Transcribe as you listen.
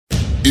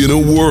In a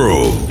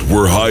world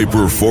where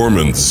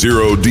high-performance,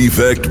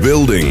 zero-defect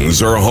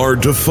buildings are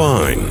hard to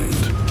find,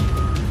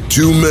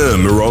 two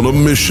men are on a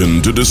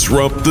mission to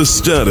disrupt the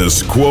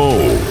status quo.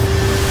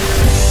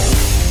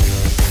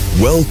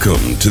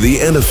 Welcome to the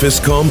Edifice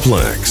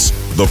Complex,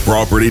 the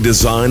property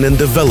design and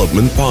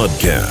development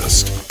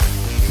podcast.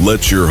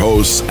 Let your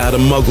hosts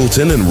Adam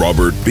Muggleton and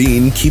Robert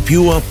Bean keep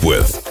you up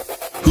with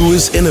who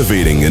is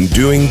innovating and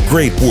doing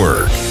great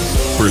work,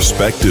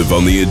 perspective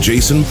on the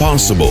adjacent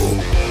possible,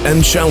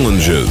 and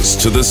challenges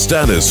to the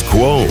status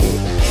quo.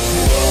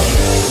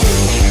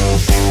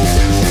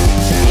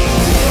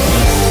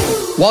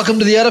 Welcome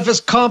to the Edifice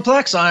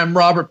Complex. I'm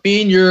Robert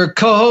Bean, your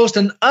co-host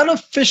and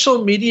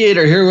unofficial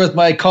mediator, here with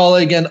my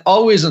colleague and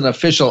always an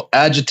official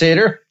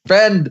agitator,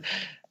 friend,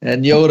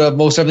 and Yoda of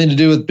most everything to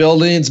do with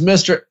buildings,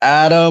 Mr.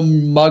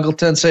 Adam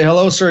Muggleton. Say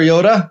hello, Sir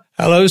Yoda.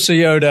 Hello, Sir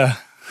Yoda.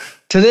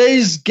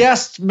 Today's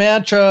guest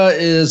mantra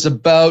is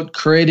about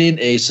creating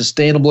a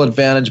sustainable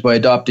advantage by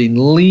adopting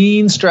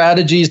lean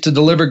strategies to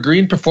deliver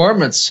green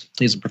performance.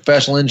 He's a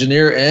professional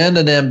engineer and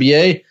an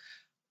MBA.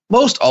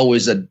 Most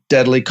always a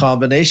deadly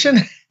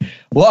combination.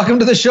 Welcome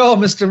to the show,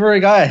 Mr. Murray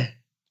Guy.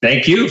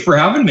 Thank you for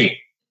having me.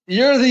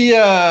 You're the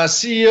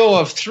CEO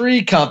of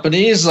 3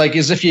 companies, like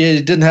as if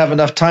you didn't have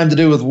enough time to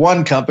do with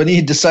one company.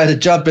 You decided to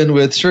jump in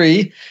with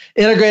 3.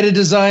 Integrated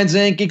Designs,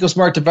 Inc.,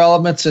 EcoSmart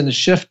Developments, and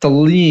Shift to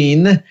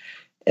Lean.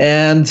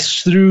 And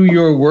through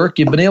your work,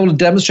 you've been able to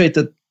demonstrate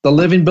that the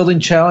Living Building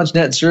Challenge,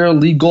 Net Zero,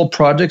 LEED Gold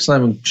projects,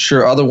 and I'm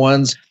sure other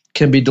ones,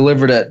 can be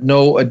delivered at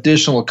no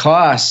additional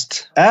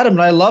cost. Adam,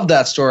 and I love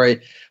that story.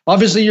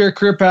 Obviously, your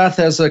career path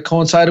has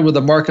coincided with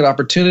a market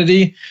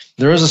opportunity.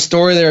 There is a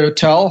story there to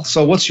tell.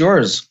 So what's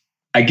yours?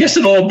 I guess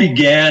it all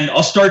began,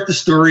 I'll start the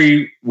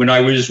story when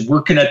I was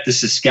working at the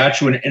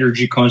Saskatchewan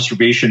Energy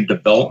Conservation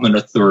Development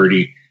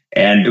Authority.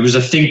 And it was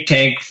a think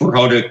tank for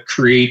how to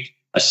create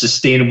a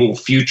sustainable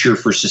future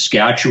for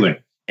Saskatchewan.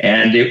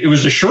 And it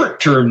was a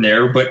short term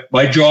there, but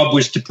my job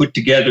was to put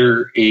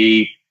together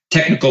a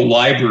technical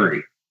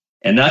library.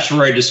 And that's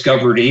where I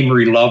discovered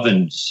Amory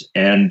Lovins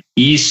and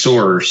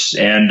eSource.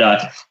 And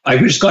I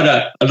just got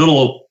a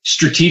little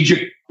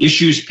strategic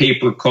issues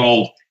paper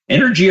called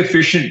Energy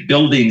Efficient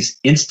Buildings,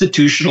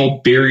 Institutional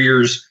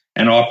Barriers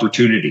and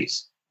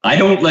Opportunities. I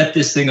don't let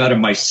this thing out of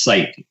my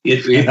sight.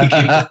 It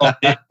became,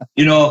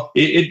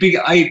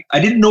 I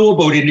didn't know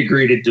about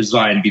integrated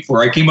design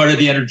before. I came out of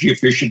the energy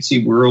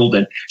efficiency world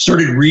and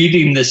started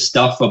reading this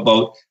stuff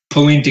about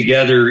pulling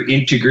together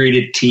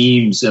integrated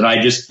teams. And I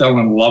just fell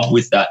in love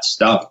with that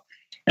stuff.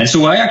 And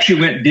so I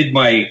actually when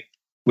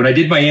I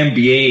did my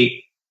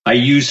MBA, I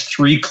used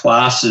 3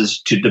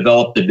 classes to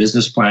develop the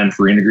business plan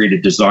for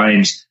integrated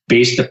designs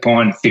based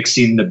upon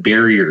fixing the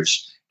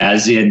barriers.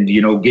 As in,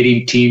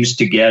 getting teams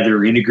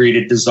together,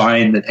 integrated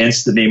design,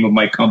 hence the name of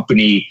my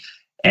company,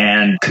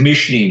 and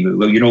commissioning.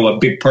 A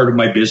big part of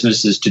my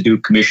business is to do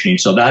commissioning.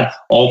 So that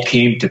all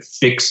came to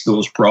fix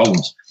those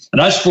problems. And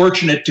I was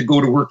fortunate to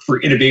go to work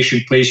for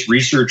Innovation Place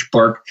Research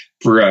Park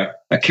for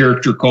a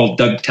character called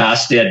Doug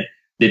Tasted,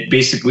 that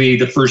basically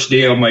the first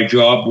day of my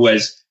job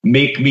was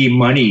make me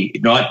money,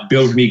 not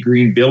build me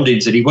green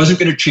buildings. And he wasn't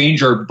going to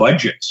change our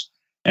budgets.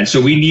 And so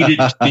we needed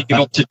to be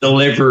able to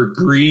deliver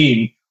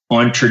green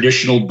on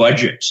traditional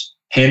budgets.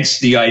 Hence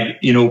the,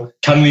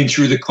 tunneling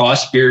through the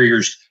cost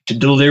barriers to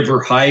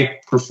deliver high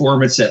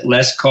performance at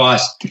less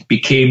cost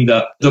became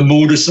the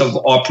modus of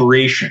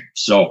operation.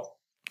 So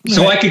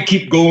I could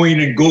keep going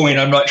and going.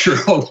 I'm not sure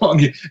how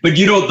long, but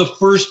the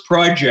first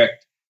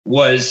project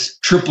was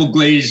triple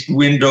glazed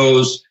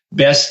windows,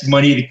 best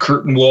money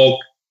curtain wall,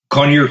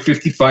 Conair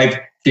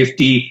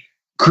 5550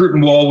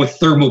 curtain wall with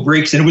thermal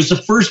breaks. And it was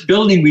the first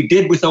building we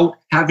did without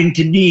having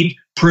to need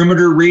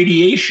perimeter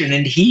radiation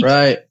and heat.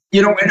 Right.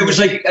 And it was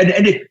like,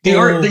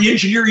 the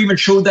engineer even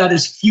showed that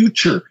as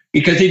future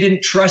because they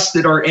didn't trust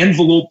that our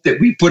envelope that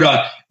we put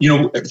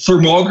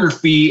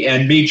thermography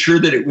and made sure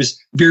that it was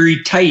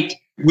very tight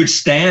would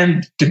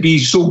stand to be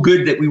so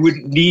good that we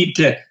wouldn't need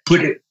to put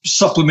a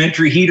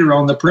supplementary heater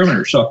on the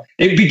perimeter. So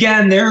it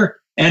began there,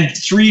 and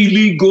 3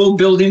 LEED Gold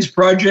buildings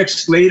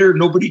projects later,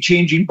 nobody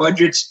changing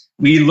budgets.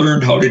 We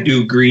learned how to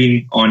do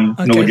green on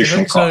no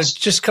additional cost. So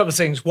just a couple of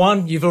things.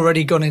 1, you've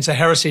already gone into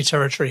heresy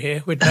territory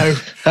here with no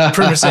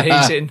perimeter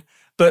heating.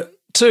 But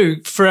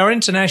 2, for our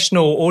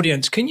international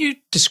audience, can you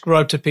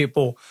describe to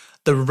people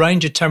the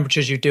range of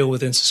temperatures you deal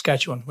with in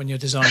Saskatchewan when you're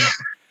designing?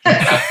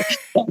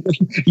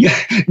 Yeah,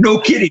 no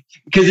kidding.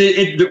 Because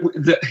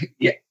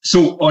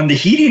so on the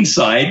heating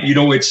side,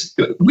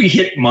 we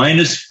hit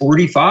minus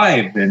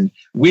 45 and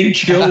wind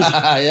chills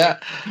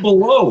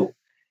below.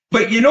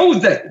 But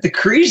the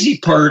crazy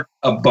part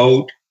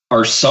about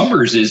our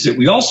summers is that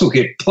we also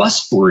hit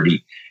plus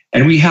 40,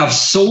 and we have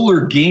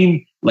solar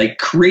gain like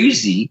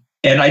crazy.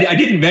 And I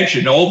didn't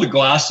mention all the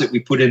glass that we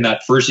put in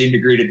that first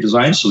integrated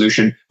design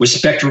solution was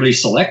spectrally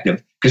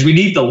selective because we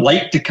need the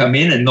light to come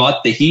in and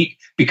not the heat,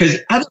 because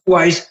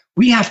otherwise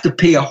we have to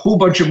pay a whole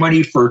bunch of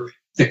money for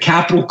the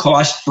capital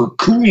cost for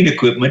cooling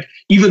equipment,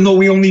 even though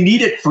we only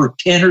need it for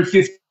 10 or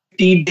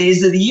 15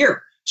 days of the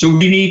year. So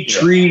we need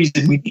trees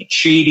and we need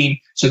shading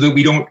so that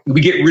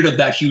we get rid of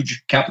that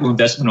huge capital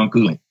investment on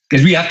cooling,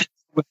 because we have to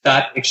deal with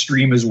that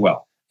extreme as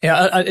well.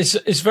 Yeah,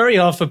 it's very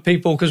hard for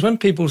people, because when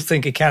people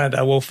think of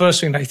Canada, well, first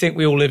thing they think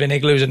we all live in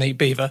igloos and eat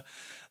beaver.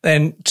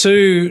 Then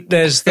two,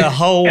 there's the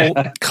whole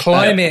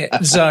climate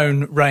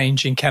zone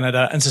range in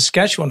Canada, and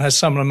Saskatchewan has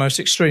some of the most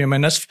extreme. I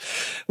mean, that's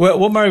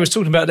what Murray was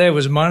talking about there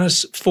was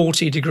minus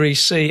 40 degrees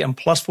C and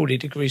plus 40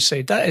 degrees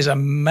C. That is a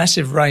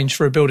massive range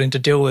for a building to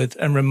deal with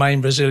and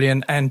remain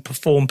resilient and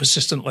perform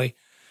persistently.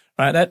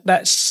 Right?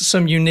 That's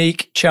some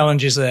unique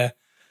challenges there.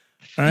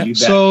 Right?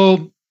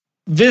 So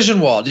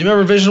Vision Wall. Do you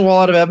remember Vision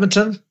Wall out of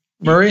Edmonton?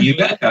 Murray? You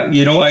bet.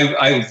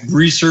 I've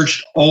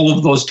researched all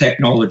of those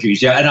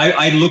technologies. Yeah. And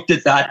I looked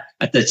at that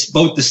at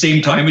about the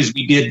same time as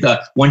we did the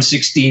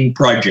 116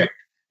 project,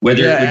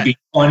 whether it would be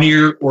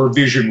on-ear or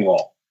Vision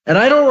Wall. And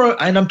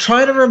I'm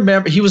trying to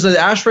remember, he was the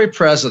ASHRAE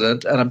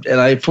president,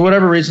 and I, for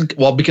whatever reason,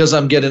 well, because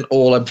I'm getting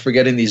old, I'm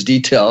forgetting these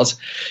details.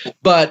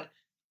 But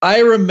I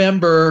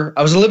remember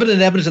I was living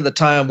in Edmonton at the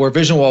time where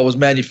Vision Wall was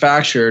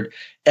manufactured,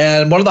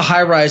 and one of the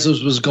high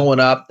rises was going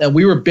up, and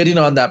we were bidding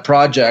on that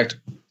project,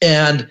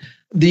 and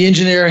the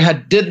engineer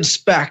didn't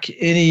spec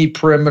any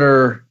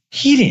perimeter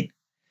heating,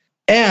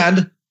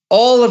 and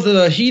all of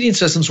the heating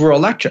systems were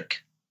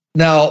electric.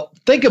 Now,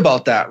 think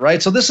about that,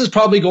 right? So this is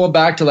probably going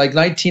back to like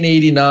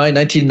 1989,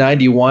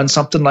 1991,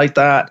 something like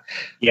that.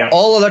 Yeah.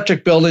 All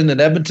electric building in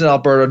Edmonton,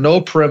 Alberta,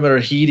 no perimeter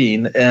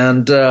heating.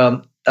 And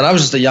I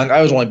was just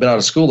I was only been out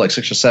of school like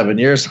 6 or 7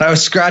 years. I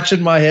was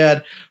scratching my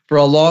head for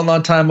a long,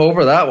 long time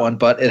over that one.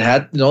 But it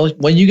had,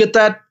 when you get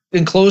that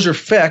enclosure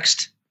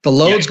fixed, the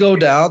loads go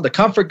down, the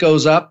comfort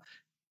goes up.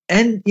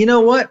 And you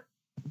know what?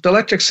 The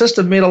electric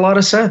system made a lot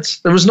of sense.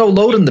 There was no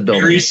load in the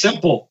building. Very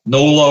simple.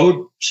 No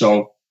load.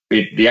 So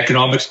the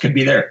economics can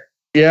be there.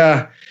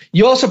 Yeah.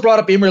 You also brought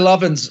up Emery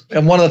Lovins,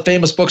 and one of the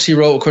famous books he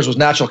wrote, of course, was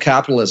Natural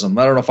Capitalism.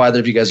 I don't know if either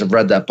of you guys have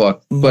read that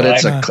book, but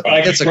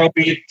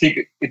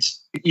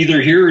it's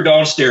either here or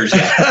downstairs.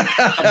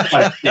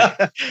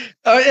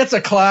 It's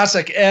a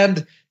classic.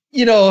 And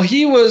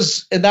he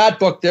was in that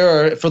book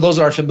there. For those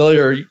that aren't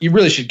familiar, you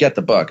really should get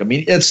the book. I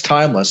mean, it's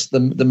timeless.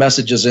 The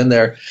message is in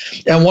there.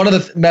 And one of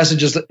the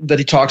messages that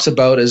he talks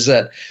about is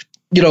that,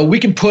 we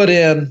can put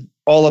in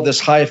all of this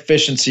high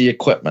efficiency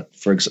equipment.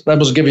 I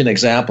was giving an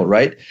example,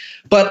 right?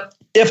 But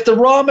if the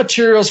raw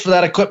materials for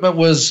that equipment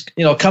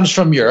comes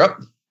from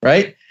Europe,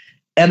 right?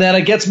 And then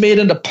it gets made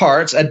into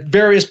parts at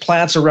various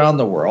plants around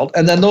the world.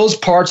 And then those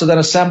parts are then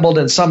assembled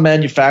in some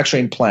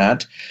manufacturing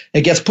plant.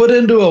 It gets put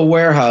into a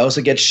warehouse.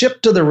 It gets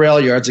shipped to the rail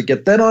yards. It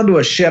gets then onto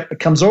a ship. It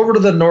comes over to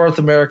the North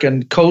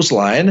American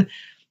coastline,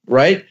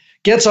 right?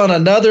 Gets on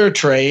another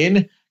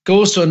train,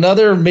 goes to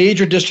another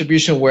major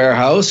distribution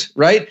warehouse,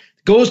 right?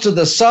 Goes to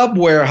the sub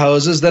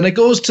warehouses. Then it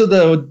goes to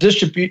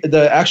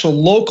the actual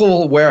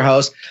local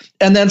warehouse.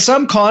 And then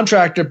some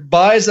contractor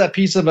buys that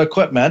piece of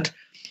equipment.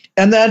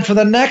 And then for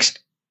the next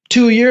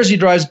 2 years, he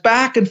drives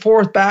back and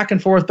forth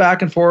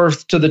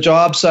to the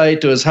job site,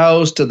 to his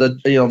house, to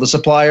the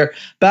supplier,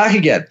 back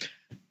again.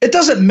 It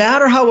doesn't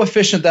matter how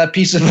efficient that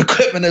piece of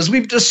equipment is.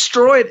 We've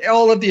destroyed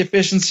all of the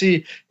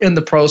efficiency in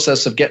the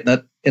process of getting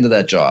it into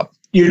that job.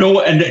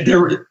 And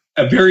there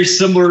a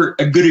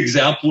good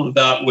example of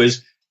that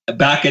was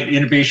back at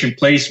Innovation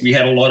Place. We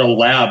had a lot of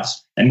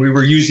labs, and we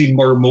were using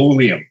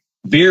marmoleum,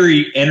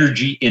 very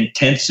energy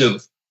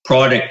intensive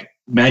product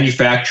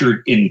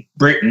manufactured in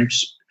Britain.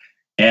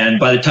 And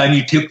by the time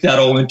you took that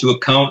all into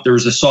account, there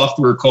was a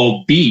software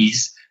called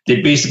Bees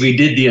that basically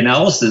did the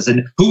analysis.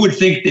 And who would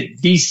think that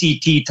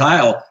VCT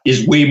tile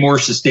is way more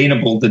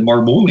sustainable than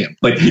marmoleum?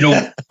 But,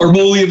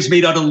 marmoleum's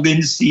made out of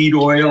linseed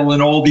oil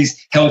and all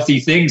these healthy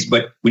things.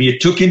 But when you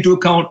took into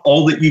account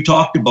all that you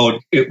talked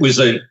about, it was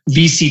a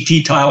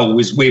VCT tile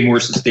was way more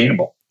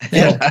sustainable.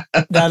 Yeah.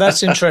 Now,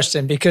 that's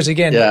interesting because,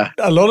 again,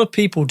 a lot of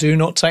people do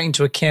not take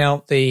into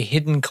account the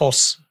hidden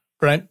costs,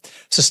 right?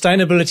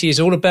 Sustainability is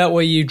all about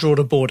where you draw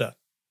the border.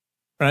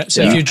 Right.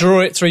 So if you draw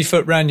it 3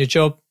 foot round your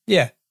job,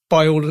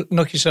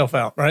 knock yourself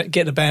out, right?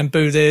 Get the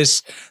bamboo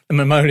this, the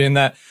marmoleum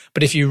that.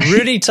 But if you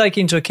really take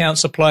into account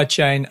supply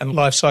chain and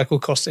life cycle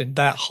costing,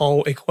 that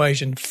whole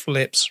equation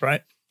flips,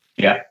 right?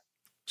 Yeah.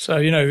 So,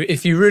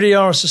 if you really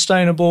are a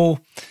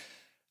sustainable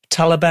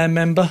Taliban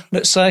member,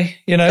 let's say,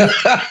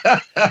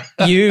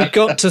 you've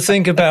got to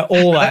think about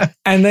all that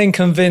and then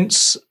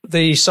convince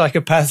the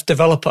psychopath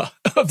developer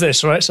of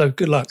this, right? So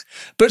good luck.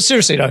 But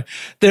seriously, though,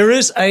 there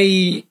is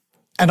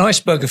an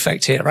iceberg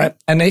effect here, right?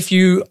 And if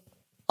you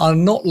are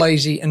not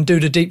lazy and do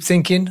the deep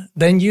thinking,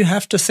 then you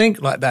have to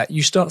think like that.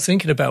 You start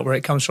thinking about where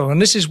it comes from.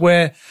 And this is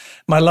where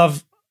my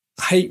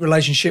love-hate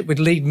relationship with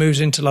LEAD moves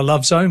into the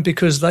love zone,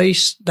 because they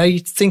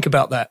think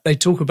about that. They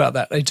talk about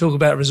that. They talk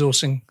about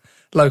resourcing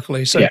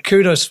locally. So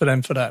kudos for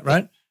them for that,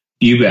 right?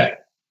 You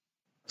bet.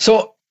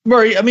 So,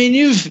 Murray, I mean,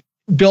 you've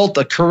built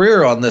a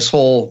career on this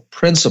whole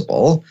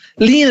principle.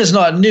 Lean is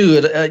not new.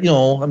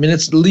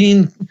 It's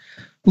lean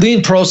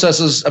Lean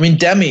processes. I mean,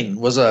 Deming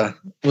was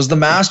the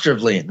master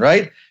of lean,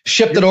 right?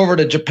 Shipped it over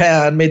to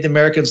Japan, made the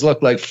Americans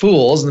look like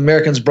fools, and the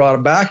Americans brought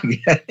them back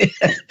again.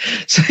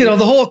 So,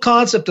 the whole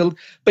concept of,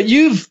 but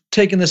you've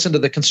taken this into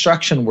the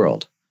construction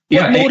world.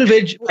 What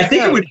motivated you? I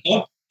think it would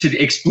help to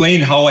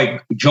explain how I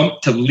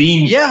jumped to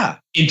lean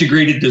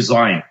integrated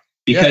design.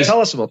 Because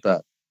tell us about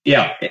that.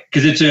 Yeah,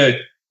 because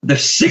the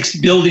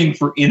 6th building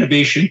for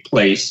Innovation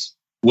Place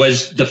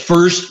was the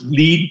first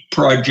LEED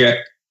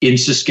project in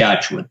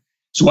Saskatchewan.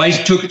 So I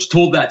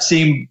told that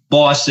same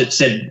boss that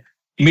said,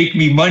 make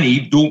me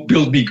money, don't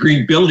build me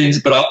green buildings,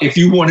 but if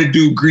you want to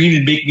do green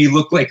and make me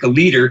look like a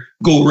leader,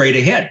 go right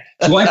ahead.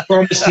 So I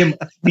promised him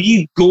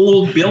LEED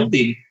gold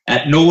building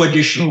at no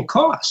additional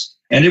cost.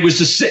 And it was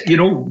just,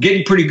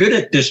 getting pretty good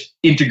at this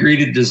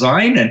integrated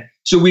design. And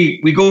so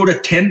we go to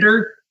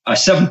tender a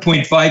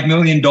 $7.5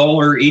 million,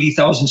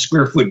 80,000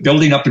 square foot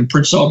building up in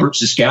Prince Albert,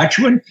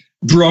 Saskatchewan.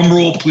 Drum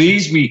roll,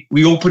 please.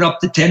 We open up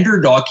the tender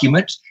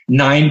documents,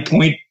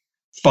 9.5,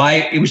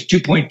 it was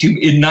 2.2,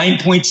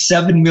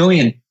 9.7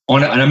 million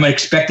on it, and I'm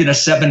expecting a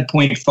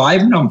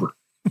 7.5 number.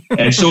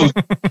 And so,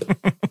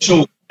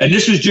 and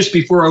this was just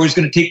before I was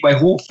going to take my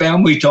whole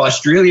family to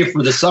Australia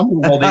for the summer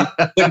while they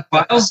put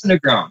piles in the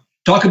ground.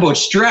 Talk about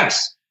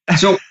stress.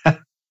 So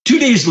 2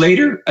 days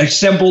later, I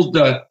assembled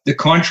the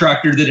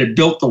contractor that had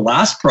built the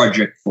last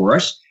project for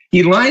us.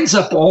 He lines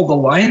up all the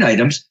line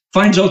items,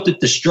 finds out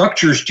that the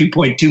structure is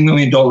 $2.2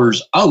 million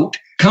out,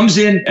 comes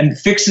in and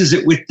fixes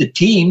it with the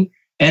team.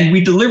 And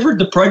we delivered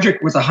the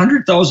project with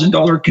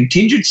 $100,000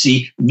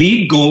 contingency,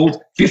 LEED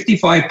gold,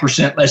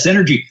 55% less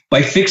energy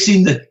by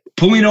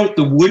pulling out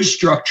the wood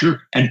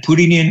structure and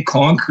putting in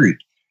concrete.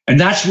 And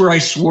that's where I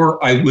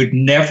swore I would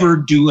never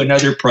do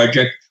another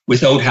project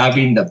without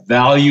having the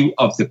value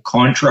of the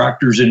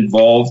contractors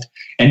involved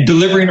and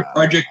delivering a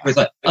project with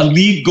a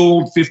LEED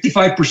gold,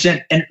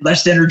 55% and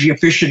less energy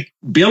efficient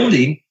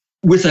building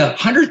with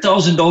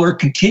 $100,000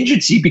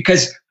 contingency,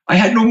 because I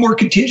had no more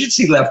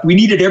contingency left. We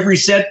needed every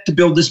cent to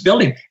build this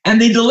building, and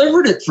they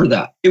delivered it for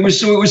that. It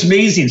was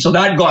amazing. So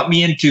that got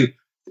me into,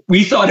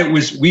 we thought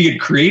we had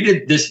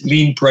created this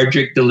lean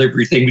project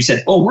delivery thing. We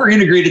said, we're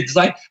integrated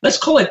design. Let's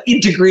call it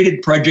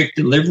integrated project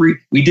delivery.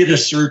 We did a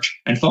search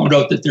and found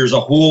out that there's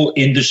a whole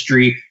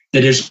industry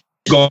that has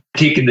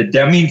taken the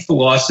Deming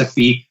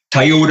philosophy,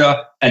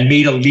 Toyota, and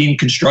made a lean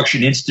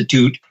construction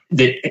institute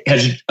that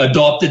has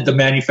adopted the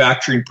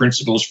manufacturing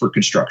principles for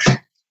construction.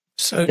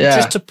 So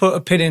just to put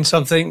a pin in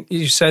something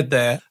you said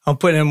there, I'm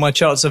putting in my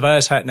chart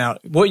surveyor's hat now.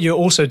 What you're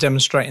also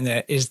demonstrating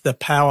there is the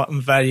power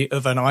and value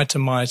of an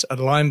itemized, a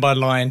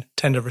line-by-line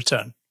tender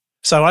return.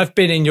 So I've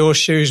been in your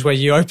shoes where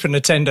you open the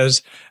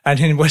tenders, and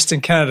in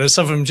Western Canada,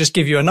 some of them just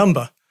give you a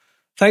number.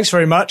 Thanks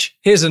very much.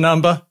 Here's a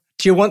number.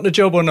 Do you want the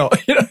job or not?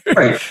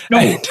 Right. No,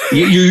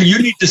 you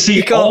need to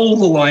see all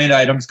the line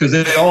items, because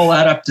they all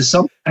add up to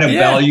some kind of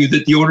value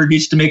that the owner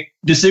needs to make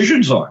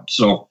decisions on.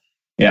 So,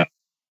 yeah.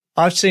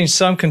 I've seen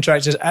some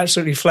contractors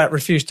absolutely flat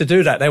refuse to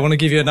do that. They want to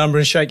give you a number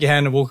and shake your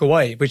hand and walk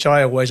away, which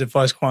I always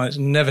advise clients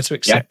never to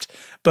accept. Yeah.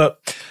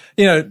 But,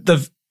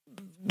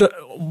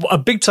 a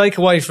big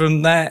takeaway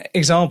from that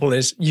example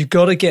is you've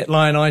got to get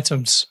line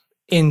items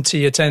into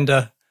your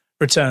tender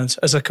returns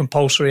as a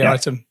compulsory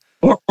item.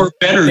 Or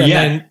better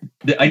yet,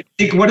 I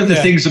think one of the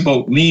things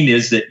about lean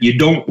is that you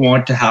don't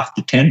want to have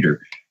to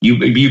tender. You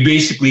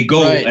basically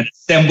go and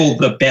assemble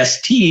the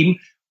best team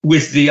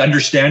with the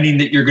understanding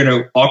that you're going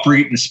to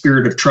operate in the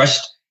spirit of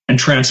trust and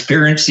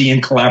transparency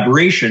and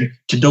collaboration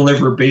to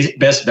deliver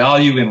best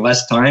value in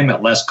less time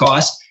at less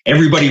cost.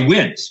 Everybody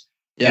wins.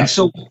 Yeah. And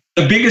so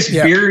the biggest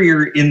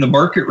barrier in the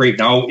market right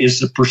now is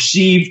the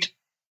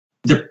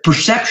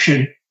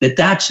perception that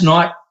that's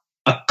not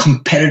a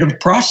competitive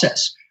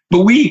process.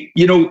 But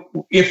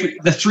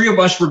if the three of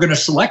us were going to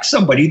select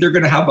somebody, they're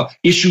going to have an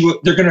issue.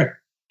 They're going to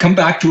come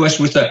back to us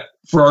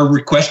for our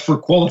request for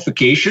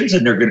qualifications,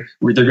 and they're going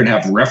to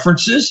have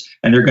references,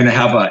 and they're going to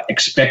have an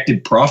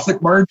expected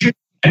profit margin,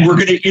 and we're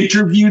going to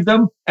interview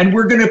them, and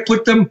we're going to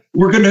put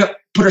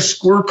a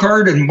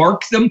scorecard and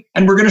mark them,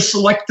 and we're going to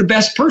select the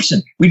best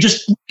person. We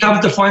just don't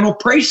have the final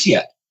price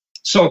yet.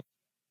 So.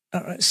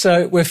 All right,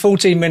 so we're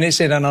 14 minutes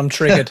in and I'm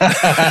triggered.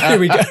 Here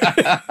we go.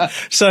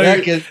 So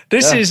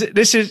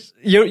this is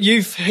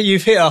you've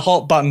hit a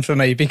hot button for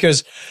me,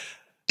 because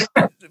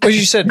as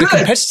you said, the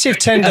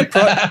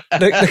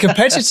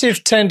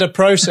competitive tender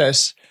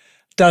process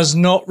does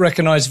not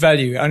recognize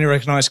value, only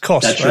recognize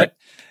cost. That's right.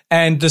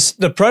 And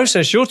the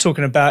process you're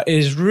talking about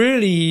is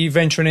really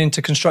venturing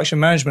into construction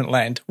management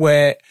land,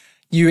 where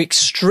you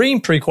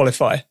extreme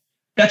pre-qualify.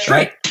 That's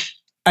right.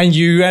 And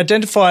you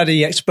identify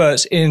the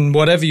experts in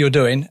whatever you're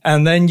doing,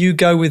 and then you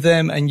go with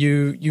them and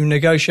you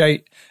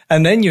negotiate,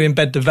 and then you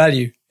embed the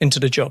value into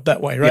the job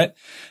that way, right? Yeah.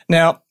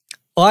 Now,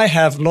 I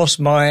have lost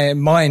my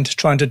mind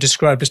trying to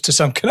describe this to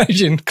some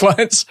Canadian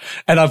clients,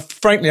 and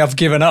I've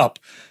given up.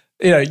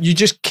 You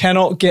just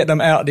cannot get them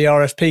out of the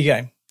RFP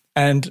game,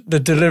 and the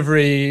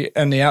delivery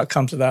and the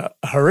outcomes of that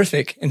are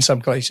horrific in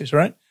some cases,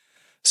 right?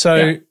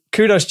 So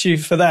kudos to you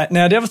for that.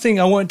 Now, the other thing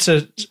I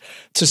wanted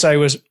to say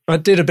was I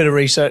did a bit of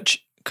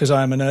research, because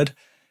I am a nerd,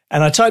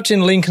 And I typed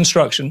in lean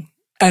construction,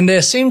 and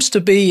there seems to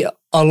be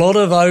a lot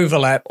of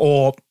overlap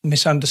or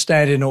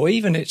misunderstanding, or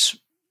even it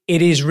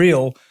is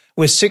real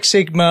with Six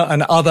Sigma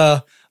and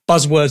other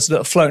buzzwords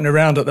that are floating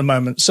around at the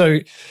moment. So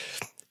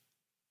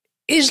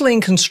is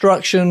lean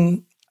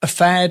construction a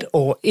fad,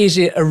 or is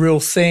it a real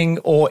thing,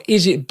 or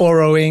is it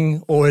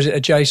borrowing, or is it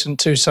adjacent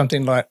to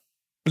something like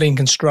lean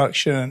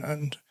construction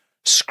and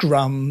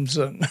scrums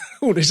and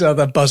all these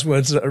other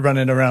buzzwords that are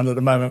running around at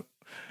the moment?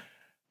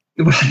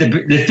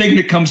 The thing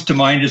that comes to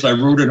mind is I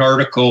wrote an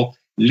article,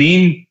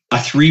 Lean,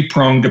 a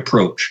three-pronged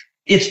approach.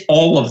 It's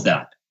all of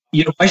that.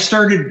 I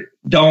started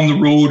down the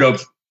road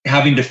of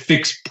having to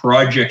fix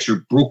projects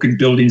or broken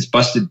buildings,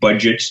 busted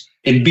budgets,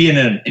 and being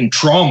in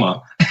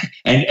trauma.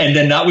 And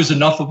then that was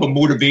enough of a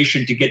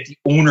motivation to get the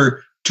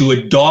owner to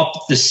adopt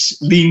this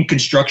lean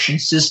construction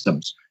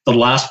systems, the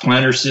last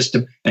planner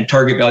system and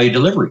target value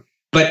delivery.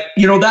 But,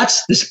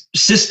 that's the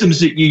systems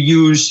that you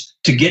use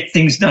to get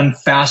things done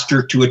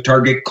faster to a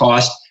target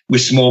cost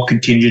with small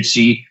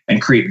contingency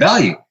and create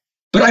value.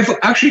 But I've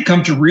actually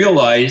come to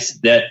realize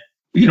that,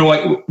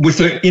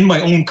 in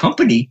my own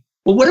company,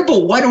 well,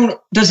 why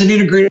does an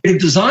integrated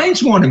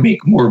designs want to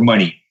make more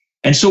money?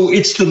 And so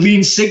it's the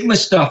Lean Sigma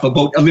stuff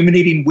about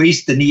eliminating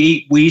waste and the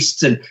 8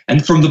 wastes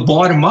and from the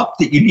bottom up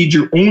that you need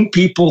your own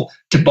people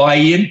to buy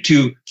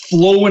into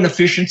flow and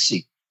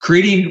efficiency,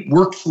 creating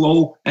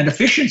workflow and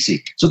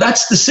efficiency. So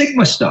that's the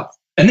Sigma stuff.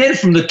 And then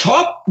from the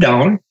top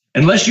down,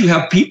 unless you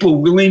have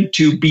people willing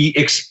to be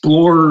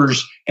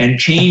explorers and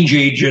change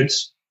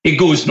agents, it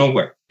goes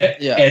nowhere.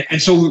 Yeah.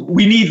 And so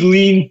we need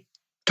lean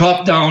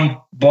top down,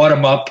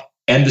 bottom up.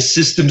 And the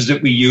systems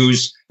that we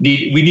use,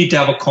 we need to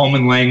have a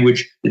common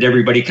language that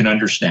everybody can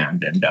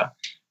understand. And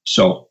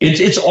so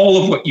it's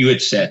all of what you had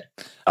said.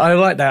 I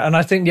like that. And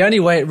I think the only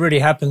way it really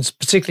happens,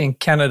 particularly in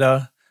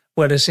Canada,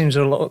 where there seems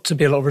to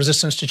be a lot of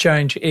resistance to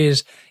change,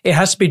 is it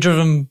has to be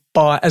driven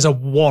as a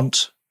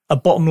want, a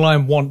bottom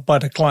line want by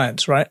the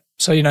clients, right?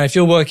 So, if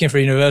you're working for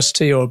a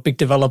university or a big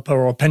developer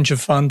or a pension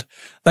fund,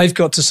 they've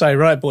got to say,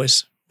 right,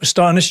 boys, we're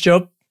starting this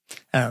job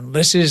and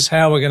this is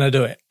how we're going to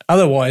do it.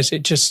 Otherwise,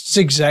 it just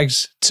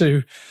zigzags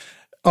to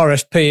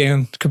RFP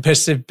and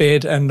competitive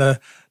bid, and the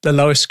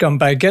lowest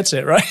scumbag gets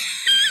it, right?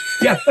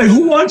 Yeah, and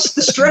who wants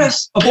the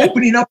stress of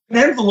opening up an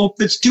envelope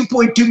that's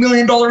 $2.2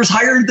 million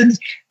higher than,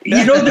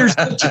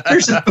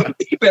 there's a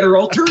better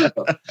alternative.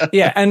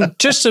 Yeah, and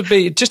just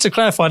to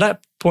clarify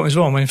that point as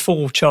well, I mean,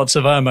 full child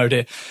surveyor mode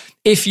here.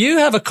 If you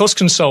have a cost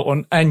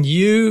consultant and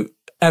you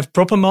have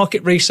proper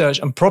market research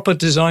and proper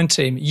design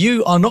team,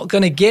 you are not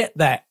going to get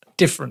that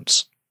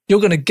difference.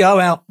 You're going to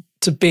go out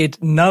to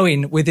bid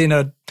knowing within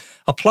a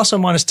plus or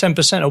minus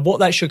 10% of what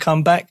that should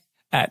come back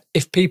at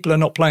if people are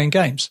not playing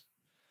games.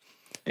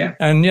 Yeah.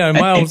 And,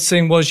 my old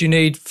thing was you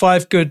need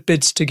 5 good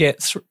bids to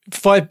get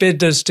 5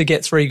 bidders to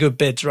get 3 good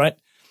bids, right?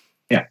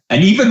 Yeah.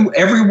 And even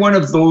every one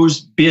of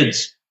those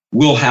bids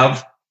will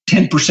have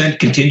 10%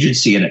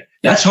 contingency in it.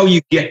 That's how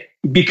you get,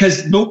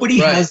 because nobody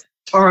has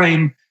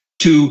time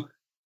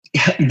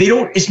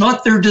it's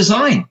not their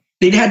design.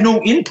 They had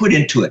no input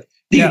into it.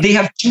 They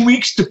have 2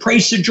 weeks to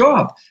price a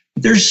job.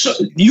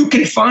 You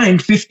can find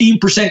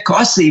 15%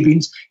 cost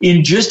savings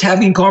in just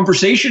having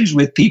conversations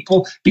with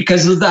people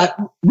because of that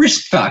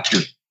risk factor,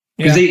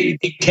 because they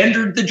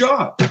tendered the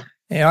job.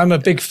 Yeah, I'm a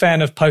big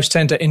fan of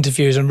post-tender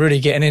interviews and really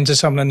getting into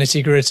some of the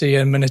nitty-gritty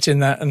and minuting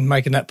that and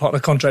making that part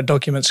of the contract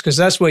documents, because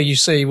that's where you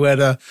see where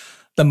the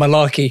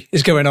malarkey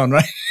is going on,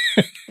 right?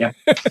 Yeah.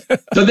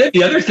 So then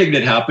the other thing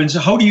that happens,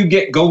 how do you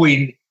get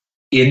going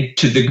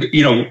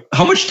into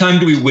how much time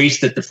do we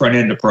waste at the front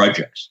end of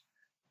projects?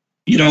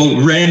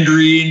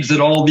 Renderings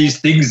and all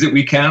these things that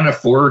we can't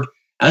afford,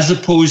 as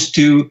opposed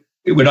to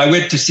when I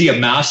went to see a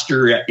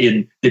master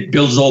that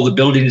builds all the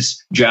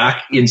buildings,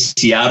 Jack, in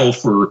Seattle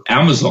for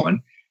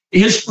Amazon.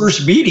 His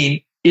first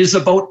meeting is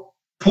about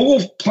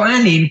pole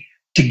planning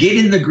to get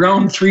in the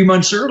ground 3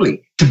 months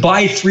early, to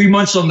buy 3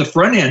 months on the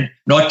front end,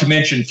 not to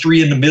mention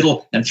 3 in the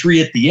middle and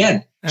 3 at the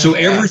end. So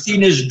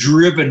everything is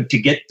driven to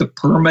get the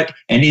permit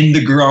and in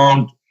the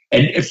ground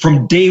and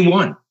from day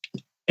one,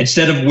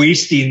 instead of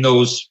wasting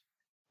those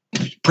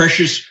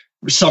precious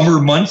summer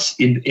months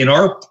in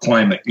our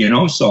climate,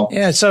 so.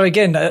 Yeah. So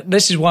again,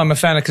 this is why I'm a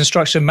fan of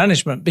construction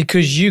management,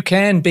 because you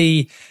can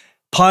be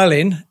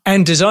piling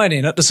and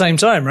designing at the same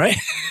time, right?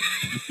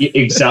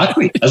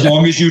 Exactly. As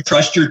long as you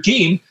trust your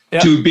team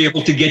to be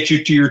able to get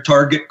you to your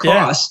target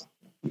cost.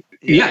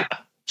 Yeah.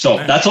 So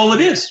that's all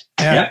it is.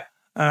 Yeah.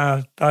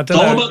 I don't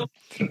know.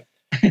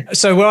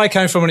 So where I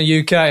came from in the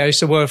UK, I used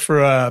to work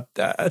for a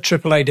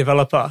AAA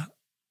developer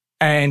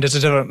and as a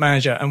development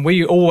manager. And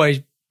we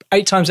always,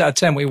 8 times out of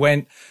 10, we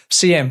went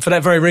CM for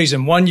that very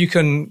reason. 1, you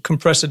can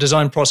compress the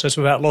design process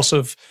without loss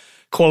of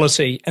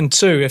quality. And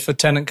 2, if a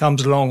tenant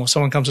comes along or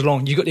someone comes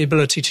along, you've got the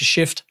ability to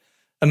shift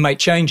and make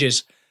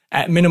changes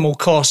at minimal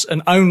cost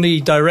and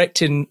only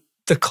directing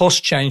the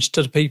cost change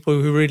to the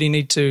people who really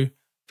need to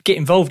get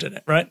involved in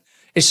it, right?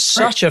 It's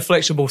such a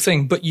flexible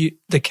thing, but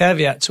the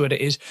caveat to it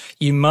is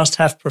you must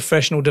have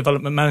professional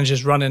development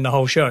managers running the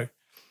whole show.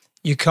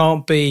 You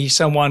can't be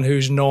someone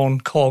who's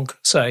non-cog,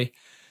 say,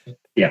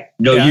 Yeah.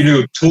 No, you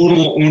know,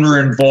 total owner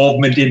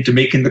involvement into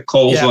making the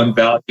calls on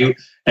value.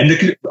 And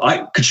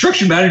the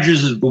construction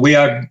managers is the way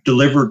I've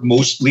delivered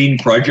most lean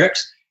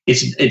projects.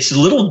 It's a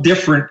little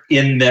different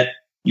in that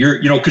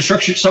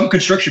some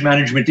construction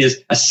management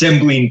is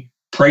assembling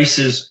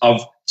prices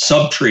of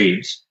sub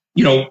trades,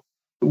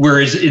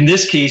 whereas in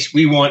this case,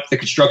 we want the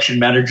construction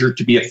manager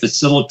to be a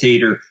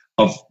facilitator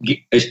of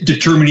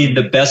determining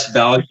the best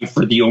value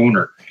for the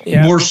owner,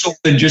 more so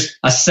than just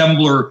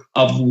assembler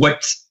of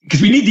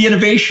because we need the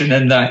innovation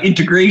and the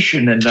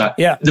integration and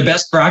the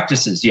best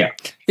practices. So,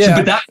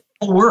 but that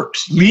all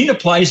works. Lean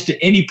applies to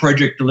any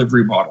project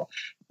delivery model.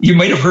 You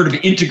might have heard of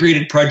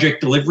integrated project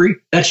delivery.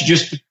 That's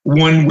just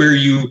one where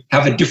you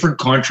have a different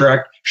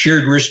contract,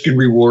 shared risk and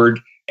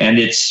reward. And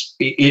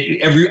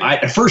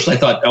at first I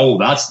thought,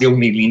 that's the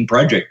only lean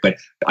project, but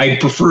I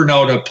prefer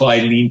now to apply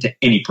lean to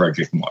any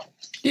project model.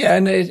 Yeah,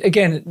 and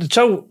again,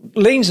 so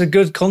lean's a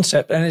good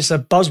concept, and it's a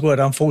buzzword,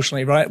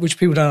 unfortunately, right? Which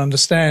people don't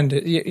understand.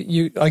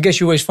 I guess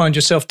you always find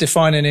yourself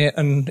defining it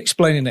and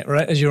explaining it,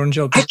 right, as you're on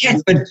job. I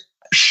can't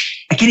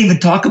even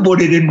talk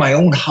about it in my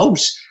own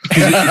house.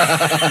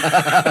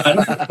 I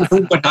don't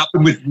know what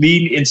happened with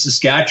lean in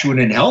Saskatchewan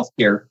in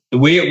healthcare, the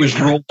way it was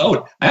rolled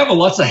out. I have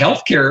lots of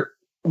healthcare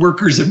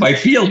workers in my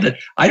field that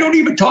I don't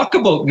even talk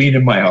about lean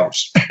in my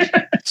house.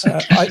 So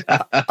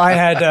I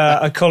had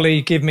a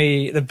colleague give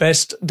me the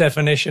best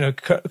definition of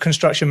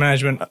construction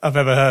management I've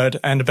ever heard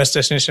and the best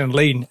definition of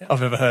lean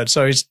I've ever heard.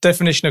 So his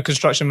definition of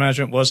construction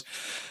management was,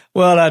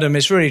 well, Adam,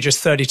 it's really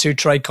just 32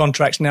 trade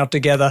contracts now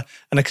together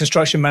and a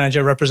construction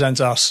manager represents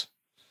us,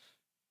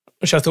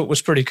 which I thought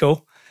was pretty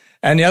cool.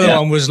 And the other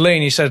one was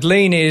lean. He said,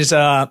 lean is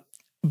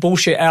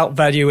bullshit out,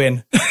 value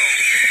in.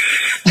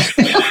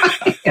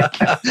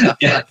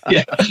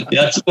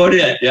 That's about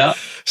it. Yeah.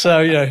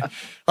 So,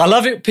 I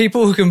love it.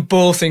 People who can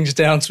boil things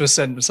down to a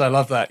sentence. I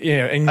love that,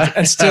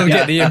 and still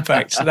get the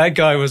impact. That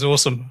guy was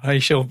awesome. He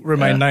shall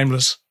remain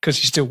nameless because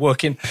he's still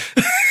working.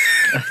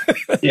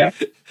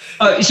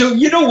 So,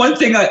 one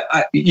thing,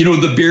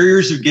 the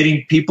barriers of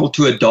getting people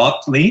to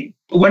adopt lean.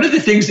 One of the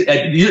things,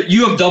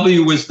 U of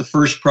W was the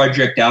first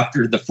project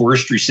after the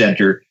Forestry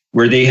Center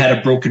where they had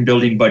a broken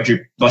building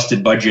budget,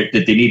 busted budget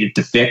that they needed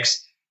to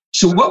fix.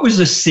 So what was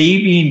a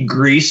saving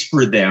grace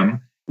for them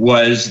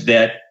was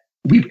that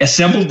we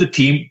assembled the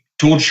team,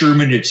 told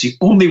Sherman it's the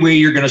only way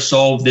you're going to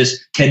solve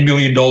this $10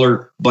 million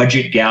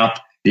budget gap.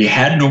 They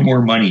had no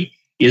more money.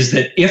 Is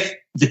that if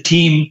the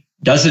team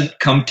doesn't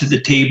come to the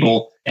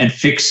table and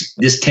fix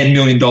this $10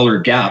 million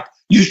gap,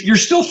 you're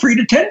still free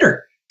to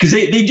tender because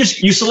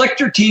you select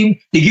your team,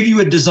 they give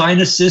you a design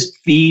assist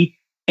fee,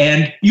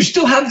 and you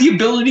still have the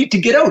ability to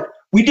get out.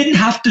 We didn't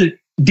have to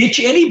ditch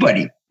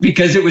anybody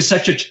because it was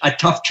such a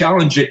tough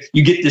challenge that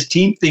you get this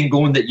team thing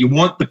going that you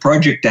want the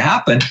project to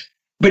happen.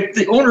 But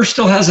the owner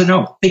still has a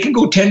no. They can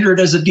go tender it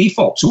as a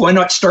default. So why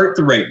not start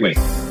the right way?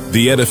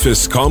 The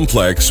Edifice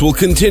Complex will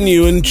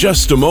continue in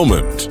just a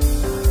moment.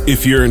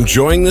 If you're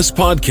enjoying this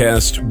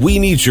podcast, we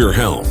need your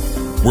help.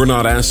 We're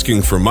not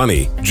asking for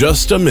money,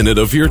 just a minute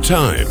of your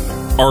time.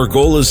 Our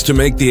goal is to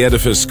make the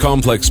Edifice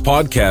Complex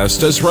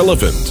podcast as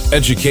relevant,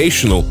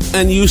 educational,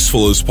 and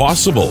useful as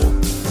possible.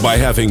 By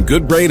having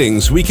good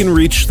ratings, we can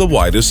reach the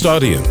widest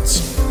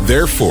audience.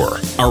 Therefore,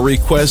 our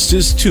request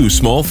is two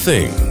small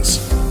things.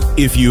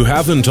 If you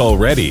haven't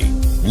already,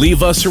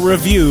 leave us a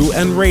review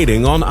and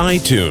rating on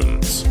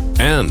iTunes.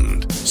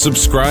 And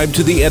subscribe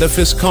to the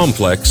Edifice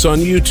Complex on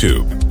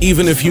YouTube,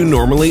 even if you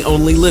normally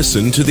only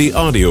listen to the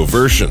audio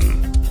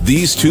version.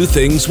 These two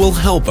things will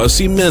help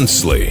us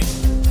immensely.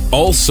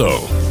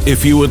 Also,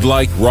 if you would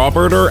like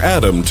Robert or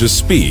Adam to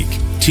speak,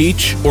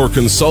 teach, or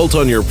consult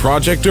on your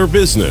project or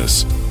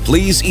business,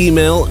 please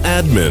email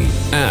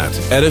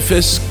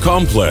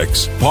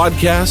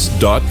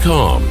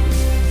admin@edificecomplexpodcast.com.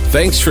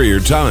 Thanks for your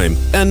time,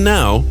 and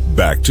now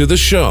back to the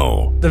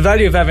show. The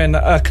value of having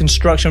a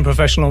construction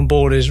professional on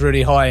board is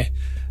really high.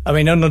 I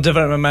mean, on the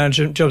development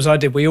management jobs I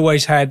did, we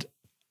always had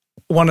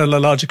one of the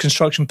larger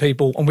construction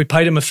people, and we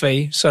paid them a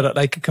fee so that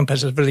they could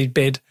competitively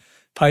bid.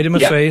 Paid them a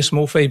fee, a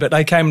small fee, but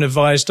they came and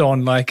advised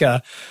on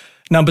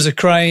numbers of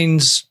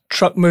cranes,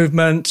 truck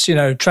movements,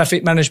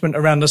 traffic management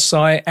around the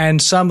site,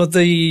 and some of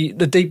the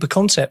deeper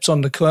concepts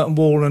on the curtain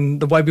wall and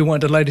the way we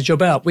wanted to lay the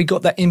job out. We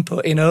got that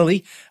input in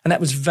early, and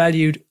that was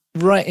valued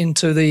right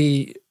into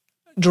the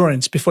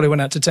drawings before they went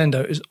out to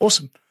tender. It was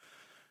awesome.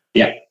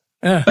 Yeah.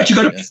 But you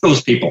got to pay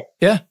those people.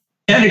 Yeah.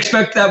 Can't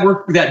expect that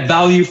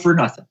value for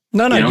nothing.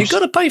 No, you got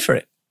to pay for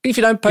it. If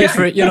you don't pay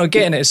for it, you're not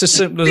getting it. It's as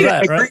simple as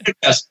that, right?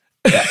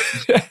 Yeah.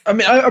 I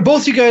mean, are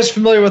both you guys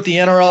familiar with the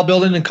NRL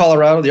building in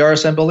Colorado, the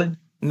RSM building?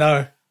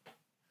 No.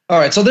 All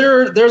right, so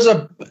there's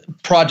a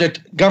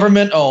project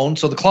government owned,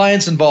 so the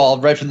client's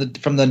involved right from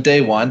the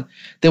day one.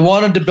 They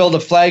wanted to build a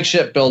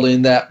flagship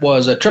building that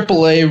was a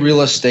AAA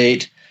real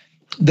estate.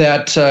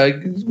 That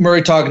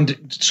Murray talking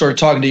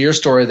to your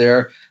story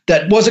there,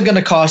 that wasn't going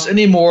to cost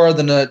any more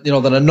than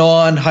a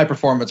non-high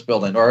performance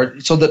building,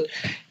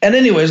 and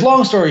anyways,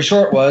 long story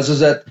short is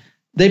that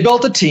they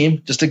built a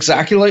team just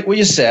exactly like what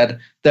you said.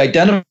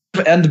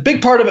 And the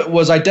big part of it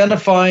was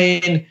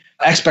identifying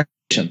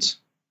expectations.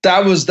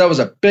 that was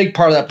a big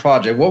part of that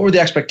project. What were the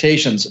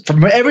expectations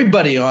from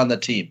everybody on the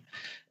team?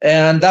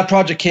 And that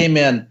project came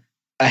in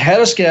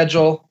ahead of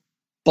schedule,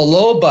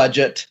 below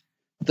budget.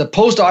 The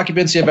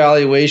post-occupancy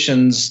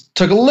evaluations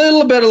took a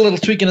little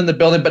tweaking in the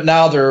building, but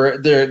now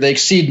they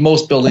exceed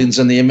most buildings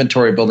in the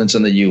inventory buildings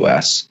in the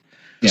U.S.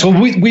 Yeah. So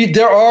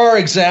there are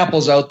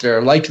examples out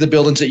there like the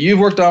buildings that you've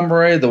worked on,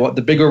 Murray,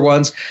 the bigger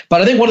ones.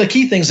 But I think one of the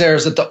key things there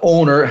is that the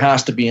owner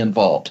has to be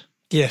involved.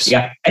 Yes.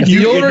 Yeah. And if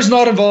the owner's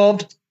not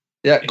involved,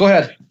 yeah, go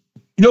ahead.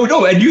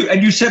 No, and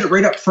you said it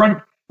right up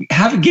front.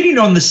 Getting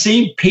on the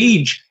same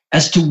page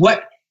as to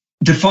what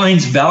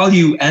defines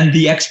value and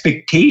the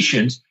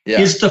expectations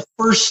is the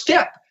first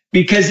step.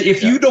 Because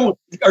if you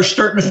are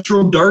starting to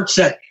throw darts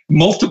at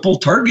multiple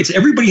targets,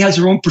 everybody has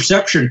their own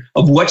perception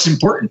of what's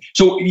important.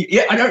 So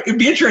it'd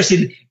be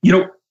interesting,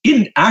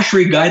 in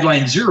ASHRAE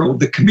Guideline 0,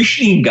 the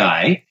commissioning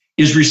guy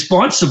is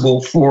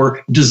responsible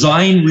for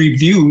design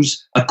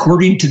reviews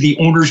according to the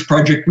owner's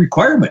project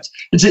requirements.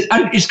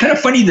 It's kind of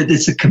funny that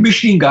it's the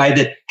commissioning guy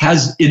that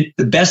has the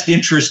best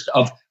interest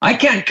of, I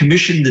can't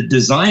commission the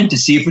design to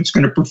see if it's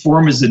going to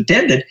perform as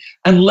intended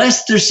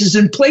unless this is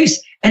in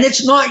place. And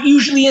it's not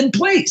usually in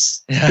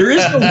place. There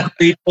is no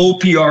great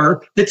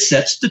OPR that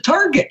sets the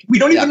target. We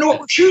don't even know what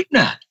we're shooting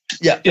at.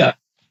 Yeah.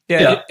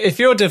 If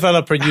you're a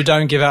developer and you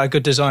don't give out a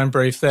good design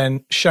brief,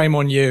 then shame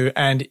on you,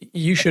 and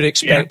you should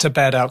expect a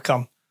bad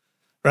outcome.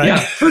 Right? Yeah,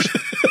 first,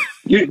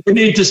 you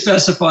need to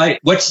specify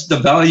what's the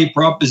value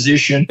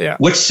proposition,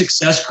 what's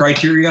success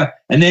criteria,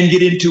 and then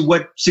get into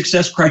what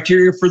success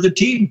criteria for the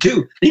team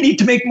too. They need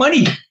to make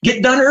money,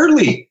 get done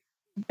early.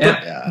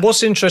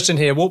 What's interesting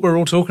here, what we're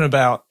all talking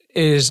about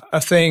is a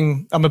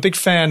thing. I'm a big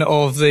fan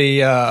of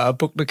the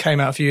book that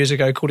came out a few years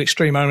ago called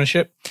Extreme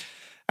Ownership.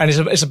 And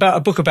it's about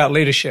a book about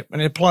leadership,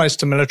 and it applies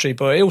to military,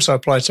 but it also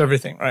applies to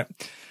everything, right?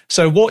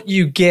 So what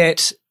you're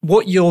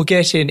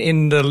getting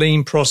in the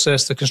lean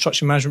process, the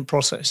construction management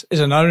process,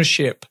 is an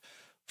ownership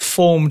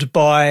formed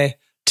by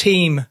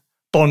team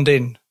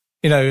bonding.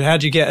 How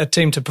do you get a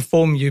team to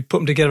perform? You put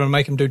them together and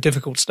make them do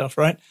difficult stuff,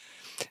 right?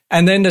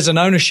 And then there's an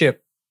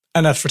ownership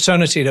and a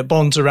fraternity that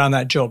bonds around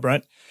that job,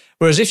 right?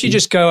 Whereas if you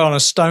just go on a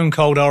stone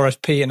cold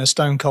RFP and a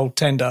stone cold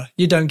tender,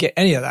 you don't get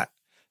any of that.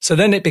 So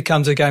then it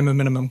becomes a game of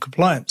minimum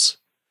compliance.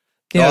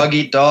 Dog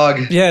eat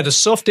dog. Yeah, the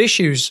soft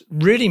issues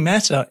really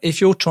matter if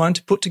you're trying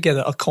to put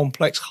together a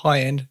complex,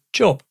 high-end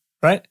job,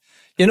 right?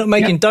 You're not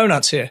making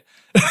donuts here.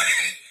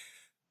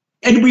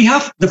 And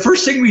the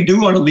first thing we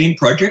do on a lean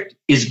project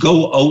is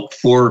go out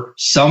for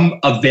some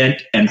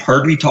event and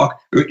hardly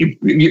talk.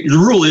 The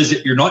rule is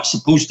that you're not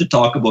supposed to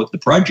talk about the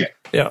project.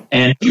 Yeah.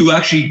 And you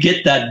actually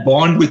get that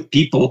bond with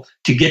people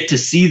to get to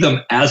see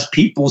them as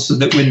people, so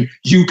that when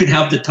you can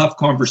have the tough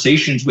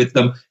conversations with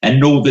them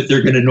and know that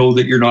they're going to know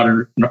that you're not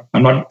an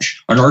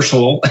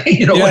arsehole,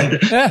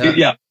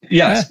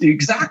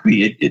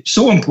 exactly. It's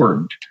so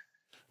important.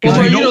 Well,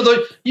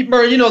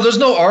 Murray, there's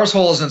no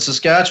arseholes in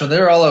Saskatchewan.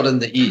 They're all out in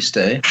the east,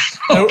 eh?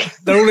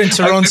 They're all in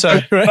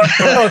Toronto, right?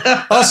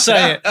 I'll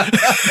say it.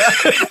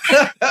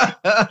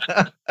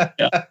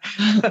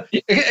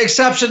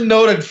 Exception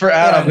noted for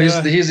Adam.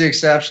 He's the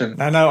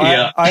exception. I know.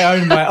 I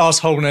own my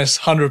arseholeness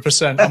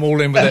 100%. I'm all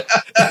in with it.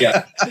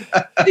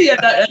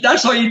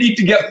 That's how you need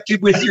to get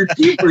with your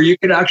team, where you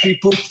can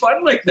actually poke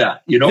fun like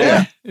that. Get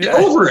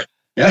over it.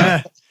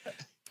 Yeah.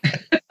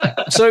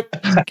 So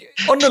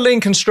on the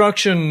lean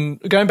construction,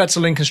 going back to the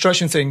lean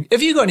construction thing,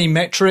 have you got any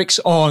metrics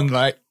on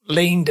like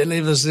lean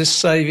delivers this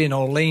saving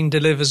or lean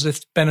delivers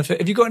this benefit?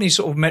 Have you got any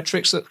sort of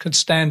metrics that could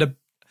stand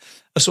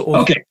a sort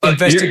of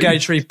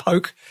investigatory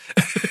poke?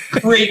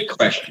 Great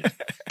question.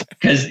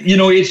 Because,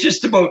 it's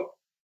just about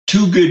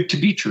too good to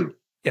be true.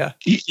 Yeah.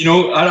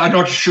 I'm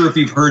not sure if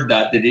you've heard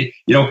that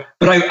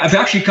but I've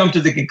actually come to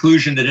the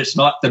conclusion that it's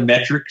not the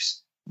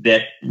metrics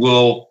that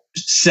will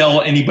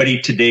sell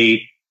anybody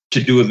today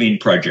to do a lean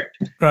project.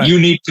 Right. You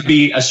need to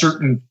be a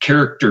certain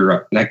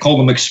character. I call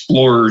them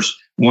explorers,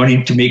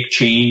 wanting to make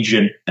change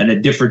and a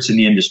difference in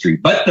the industry.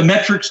 But the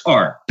metrics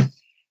are.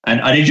 And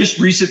I just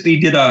recently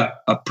did a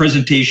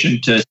presentation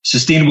to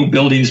Sustainable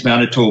Buildings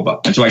Manitoba.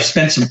 And so I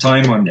spent some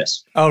time on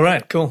this. All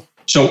right, cool.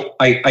 So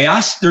I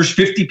asked, there's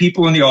 50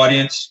 people in the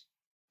audience,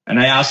 and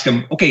I asked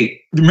them,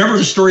 okay, remember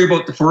the story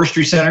about the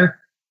forestry center?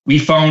 We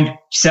found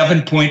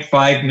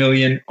 $7.5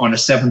 million on a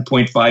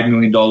 $7.5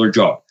 million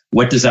job.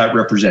 What does that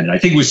represent? I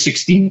think it was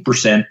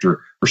 16%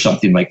 or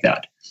something like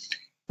that.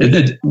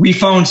 We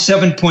found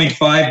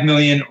 $7.5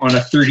 million on a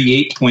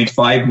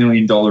 $38.5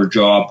 million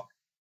job,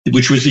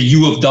 which was the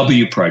U of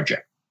W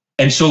project.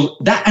 And so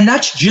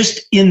that's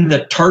just in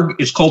the target.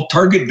 It's called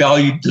target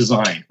value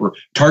design or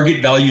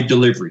target value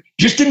delivery,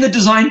 just in the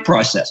design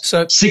process.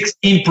 So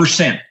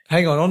 16%.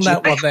 Hang on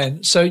that one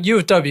then. So U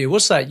of W,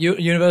 what's that?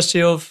 University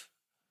of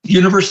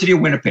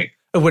Winnipeg.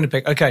 Of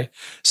Winnipeg. Okay.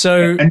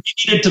 So and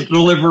we needed to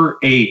deliver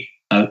a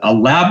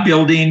lab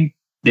building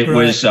that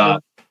was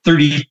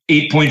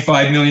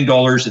 $38.5 million.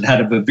 It had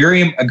a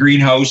vivarium, a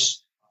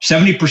greenhouse,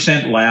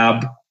 70%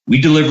 lab.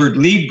 We delivered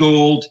LEED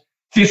Gold,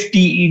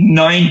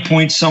 59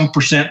 point some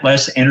percent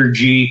less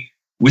energy.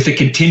 with a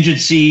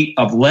contingency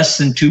of less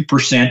than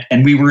 2%,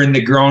 and we were in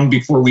the ground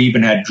before we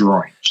even had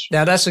drawings.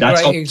 Now, that's a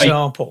great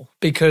example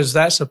because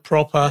that's a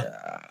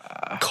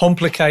proper,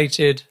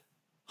 complicated,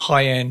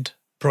 high-end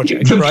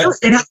project, right?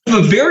 It had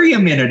a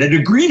vivarium in it and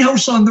a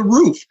greenhouse on the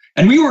roof.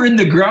 And we were in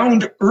the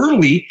ground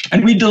early,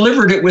 and we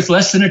delivered it with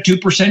less than a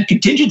 2%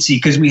 contingency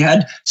because we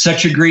had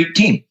such a great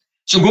team.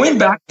 So going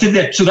back to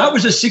that, so that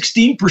was a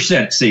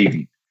 16%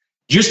 saving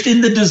just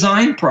in the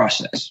design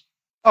process.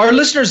 Our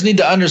listeners need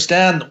to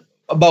understand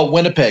about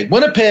Winnipeg.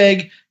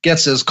 Winnipeg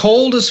gets as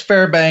cold as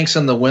Fairbanks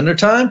in the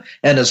wintertime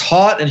and as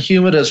hot and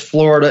humid as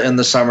Florida in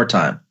the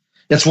summertime.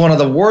 It's one of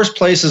the worst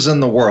places in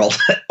the world,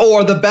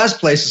 or the best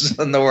places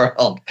in the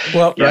world.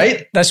 Well,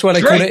 right? That's why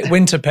they call it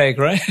Winterpeg,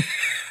 right?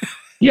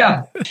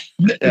 Yeah.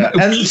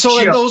 And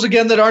so those,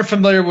 again, that aren't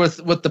familiar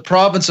with the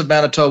province of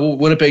Manitoba,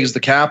 Winnipeg is the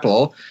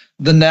capital.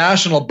 The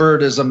national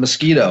bird is a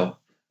mosquito.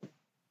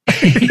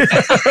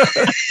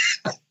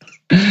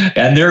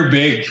 And they're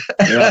big.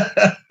 Yeah.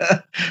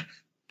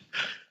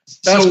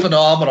 That's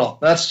phenomenal.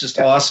 That's just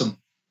awesome.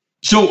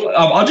 So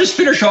I'll just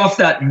finish off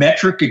that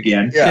metric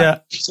again.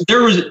 Yeah. So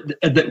there was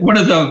one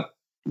of the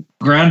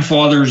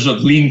grandfathers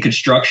of lean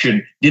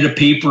construction did a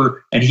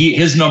paper, and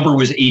his number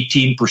was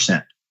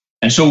 18%.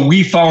 And so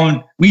we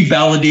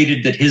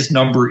validated that his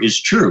number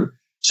is true.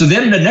 So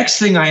then the next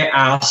thing I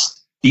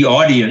asked the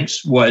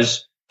audience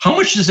was, how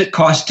much does it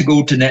cost to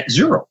go to net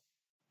zero?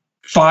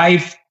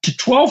 5 to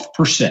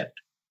 12%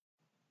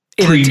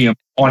 premium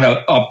on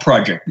a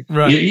project.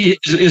 Right.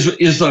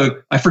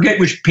 I forget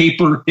which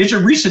paper. It's a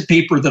recent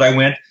paper that I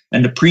went,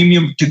 and the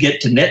premium to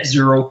get to net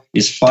zero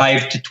is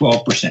 5 to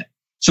 12%.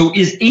 So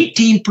is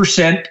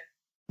 18%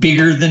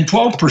 bigger than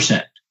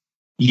 12%?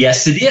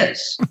 Yes, it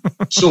is.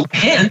 So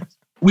hence,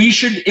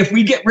 if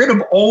we get rid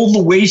of all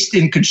the waste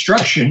in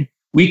construction,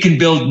 we can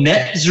build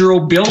net zero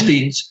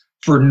buildings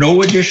for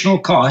no additional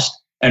cost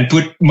and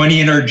put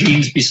money in our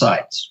jeans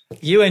besides.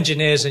 You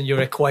engineers and your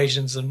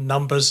equations and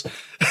numbers.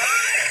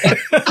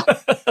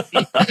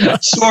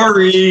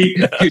 Sorry.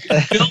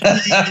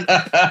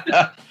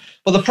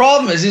 Well, the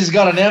problem is he's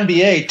got an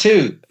MBA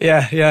too.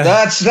 Yeah.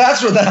 That's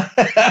what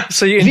that.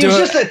 So you can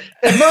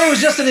if Murray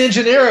was just an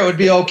engineer, it would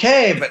be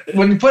okay. But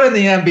when you put in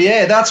the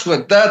MBA,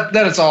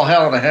 then it's all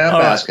hell in a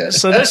handbasket. Right,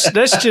 so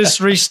let's just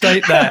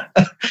restate that.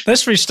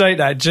 Let's restate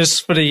that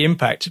just for the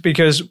impact,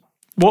 because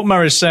what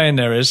Murray's saying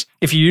there is,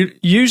 if you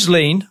use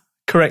lean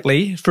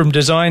correctly from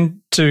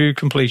design to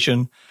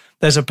completion,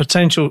 there's a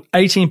potential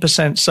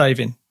 18%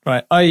 saving,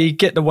 right? I.e.,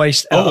 get the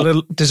waste out of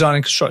the design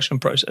and construction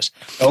process.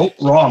 Oh,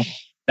 wrong.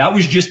 That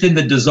was just in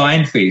the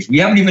design phase. We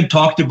haven't even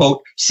talked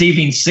about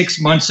saving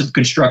 6 months of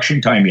construction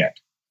time yet.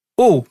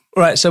 Oh,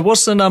 right. So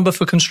what's the number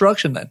for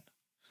construction then?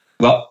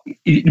 Well,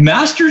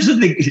 masters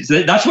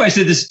that's why I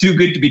said this is too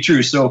good to be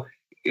true. So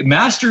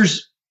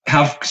masters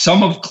some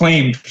have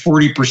claimed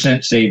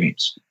 40%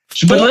 savings.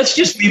 But let's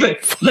just leave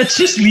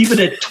it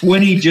at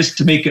 20 just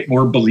to make it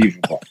more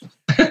believable.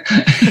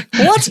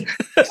 What?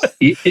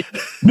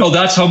 No,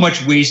 that's how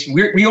much waste.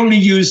 We only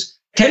use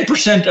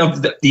 10%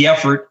 of the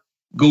effort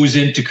goes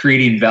into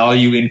creating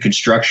value in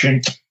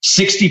construction,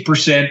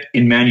 60%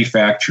 in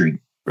manufacturing.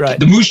 Right.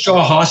 The Moose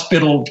Jaw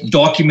Hospital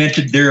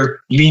documented their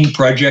lean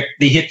project.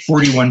 They hit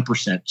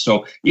 41%.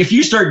 So if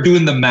you start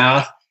doing the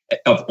math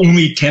of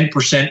only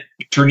 10%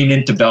 turning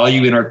into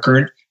value in our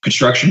current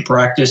construction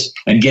practice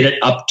and get it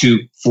up to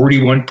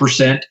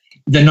 41%,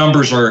 the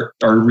numbers are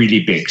really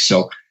big.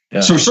 So,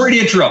 So sorry to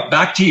interrupt.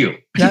 Back to you.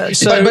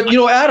 But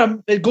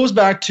Adam, it goes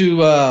back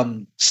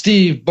to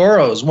Steve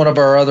Burrows, one of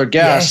our other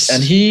guests,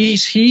 and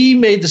he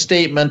made the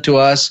statement to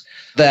us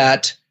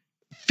that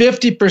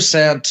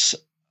 50%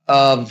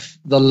 of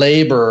the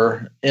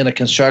labor in a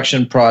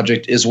construction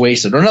project is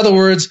wasted. Or in other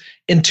words,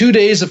 in 2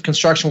 days of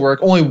construction work,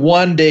 only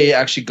 1 day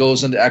actually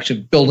goes into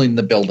actually building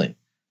the building.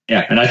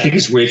 Yeah, and I think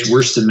it's way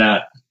worse than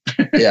that.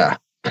 Yeah.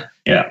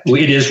 Yeah,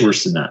 well, it is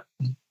worse than that.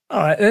 All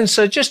right. And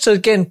so just to,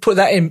 again, put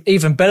that in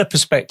even better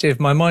perspective,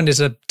 my mind is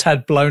a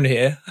tad blown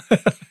here.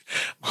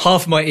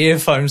 Half my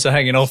earphones are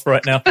hanging off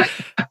right now.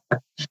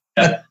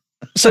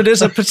 So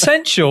there's a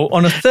potential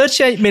on a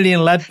 38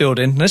 million lab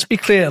building. Let's be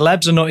clear,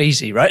 labs are not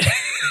easy, right?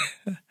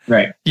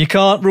 Right. You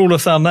can't rule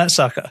of thumb that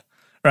sucker,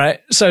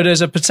 right? So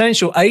there's a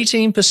potential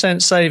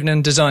 18% saving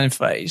in design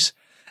phase.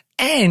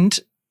 And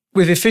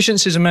with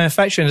efficiencies in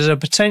manufacturing, there's a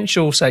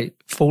potential, say,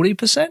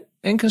 40%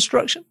 in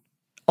construction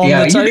on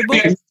the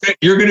table.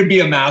 You're going to be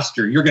a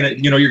master. You're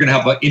going to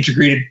have an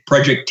integrated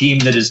project team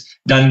that has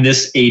done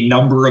this a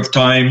number of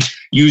times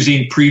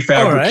using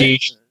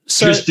prefabrication,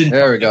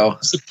 there we go.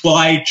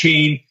 Supply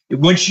chain.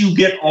 Once you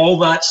get all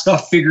that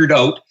stuff figured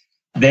out,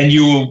 then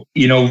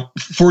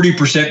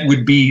 40%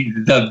 would be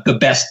the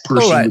best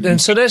person. All right, then.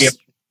 So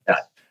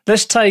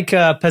let's take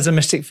a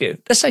pessimistic view.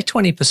 Let's say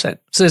 20%.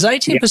 So there's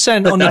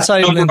 18% on the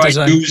table in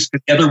design.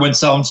 The other one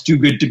sounds too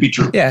good to be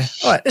true. Yeah.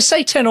 All right. Let's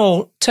say 10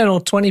 or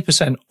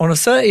 20% on a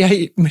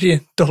 $38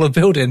 million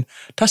building.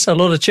 That's a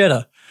lot of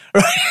cheddar,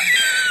 right?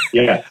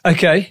 Yeah.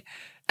 Okay.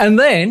 And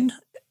then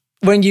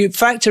when you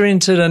factor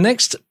into the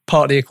next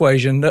part of the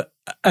equation that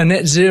a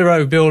net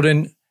zero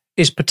building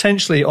is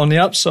potentially on the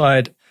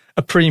upside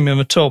a premium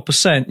of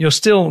 12%, you're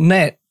still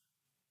net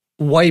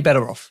way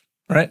better off,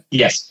 right?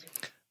 Yes.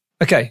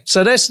 Okay,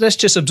 so let's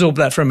just absorb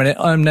that for a minute.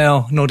 I'm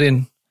now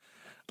nodding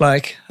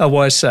like a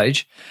wise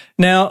sage.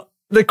 Now,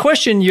 the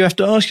question you have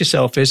to ask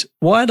yourself is,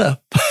 why the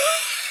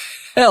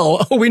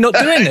hell are we not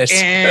doing this?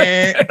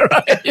 Right?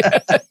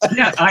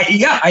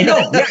 I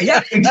know.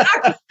 Yeah,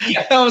 exactly.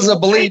 Yeah. That was a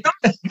bleep.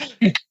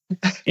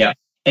 Yeah.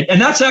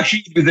 And that's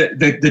actually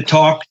the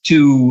talk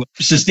to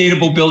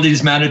Sustainable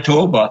Buildings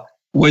Manitoba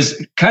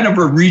was kind of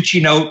a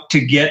reaching out to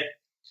get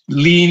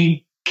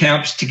lean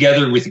camps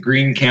together with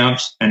green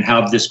camps and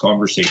have this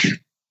conversation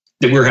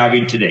that we're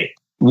having today.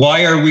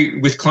 Why are we,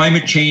 with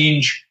climate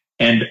change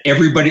and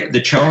everybody,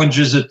 the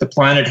challenges that the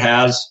planet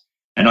has,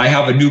 and I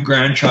have a new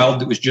grandchild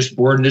that was just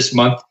born this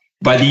month.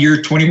 By the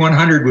year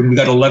 2100, when we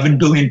got 11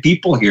 billion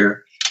people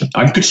here,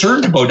 I'm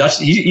concerned about us.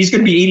 He's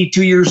going to be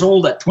 82 years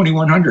old at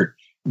 2100.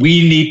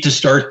 We need to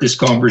start this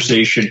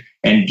conversation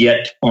and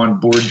get on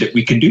board that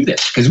we can do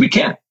this, because we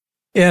can.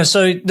 Yeah,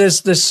 so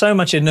there's so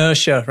much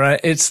inertia, right?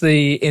 It's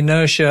the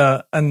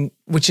inertia, and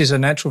which is a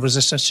natural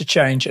resistance to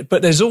change.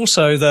 But there's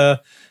also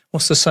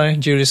what's the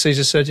saying? Julius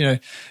Caesar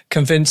said,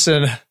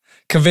 convincing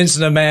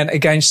a man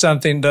against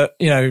something that,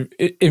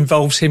 it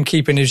involves him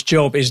keeping his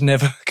job is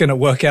never going to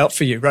work out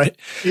for you, right?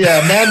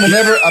 Yeah,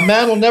 a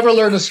man will never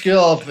learn a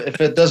skill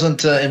if it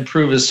doesn't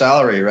improve his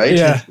salary, right?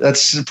 Yeah.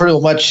 That's pretty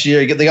much,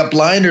 they got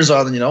blinders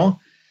on,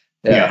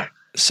 Yeah.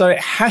 So it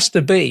has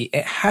to be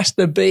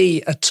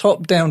a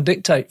top-down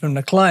dictate from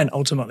the client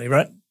ultimately,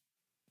 right?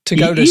 To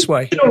go this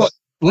way.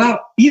 Well,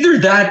 either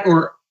that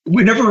or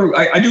whenever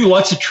I do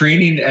lots of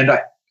training, and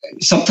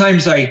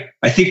sometimes I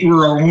think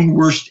we're our own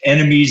worst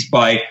enemies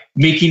by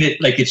making it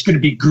like it's going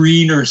to be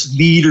green or it's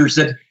leaders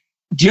that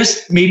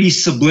just maybe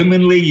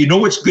subliminally,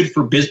 it's good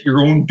for your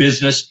own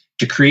business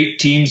to create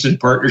teams and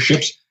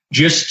partnerships.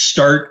 Just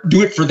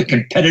do it for the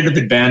competitive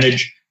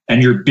advantage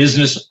and your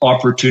business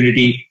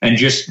opportunity, and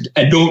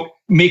don't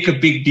make a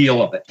big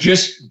deal of it.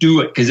 Just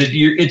do it, because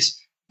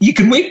you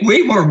can make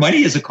way more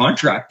money as a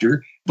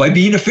contractor by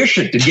being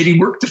efficient and getting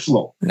work to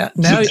flow.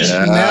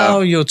 Now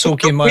you're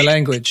talking my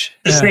language.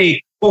 To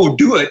say,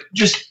 do it.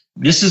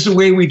 This is the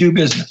way we do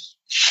business.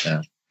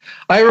 Yeah.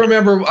 I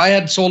remember I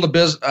had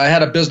I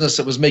had a business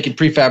that was making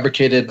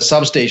prefabricated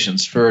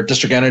substations for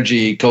district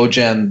energy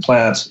cogen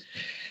plants.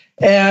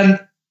 And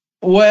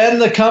when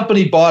the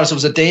company bought us, it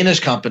was a Danish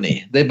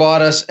company. They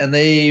bought us, and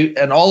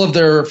all of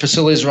their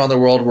facilities around the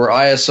world were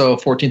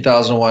ISO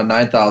 14001,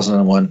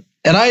 9001.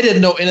 And I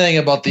didn't know anything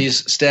about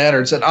these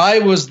standards. And I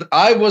was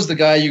the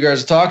guy you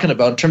guys are talking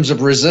about in terms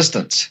of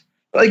resistance.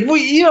 Like,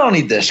 you don't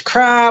need this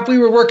crap. We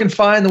were working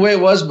fine the way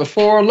it was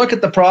before. Look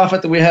at the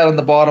profit that we had on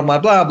the bottom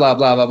line, blah, blah,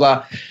 blah, blah,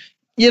 blah.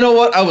 You know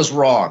what? I was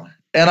wrong.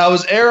 And I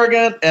was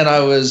arrogant, and I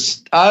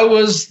was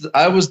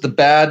the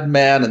bad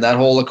man in that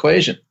whole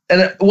equation. And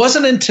it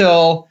wasn't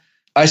until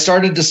I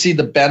started to see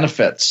the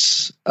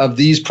benefits of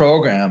these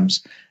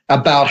programs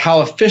about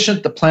how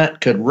efficient the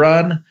plant could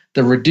run,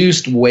 the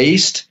reduced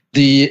waste,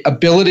 the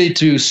ability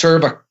to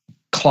serve a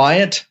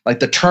client, like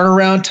the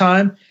turnaround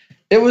time.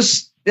 It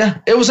was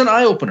an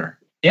eye opener.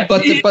 Yeah,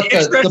 but the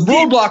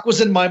roadblock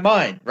was in my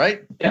mind,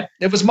 right? Yeah,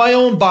 it was my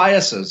own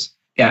biases.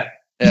 Yeah.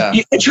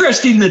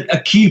 Interesting that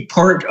a key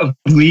part of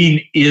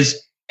lean is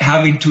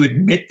having to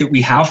admit that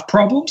we have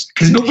problems,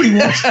 because nobody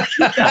wants to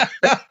do that.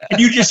 And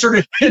you just sort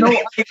of,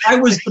 I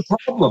was the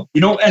problem,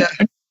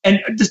 and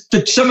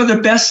some of the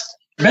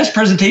best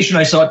presentation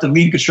I saw at the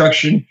Lean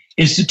Construction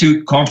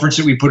Institute conference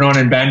that we put on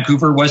in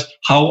Vancouver was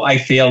how I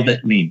failed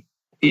at lean.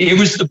 It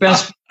was the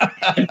best,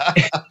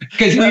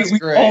 because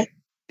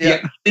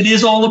it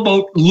is all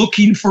about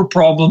looking for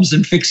problems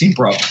and fixing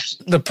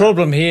problems. The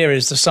problem here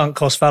is the sunk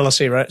cost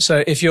fallacy, right?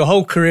 So if your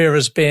whole career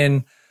has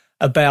been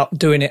about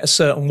doing it a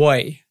certain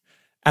way,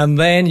 and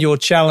then you're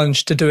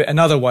challenged to do it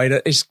another way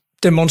that is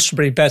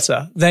demonstrably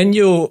better, then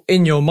you're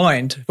in your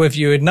mind, whether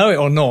you know it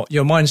or not,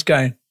 your mind's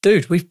going,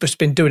 dude, we've just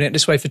been doing it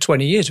this way for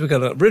 20 years. We're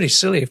going to look really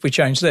silly if we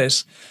change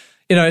this.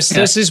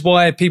 This is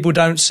why people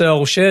don't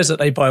sell shares that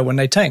they buy when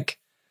they tank,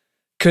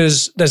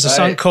 because there's a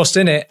sunk cost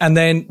in it. And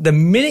then the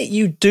minute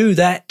you do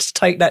that,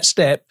 take that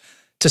step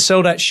to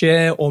sell that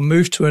share or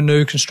move to a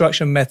new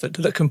construction method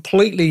that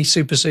completely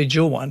supersedes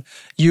your one,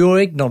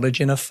 you're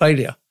acknowledging a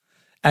failure.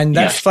 And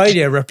that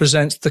failure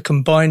represents the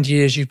combined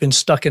years you've been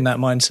stuck in that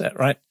mindset,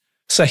 right?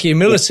 So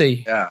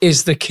humility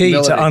is the key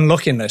to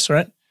unlocking this,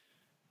 right?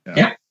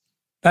 Yeah.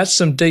 That's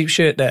some deep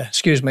shit there.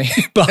 Excuse me.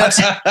 But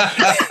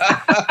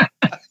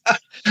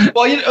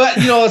well,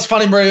 it's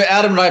funny, Murray.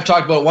 Adam and I have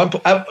talked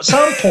about at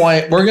some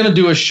point we're going to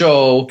do a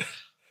show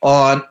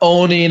on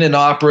owning and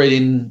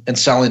operating and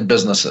selling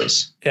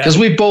businesses, because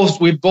we've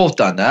both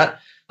done that.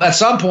 At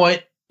some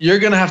point, you're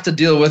going to have to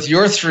deal with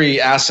your 3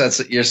 assets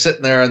that you're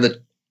sitting there in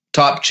the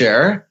top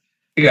chair,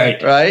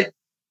 right?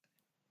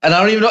 And I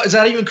don't even know, has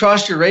that even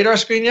crossed your radar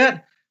screen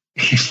yet?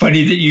 It's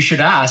funny that you should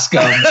ask.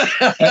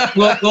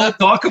 We'll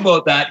talk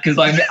about that, because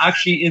I'm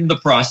actually in the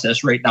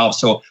process right now.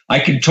 So I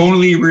can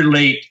totally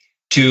relate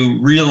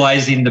to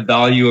realizing the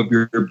value of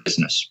your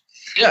business.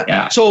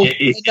 Yeah. So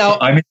now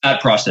I'm in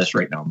that process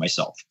right now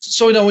myself.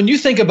 So when you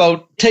think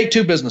about take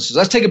two businesses,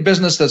 let's take a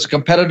business that's a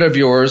competitor of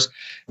yours,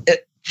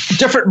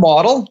 different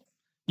model.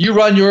 You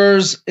run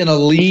yours in a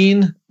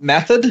lean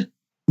method,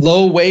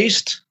 low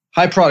waste,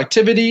 high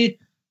productivity,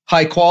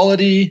 high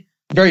quality,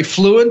 very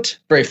fluent,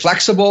 very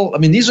flexible. I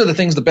mean, these are the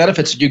things, the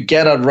benefits that you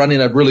get on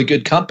running a really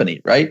good company,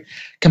 right?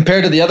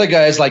 Compared to the other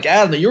guys like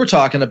Adam that you were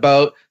talking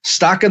about,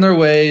 stuck in their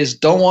ways,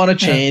 don't want to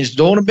change,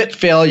 don't admit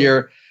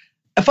failure.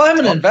 If I'm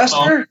an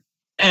investor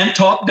and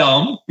top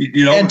down,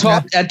 and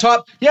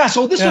top, yeah.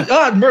 So this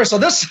was Merce. So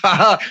this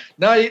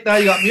now you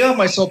got me on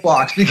my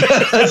soapbox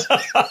because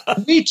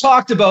we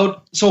talked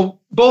about. So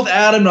both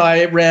Adam and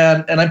I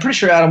ran, and I'm pretty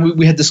sure Adam,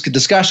 we had this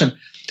discussion.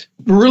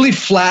 Really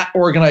flat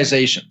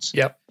organizations.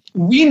 Yep.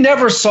 We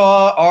never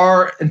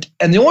saw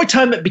and the only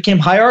time it became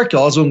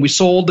hierarchical is when we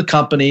sold the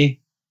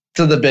company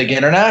to the big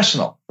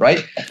international,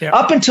 right? Yep.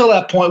 Up until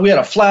that point, we had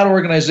a flat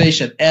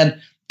organization and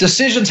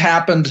decisions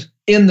happened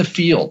in the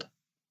field.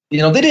 They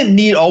didn't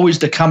need always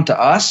to come to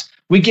us.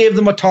 We gave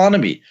them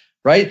autonomy,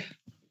 right?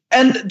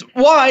 And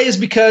why is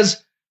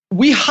because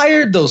we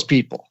hired those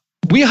people.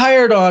 We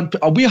hired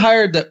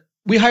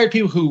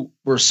people who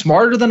were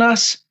smarter than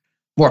us,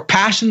 more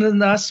passionate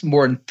than us,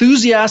 more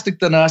enthusiastic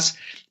than us.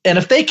 And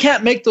if they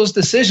can't make those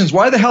decisions,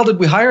 why the hell did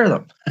we hire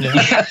them?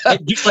 Yeah.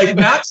 Just like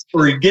Matt's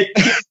story, get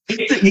out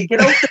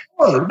the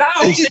door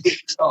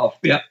now.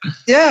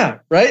 Yeah,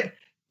 right.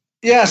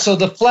 Yeah. So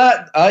the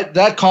flat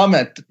that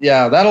comment,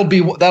 that'll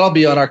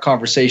be on our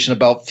conversation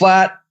about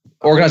flat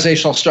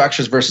organizational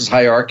structures versus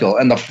hierarchical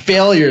and the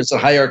failures that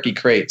hierarchy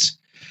creates.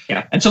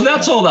 Yeah, and so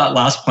that's all that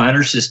last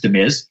planner system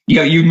is.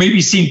 You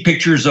maybe seen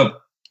pictures of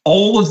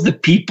all of the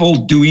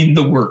people doing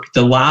the work,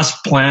 the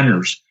last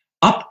planners,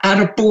 up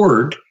at a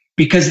board.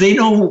 Because they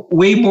know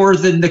way more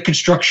than the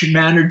construction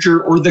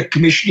manager or the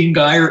commissioning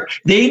guy, or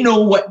they know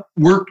what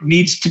work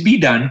needs to be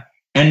done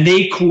and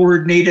they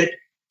coordinate it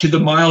to the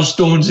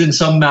milestones in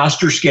some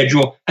master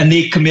schedule and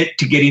they commit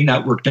to getting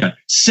that work done.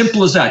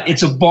 Simple as that.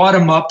 It's a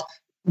bottom up,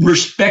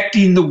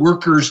 respecting the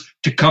workers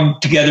to come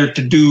together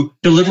to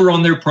deliver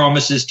on their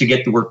promises to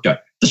get the work done.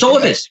 That's all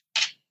it is.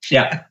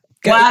 Yeah.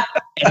 Flat,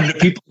 and the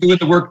people doing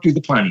the work do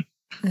the planning.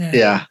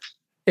 Yeah.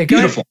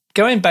 Beautiful.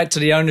 Going back to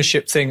the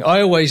ownership thing, I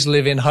always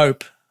live in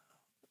hope,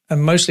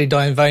 and mostly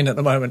die in vain at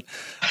the moment,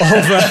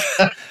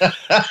 of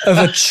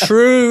a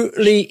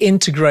truly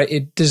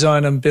integrated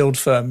design and build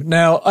firm.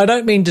 Now, I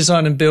don't mean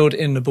design and build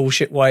in the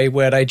bullshit way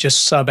where they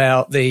just sub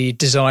out the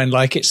design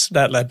like it's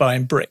that they're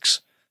buying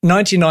bricks.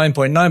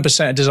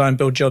 99.9% of design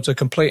build jobs are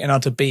complete and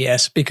utter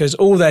BS because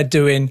all they're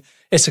doing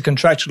is a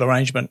contractual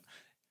arrangement.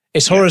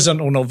 It's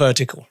horizontal, not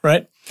vertical,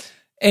 right?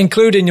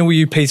 Including all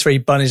you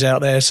P3 bunnies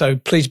out there, so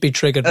please be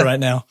triggered right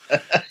now.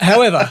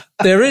 However,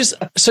 there is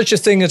such a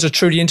thing as a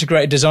truly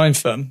integrated design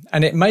firm,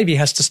 and it maybe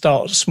has to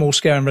start small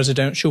scale and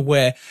residential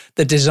where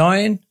the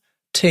design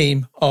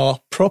team are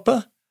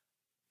proper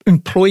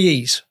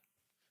employees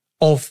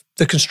of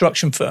the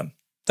construction firm.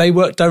 They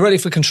work directly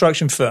for the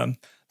construction firm.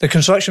 The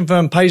construction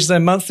firm pays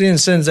them monthly and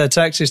sends their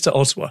taxes to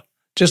Ottawa,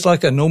 just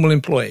like a normal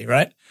employee,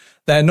 right?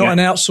 They're not an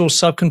outsourced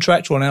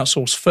subcontractor or an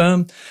outsourced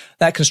firm.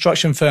 That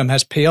construction firm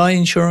has PI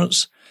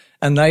insurance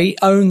and they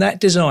own that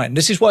design.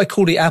 This is what I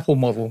call the Apple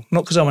model,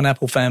 not because I'm an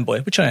Apple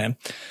fanboy, which I am,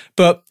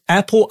 but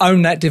Apple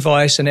own that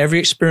device and every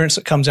experience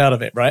that comes out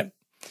of it, right?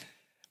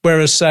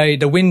 Whereas, say,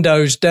 the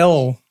Windows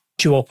Dell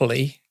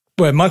duopoly,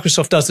 where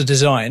Microsoft does the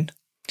design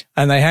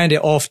and they hand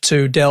it off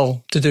to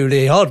Dell to do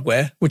the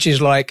hardware, which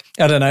is like,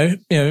 I don't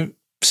know,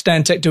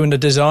 Stantec doing the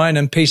design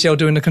and PCL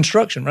doing the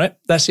construction, right?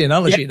 That's the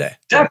analogy there.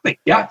 Exactly,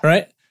 yeah.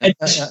 Right? And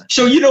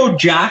so,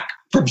 Jack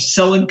from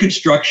Selling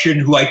Construction,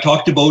 who I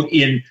talked about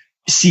in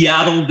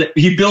Seattle, that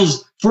he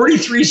builds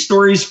 43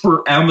 stories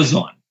for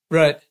Amazon.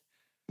 Right.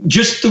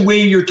 Just the way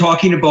you're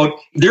talking about,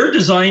 their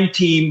design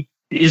team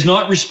is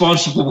not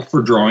responsible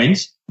for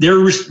drawings.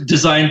 Their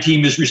design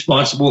team is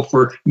responsible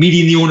for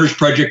meeting the owner's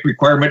project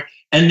requirement.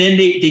 And then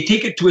they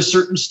take it to a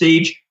certain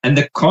stage and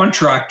the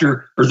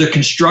contractor or the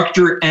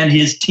constructor and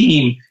his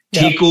team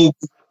take over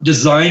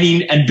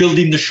designing and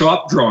building the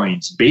shop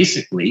drawings,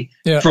 basically,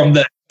 from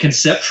the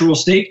conceptual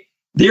state.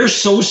 They're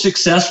so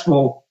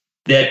successful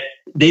that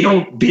they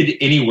don't bid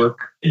any work.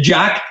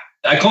 Jack,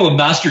 I call him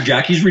Master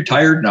Jack. He's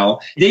retired now.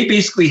 They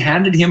basically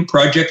handed him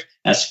projects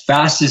as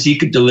fast as he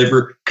could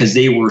deliver because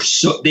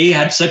they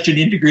had such an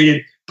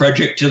integrated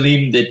project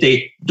team that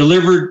they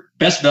delivered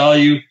best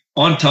value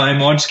on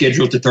time, on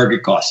schedule to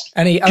target cost.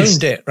 And he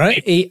owned it,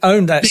 right? He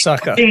owned that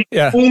sucker.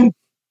 Yeah.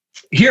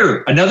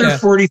 Here, another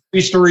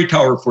 43-story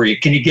tower for you.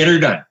 Can you get her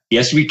done?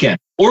 Yes, we can.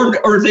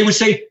 Or they would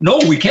say, no,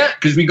 we can't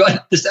because we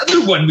got this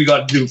other one we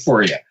got to do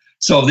for you.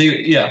 So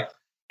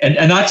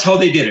and that's how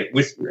they did it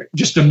with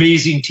just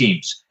amazing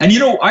teams. And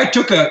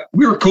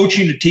we were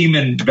coaching a team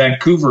in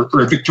Vancouver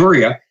or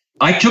Victoria.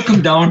 I took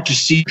them down to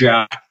see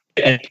Jack.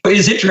 And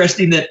it's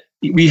interesting that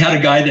we had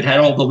a guy that had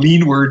all the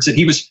lean words and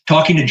he was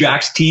talking to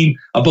Jack's team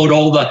about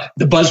all the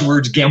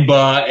buzzwords,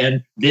 Gemba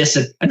and this,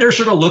 and they're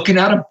sort of looking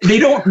at him. They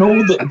don't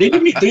know they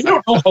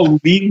don't know how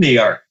lean they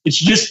are. It's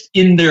just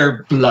in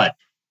their blood.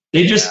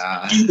 They just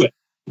do it.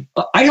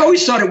 I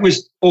always thought it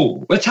was,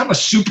 let's have a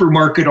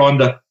supermarket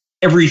on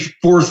every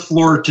fourth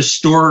floor to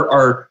store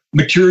our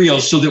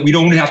materials so that we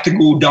don't have to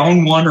go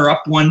down one or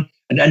up one.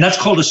 And that's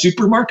called a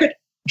supermarket.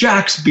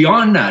 Jack's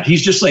beyond that.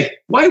 He's just like,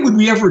 why would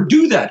we ever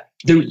do that?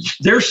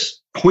 Their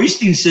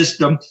hoisting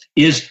system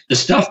is the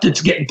stuff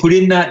that's getting put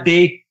in that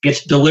day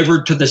gets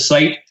delivered to the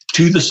site,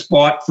 to the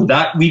spot for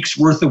that week's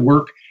worth of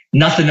work.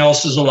 Nothing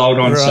else is allowed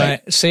on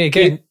site. See,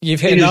 again,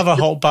 you've hit another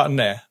hot button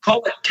there.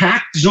 Call it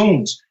tact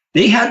zones.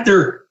 They had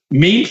their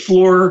main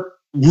floor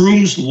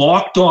rooms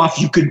locked off.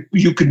 You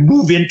could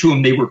move into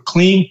them. They were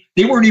clean.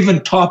 They weren't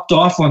even topped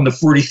off on the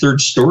 43rd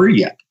story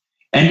yet.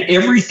 And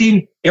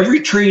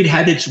every trade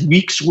had its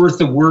week's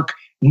worth of work.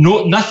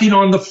 Nothing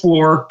on the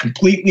floor,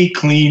 completely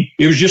clean.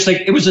 It was just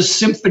like, it was a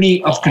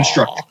symphony of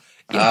construction.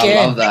 I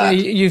love that.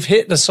 You've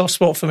hit the soft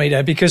spot for me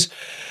there, because,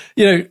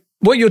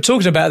 what you're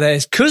talking about there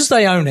is because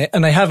they own it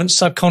and they haven't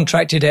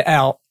subcontracted it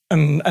out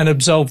and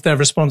absolved their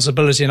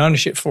responsibility and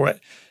ownership for it.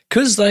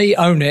 Because they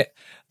own it,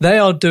 they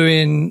are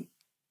doing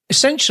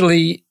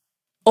essentially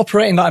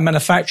operating like a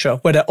manufacturer,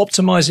 where they're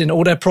optimizing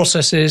all their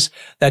processes,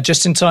 their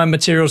just-in-time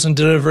materials and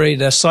delivery,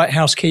 their site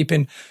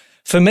housekeeping.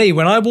 For me,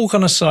 when I walk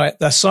on a site,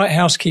 their site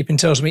housekeeping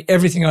tells me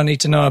everything I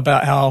need to know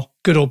about how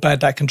good or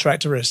bad that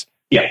contractor is.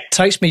 Yeah. It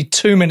takes me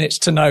 2 minutes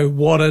to know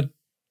what a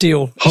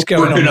deal is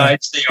going on. How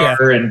organized they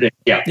are. And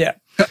yeah.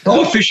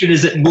 How efficient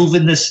is it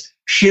moving this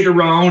shit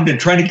around and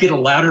trying to get a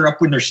ladder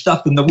up when there's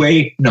stuff in the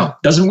way? No,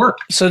 doesn't work.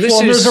 So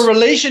there's a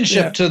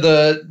relationship to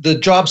the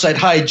job site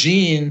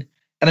hygiene.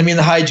 And I mean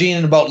the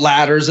hygiene about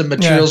ladders and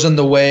materials in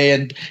the way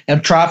and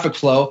traffic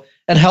flow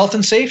and health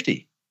and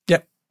safety.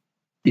 Yep.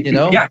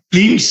 Yeah.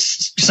 Clean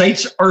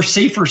sites are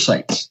safer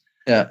sites.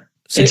 Yeah.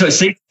 And so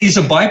safety is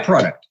a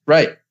byproduct.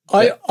 Right.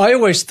 I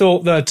always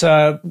thought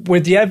that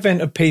with the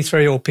advent of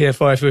P3 or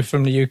PFI, if we're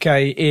from the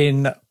UK,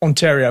 in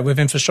Ontario, with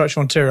Infrastructure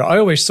Ontario, I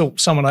always thought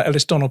someone like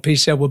Elliston or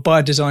PCL would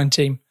buy a design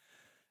team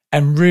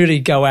and really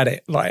go at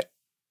it like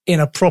in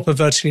a proper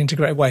vertically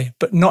integrated way,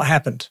 but not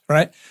happened,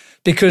 right?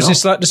 Because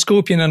it's like the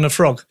scorpion and the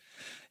frog.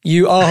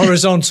 You are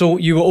horizontal.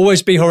 You will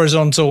always be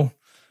horizontal.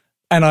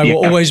 And I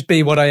will always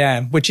be what I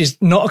am, which is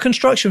not a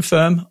construction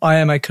firm. I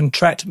am a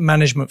contract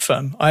management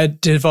firm. I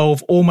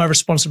devolve all my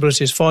responsibilities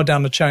as far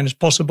down the chain as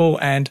possible,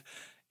 and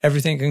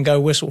everything can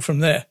go whistle from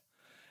there.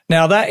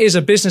 Now, that is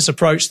a business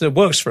approach that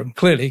works for them,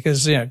 clearly,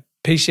 because,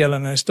 PCL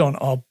and Elliston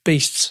are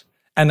beasts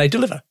and they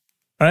deliver,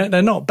 right?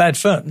 They're not bad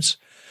firms.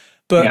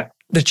 But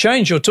the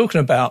change you're talking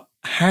about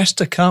has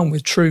to come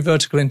with true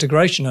vertical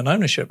integration and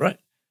ownership, right?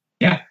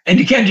 Yeah, and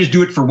you can't just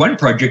do it for one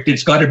project.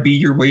 It's got to be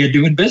your way of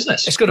doing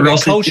business. It's got to be a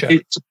culture.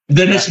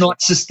 Then it's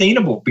not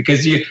sustainable,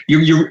 because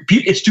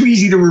it's too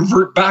easy to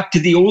revert back to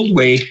the old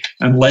way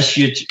unless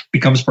it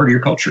becomes part of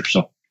your culture.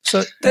 So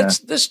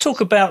let's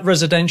talk about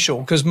residential,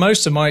 because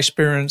most of my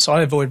experience,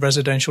 I avoid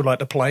residential like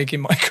the plague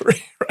in my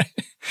career, right?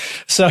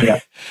 So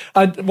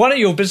one of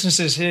your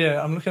businesses here,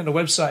 I'm looking at the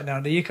website now,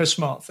 the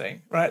EcoSmart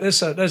thing, right?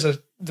 The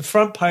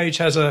front page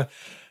has a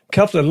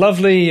couple of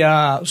lovely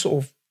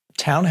sort of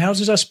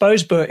townhouses, I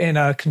suppose, but in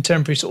a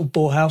contemporary sort of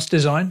bauhaus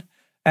design.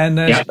 And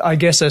I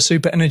guess they're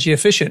super energy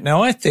efficient.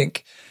 Now, I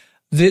think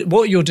that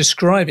what you're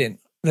describing,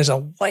 there's a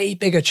way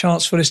bigger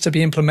chance for this to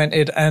be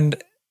implemented and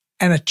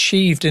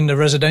achieved in the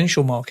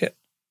residential market.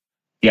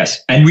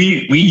 Yes. And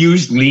we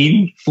use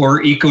Lean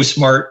for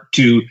EcoSmart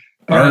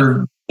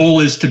our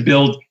goal is to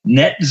build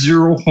net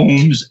zero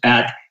homes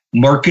at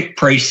market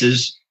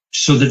prices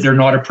so that they're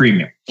not a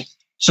premium.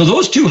 So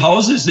those two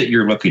houses that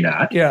you're looking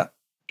at,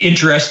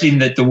 interesting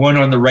that the one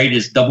on the right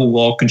is double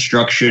wall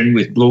construction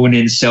with blown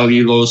in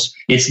cellulose.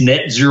 It's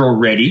net zero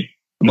ready,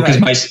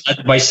 because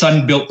my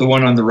son built the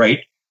one on the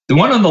right. The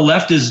one on the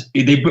left is,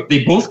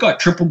 they both got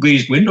triple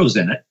glazed windows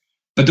in it,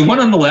 but the one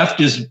on the left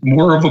is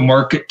more of a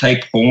market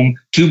type home,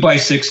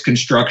 2x6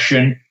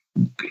 construction,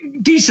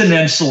 decent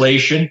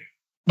insulation.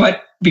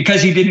 But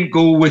because he didn't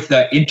go with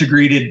the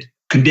integrated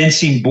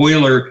condensing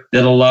boiler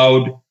that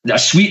allowed a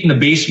suite in the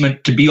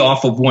basement to be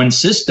off of one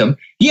system,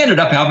 he ended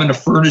up having a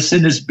furnace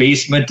in his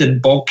basement and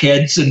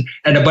bulkheads and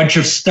a bunch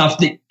of stuff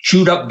that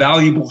chewed up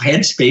valuable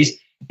headspace.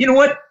 You know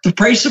what? The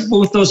price of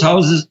both those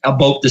houses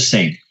about the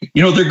same.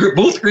 They're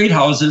both great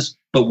houses,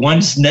 but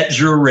one's net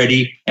zero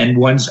ready and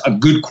one's a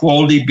good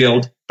quality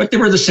build, but they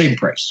were the same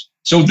price.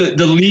 So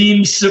the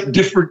Lean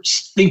different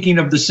thinking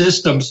of the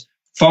systems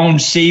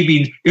found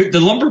savings. The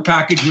lumber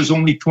package was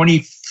only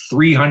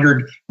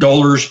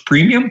 $2,300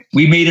 premium.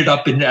 We made it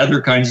up in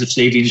other kinds of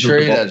savings. Sure,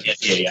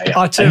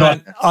 I tell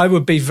you, I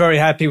would be very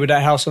happy with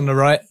that house on the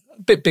right.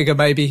 A bit bigger,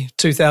 maybe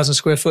 2,000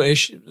 square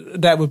foot-ish.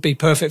 That would be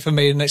perfect for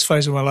me in the next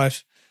phase of my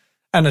life.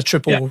 And a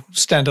triple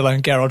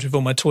standalone garage with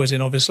all my toys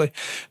in, obviously.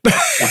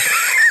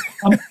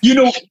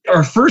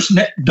 Our first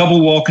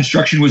double wall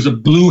construction was a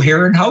Blue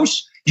Heron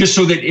house. Just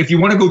so that if you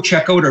want to go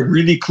check out a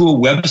really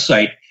cool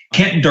website,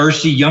 Kent and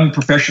Darcy, young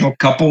professional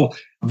couple,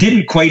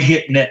 didn't quite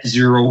hit net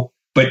zero,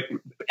 but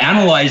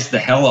analyzed the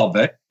hell of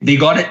it. They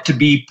got it to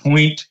be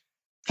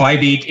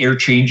 0.58 air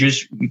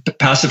changes. The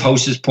passive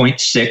house is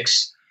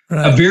 0.6.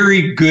 a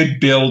very good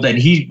build, and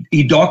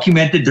he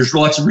documented. There's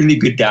lots of really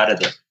good data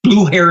there.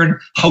 Blue Heron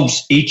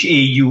House,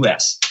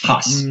 Haus,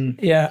 Haus.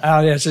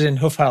 Yeah, it's in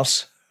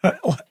Hofhaus.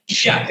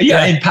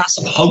 Yeah, in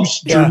Passau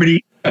House,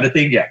 Germany, kind of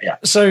thing. Yeah.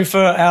 So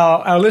for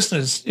our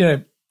listeners,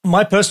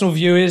 my personal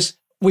view is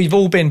we've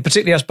all been,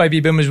 particularly us baby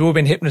boomers, we've all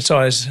been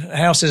hypnotized. A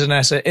house is an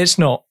asset. It's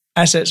not.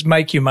 Assets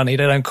make you money.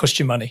 They don't cost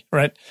you money,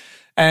 right?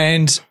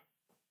 And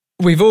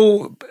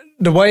the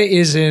way it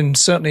is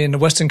certainly in the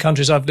Western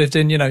countries I've lived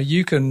in,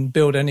 you can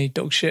build any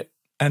dog shit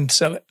and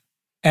sell it.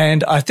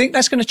 And I think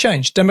that's going to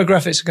change.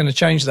 Demographics are going to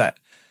change that.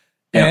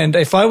 Yeah. And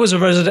if I was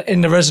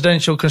in the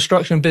residential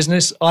construction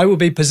business, I would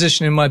be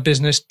positioning my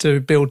business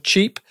to build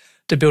cheap,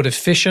 to build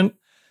efficient.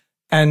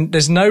 And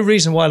there's no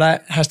reason why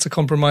that has to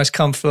compromise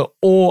comfort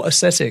or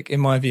aesthetic, in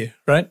my view,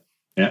 right?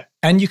 Yeah.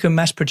 And you can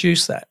mass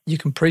produce that. You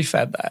can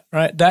prefab that,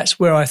 right? That's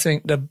where I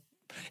think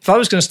if I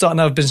was going to start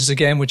another business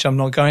again, which I'm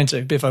not going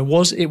to, but if I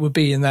was, it would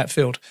be in that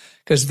field,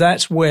 because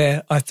that's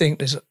where I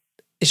think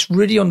it's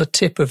really on the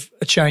tip of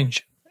a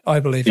change, I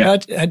believe. Yeah.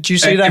 Do you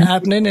see that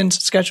happening in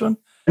Saskatchewan?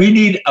 We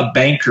need a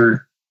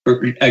banker,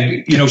 or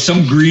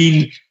some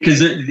green, because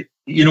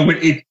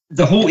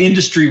the whole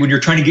industry, when you're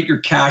trying to get your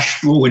cash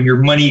flow and your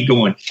money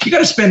going, you got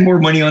to spend more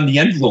money on the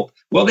envelope.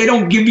 Well, they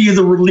don't give you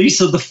the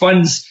release of the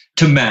funds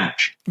to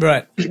match.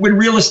 Right. When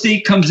real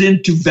estate comes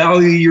in to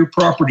value your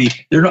property,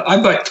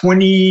 I've got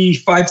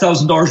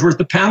 $25,000 worth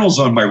of panels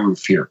on my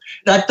roof here.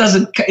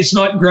 It's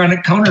not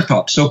granite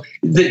countertop. So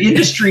the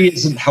industry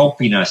isn't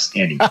helping us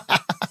any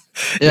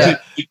to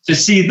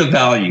see the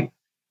value.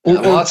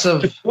 Lots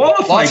of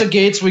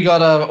gates we got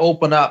to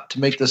open up to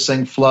make this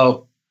thing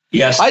flow.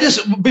 Yes.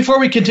 Before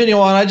we continue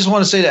on, I just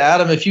want to say to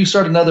Adam, if you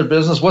start another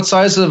business, what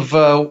size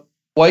of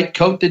white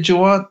coat did you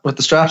want with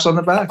the straps on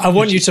the back? I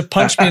want you to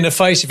punch me in the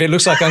face if it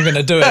looks like I'm going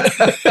to do it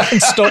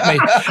and stop me.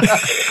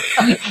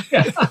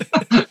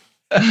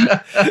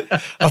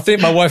 I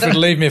think my wife would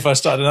leave me if I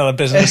started another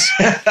business.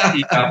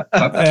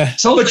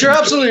 But you're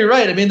absolutely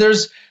right. I mean,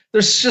 there's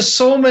just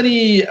so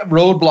many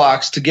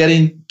roadblocks to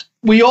getting.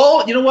 We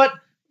all, you know what?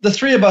 The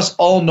three of us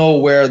all know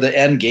where the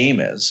end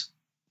game is,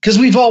 because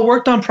we've all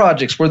worked on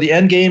projects where the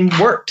end game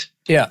worked.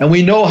 Yeah. And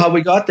we know how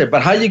we got there.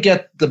 But how you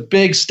get the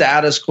big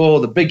status quo,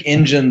 the big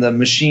engine, the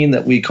machine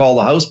that we call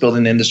the house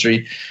building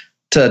industry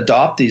to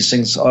adopt these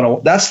things,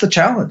 that's the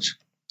challenge.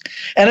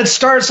 And it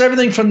starts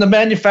everything from the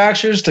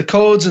manufacturers to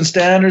codes and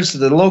standards to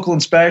the local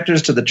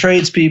inspectors to the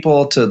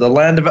tradespeople to the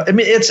land. I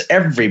mean, it's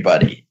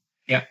everybody.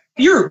 Yeah.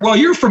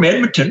 You're from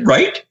Edmonton,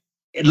 right?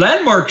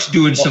 Landmark's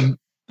doing some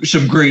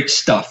great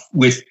stuff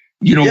with,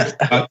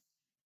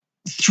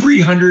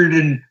 300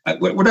 and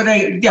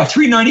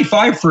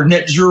 $395 for a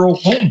net zero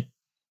home.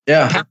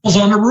 Yeah. Panels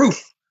on the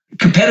roof,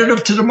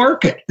 competitive to the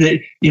market.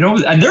 And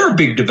they're a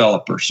big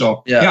developer.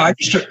 So I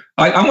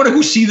want to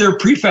go see their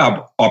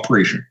prefab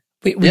operation.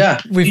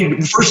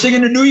 First thing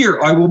in the new year,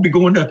 I will be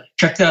going to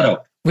check that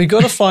out. We've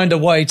got to find a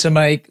way to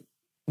make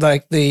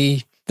like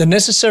the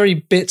necessary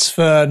bits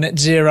for net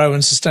zero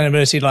and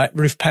sustainability, like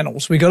roof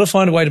panels. We've got to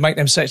find a way to make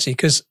them sexy,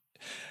 because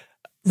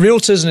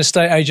realtors and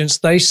estate agents,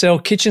 they sell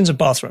kitchens and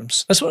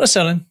bathrooms. That's what they're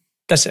selling.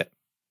 That's it,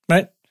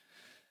 right?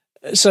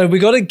 So we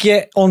got to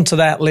get onto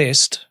that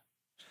list.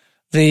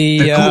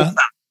 The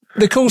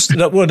cool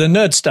stuff, the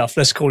nerd stuff,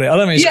 let's call it. I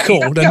don't mean it's cool,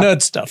 the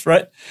nerd stuff,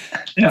 right?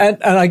 Yeah.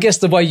 And I guess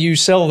the way you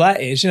sell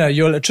that is,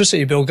 your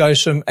electricity bill goes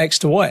from X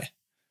to Y.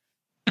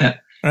 Yeah.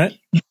 Right?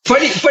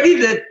 Funny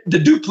that the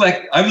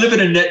duplex, I live in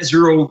a net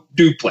zero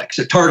duplex,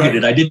 a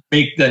targeted. Right. I didn't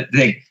make that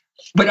thing.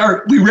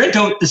 But we rent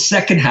out the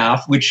second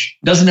half, which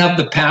doesn't have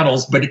the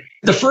panels, but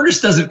the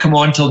furnace doesn't come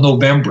on till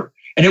November.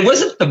 And it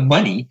wasn't the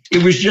money.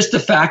 It was just the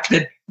fact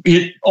that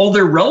all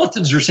their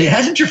relatives are saying,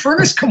 hasn't your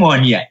furnace come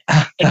on yet?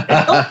 No,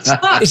 it's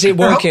not. Is it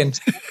working?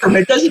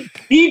 It doesn't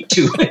need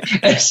to.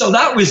 And so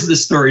that was the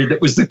story. That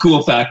was the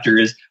cool factor,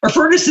 is our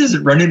furnace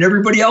isn't running,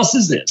 everybody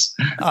else's is.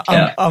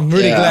 I'm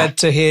really glad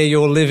to hear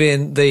you're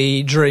living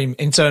the dream,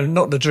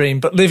 not the dream,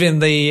 but living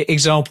the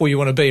example you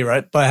want to be,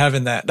 right? By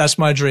having that. That's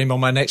my dream on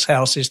my next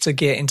house, is to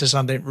get into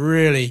something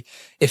really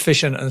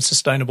efficient and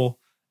sustainable,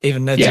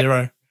 even net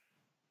zero.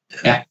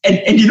 Yeah,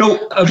 and you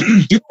know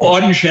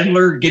Auden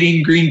Schindler,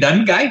 Getting Green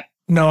Done guy?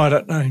 No, I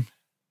don't know him.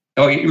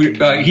 Oh,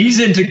 he's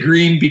into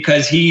green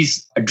because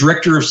he's a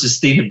director of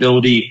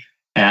sustainability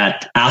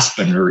at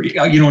Aspen, or in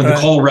the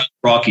Colorado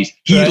Rockies.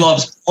 He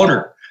loves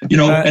powder,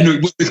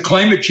 and with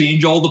climate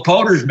change, all the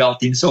powder's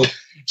melting. So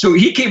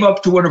he came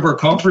up to one of our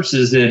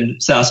conferences in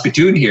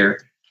Saskatoon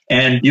here,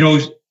 and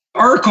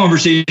our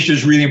conversation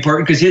is really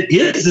important because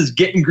his is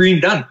getting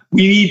green done.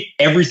 We need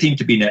everything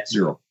to be net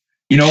zero.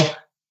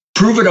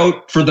 Prove it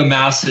out for the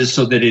masses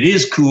so that it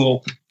is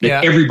cool,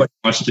 that everybody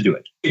wants to do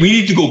it. We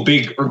need to go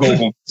big or go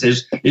home.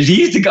 He's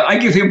the guy. I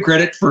give him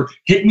credit for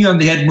hitting me on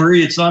the head,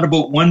 Murray. It's not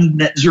about one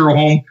net zero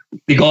home.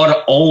 They got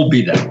to all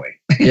be that way.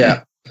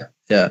 Yeah.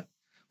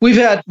 We've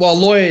had,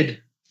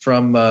 Lloyd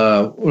from,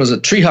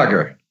 Tree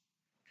Hugger.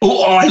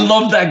 Oh, I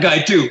love that guy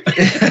too.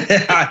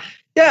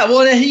 Yeah,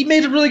 well, he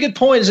made a really good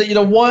point, is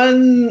that,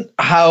 one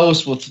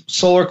house with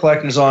solar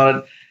collectors on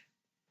it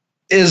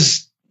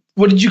is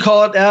what did you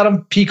call it,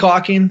 Adam?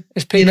 Peacocking?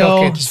 It's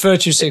peacocking. It's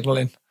virtue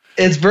signaling.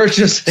 It's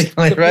virtue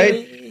signaling,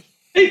 right?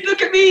 Hey,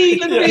 look at me.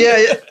 Look at me.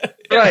 Yeah,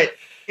 right.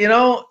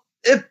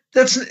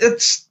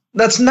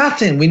 That's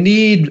nothing. We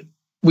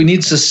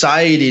need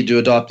society to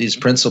adopt these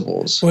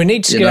principles. We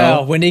need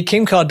scale. We need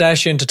Kim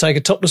Kardashian to take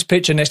a topless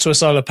picture next to a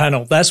solar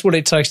panel. That's what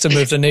it takes to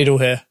move the needle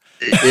here.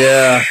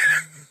 Yeah.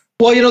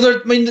 Well,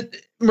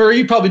 Murray,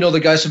 you probably know the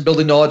guys from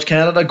Building Knowledge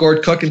Canada,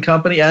 Gord Cook and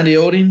Company, Andy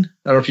Oding.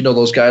 I don't know if you know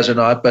those guys or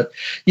not, but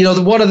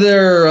one of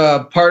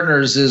their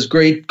partners is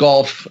Great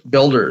Golf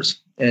Builders.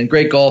 And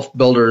Great Golf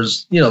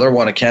Builders, they're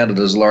one of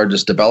Canada's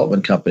largest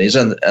development companies,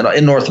 and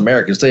in North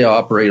America, they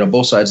operate on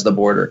both sides of the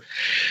border.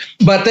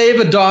 But they've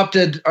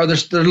adopted,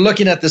 they're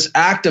looking at this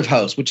Active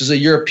House, which is a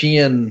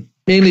European,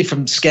 mainly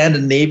from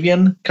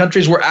Scandinavian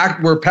countries,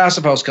 where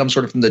Passive House comes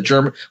sort of from the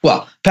German.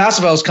 Well,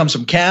 Passive House comes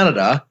from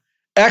Canada,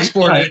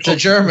 exported to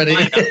Germany.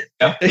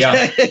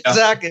 Yeah.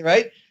 Exactly,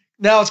 right?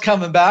 Now it's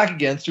coming back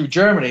again through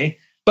Germany.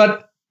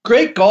 But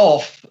Great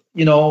Golf,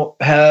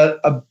 had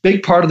a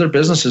big part of their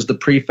business is the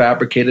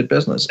prefabricated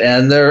business,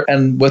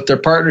 and with their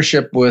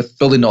partnership with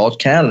Building Knowledge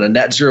Canada,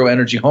 Net Zero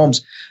Energy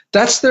Homes,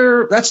 that's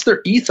their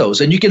ethos,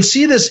 and you can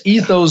see this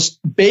ethos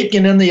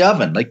baking in the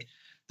oven. Like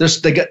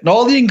they got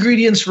all the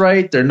ingredients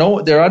right.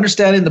 They're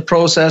understanding the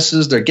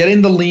processes. They're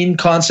getting the lean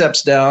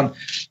concepts down.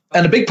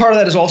 And a big part of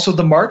that is also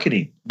the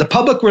marketing, the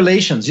public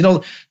relations,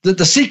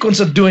 the sequence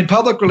of doing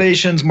public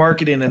relations,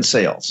 marketing, and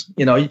sales.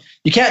 You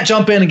can't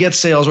jump in and get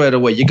sales right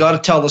away. You got to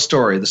tell the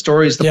story. The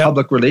story is the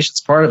public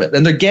relations part of it.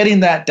 And they're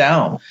getting that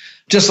down.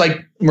 Just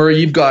like, Murray,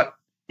 you've got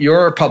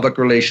your public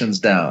relations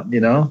down.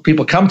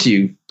 People come to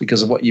you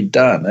because of what you've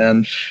done.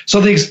 And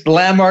so the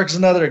Landmark is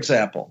another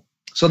example.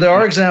 So there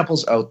are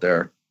examples out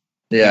there.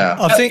 Yeah.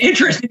 I think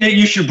interesting that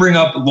you should bring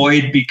up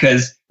Lloyd,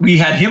 because we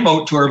had him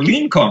out to our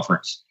Lean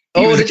conference.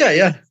 Did you?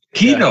 Yeah.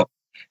 Keynote,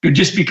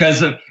 just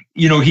because of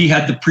he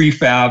had the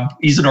prefab.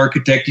 He's an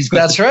architect.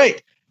 That's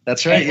right.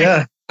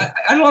 Yeah,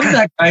 I love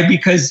that guy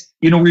because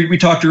we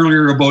talked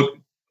earlier about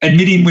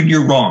admitting when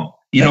you're wrong.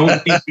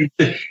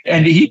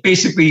 And he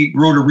basically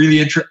wrote a really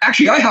interesting.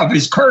 Actually, I have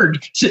his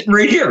card sitting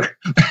right here.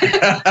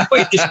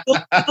 Wait,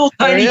 still tiny.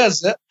 There he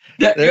is.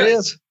 There he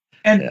is.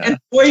 And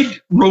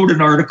Lloyd wrote an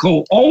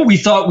article. All we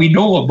thought we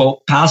know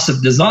about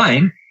passive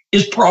design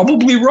is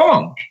probably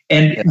wrong,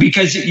 and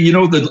because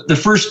the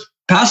first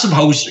Passive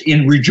House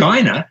in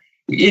Regina,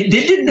 they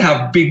didn't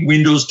have big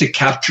windows to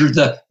capture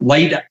the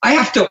light. I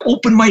have to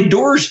open my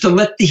doors to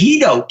let the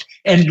heat out.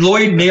 And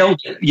Lloyd nailed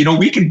it.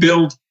 We can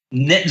build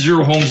net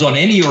zero homes on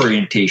any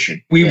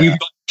orientation. We've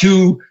got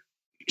too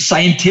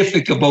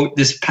scientific about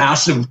this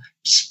passive,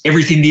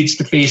 everything needs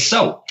to face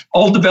south.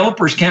 All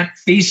developers can't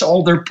face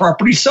all their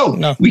properties south.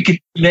 No. We can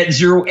net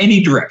zero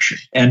any direction.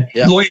 And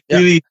Lloyd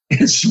really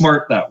is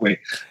smart that way.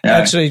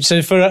 Actually,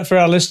 so for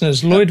our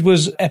listeners, Lloyd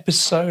was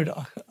episode...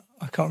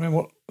 I can't remember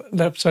what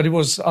the episode it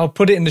was. I'll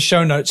put it in the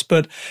show notes.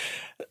 But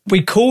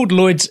we called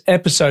Lloyd's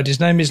episode.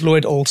 His name is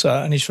Lloyd Alter,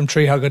 and he's from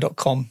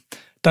treehugger.com.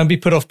 Don't be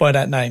put off by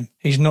that name.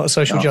 He's not a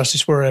social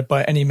justice warrior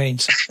by any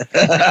means.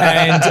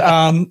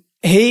 And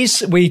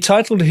we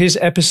titled his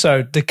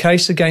episode "The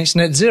Case Against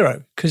Net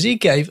Zero" because he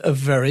gave a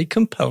very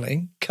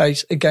compelling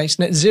case against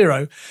net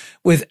zero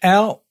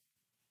without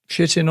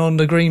shitting on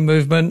the green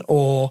movement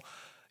or,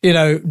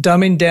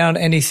 dumbing down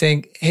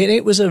anything.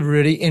 It was a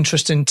really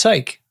interesting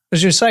take.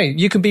 As you say,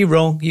 you can be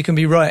wrong, you can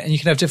be right, and you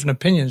can have different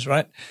opinions,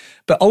 right?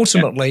 But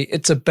ultimately,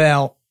 it's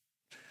about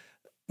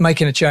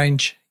making a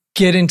change,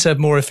 get into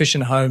more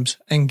efficient homes,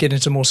 and get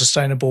into more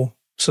sustainable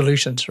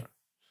solutions.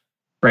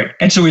 Right.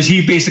 And so is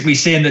he basically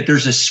saying that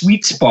there's a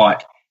sweet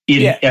spot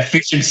in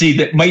efficiency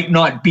that might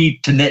not be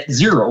to net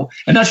zero?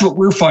 And that's what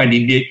we're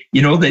finding,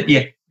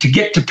 that to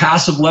get to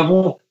passive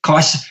level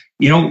costs,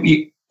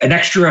 an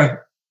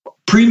extra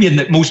premium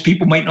that most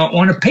people might not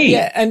want to pay.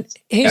 Yeah, and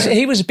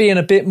he was being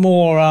a bit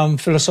more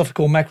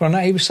philosophical, macro on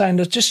that. He was saying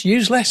that just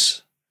use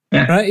less.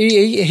 Yeah. Right?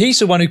 He's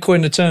the one who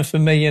coined the term for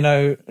me,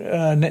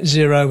 net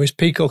zero is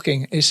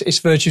peacocking. It's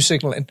virtue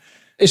signaling.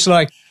 It's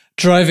like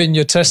driving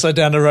your Tesla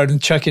down the road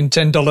and chucking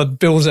 $10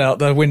 bills out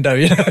the window.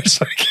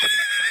 It's like...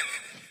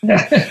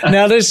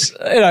 Now this,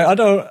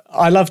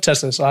 I love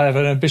Teslas. I have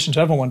an ambition to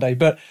have one one day,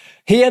 but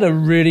he had a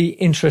really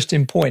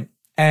interesting point.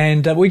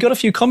 And we got a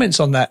few comments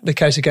on that, the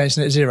case against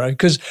net zero,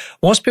 because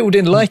once people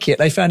didn't like it,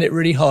 they found it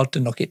really hard to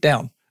knock it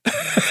down.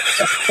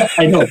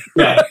 I know.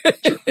 Yeah.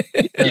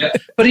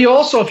 But he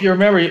also, if you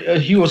remember,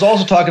 he was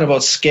also talking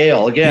about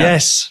scale again.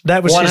 Yes,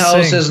 that was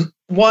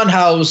one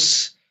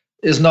house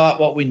is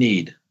not what we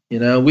need.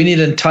 We need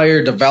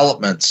entire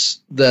developments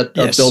that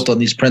are built on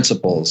these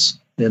principles.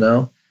 And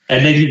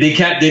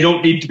they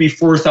don't need to be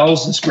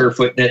 4,000 square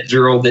foot net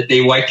zero.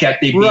 Why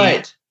can't they be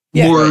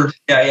more?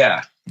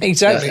 Yeah.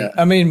 Exactly. Yeah.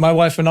 I mean, my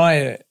wife and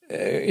I,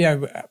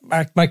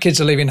 my kids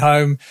are leaving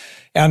home.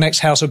 Our next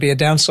house will be a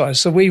downsize.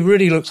 So we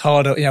really looked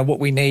hard at, what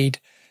we need.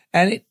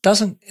 And it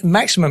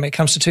maximum, it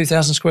comes to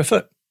 2,000 square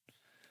foot,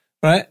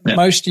 right? Yeah.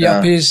 Most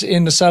yuppies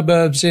in the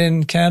suburbs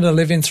in Canada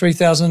live in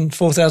 3,000,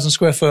 4,000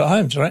 square foot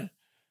homes, right?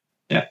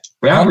 Yeah.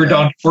 Well, we're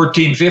down to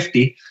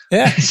 1,450.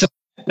 Yeah.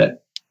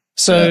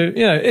 So,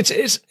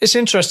 it's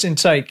interesting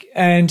take,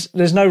 and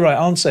there's no right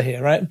answer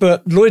here, right?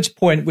 But Lloyd's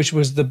point, which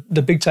was the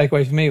big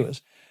takeaway for me,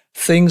 was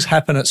things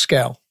happen at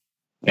scale.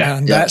 Yeah.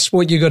 And that's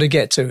what you got to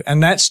get to.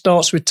 And that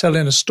starts with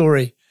telling a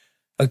story,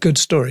 a good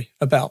story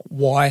about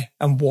why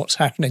and what's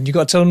happening. You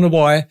got to tell them the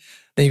why,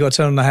 then you got to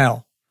tell them the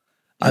how.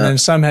 And then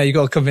somehow you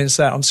got to convince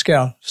that on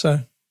scale.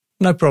 So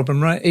no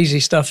problem, right? Easy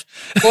stuff.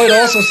 Lloyd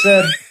also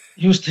said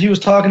he was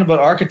talking about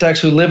architects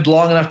who lived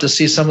long enough to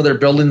see some of their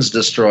buildings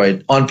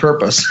destroyed on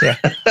purpose. Yeah.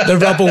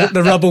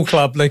 The rubble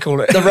club, they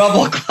call it. The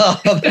rubble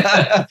club.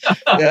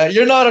 Yeah,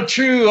 you're not a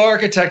true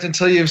architect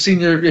until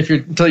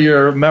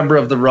you're a member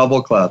of the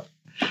rubble club.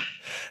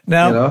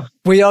 Now,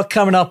 we are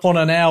coming up on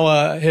an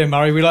hour here,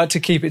 Murray. We like to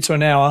keep it to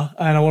an hour,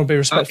 and I want to be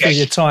respectful of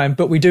your time.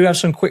 But we do have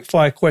some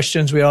quick-fire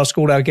questions we ask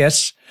all our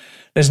guests.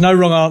 There's no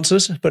wrong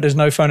answers, but there's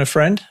no phone a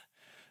friend.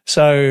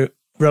 So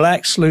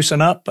relax,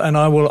 loosen up, and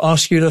I will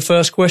ask you the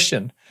first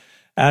question.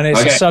 And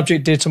it's a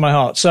subject dear to my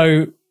heart.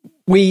 So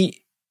I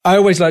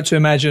always like to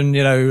imagine,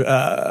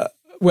 we're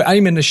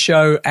aiming the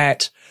show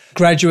at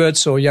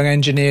graduates or young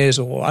engineers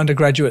or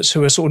undergraduates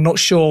who are sort of not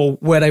sure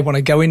where they want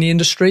to go in the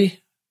industry,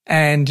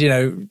 and,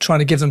 trying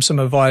to give them some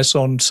advice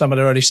on some of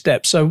their early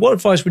steps. So what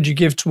advice would you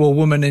give to a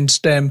woman in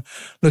STEM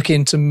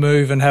looking to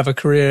move and have a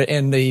career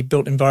in the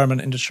built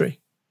environment industry?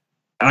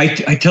 I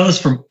tell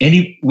this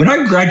when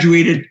I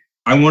graduated,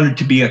 I wanted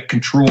to be a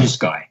controls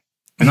guy.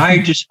 And I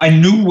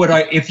knew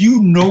if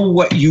you know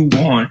what you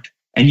want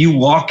and you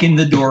walk in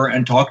the door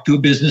and talk to a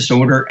business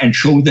owner and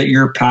show that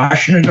you're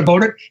passionate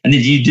about it and that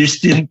you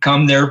just didn't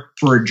come there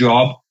for a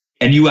job,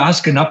 and you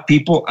ask enough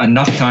people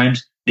enough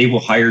times, they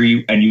will hire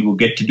you and you will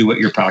get to do what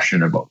you're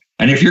passionate about.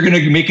 And if you're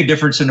going to make a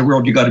difference in the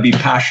world, you got to be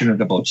passionate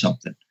about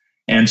something.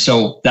 And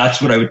so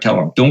that's what I would tell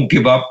them. Don't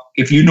give up.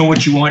 If you know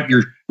what you want,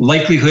 your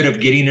likelihood of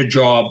getting a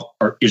job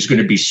is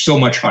going to be so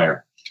much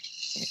higher.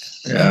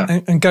 Yeah.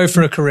 And go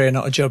for a career,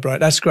 not a job,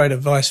 right? That's great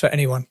advice for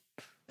anyone.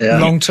 Yeah.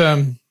 Long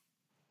term.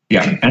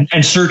 Yeah.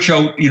 And search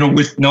out,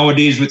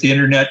 nowadays with the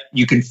internet,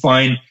 you can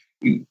find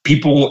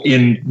people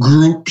in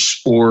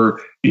groups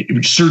or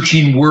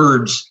searching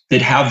words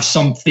that have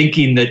some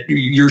thinking that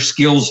your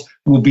skills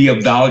will be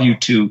of value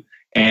to.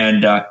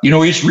 And,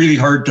 it's really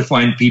hard to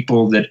find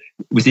people that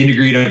with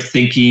integrative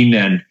thinking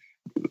and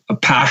a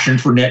passion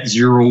for net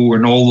zero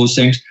and all those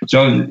things.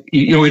 So,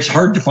 it's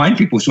hard to find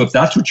people. So if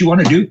that's what you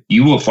want to do,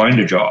 you will find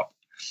a job.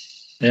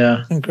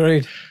 Yeah.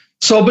 Agreed.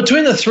 So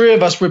between the three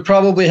of us, we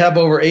probably have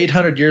over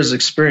 800 years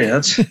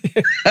experience.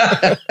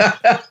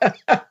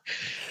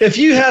 If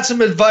you had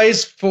some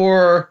advice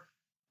for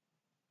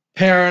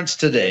parents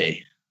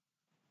today,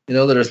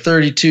 that are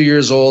 32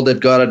 years old, they've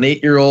got an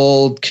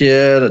 8-year-old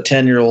kid, a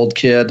 10-year-old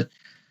kid,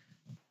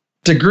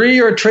 degree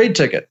or a trade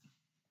ticket?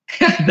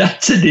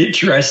 That's an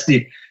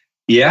interesting.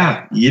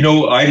 Yeah.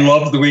 I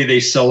love the way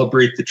they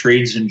celebrate the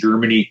trades in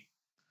Germany.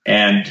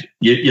 And,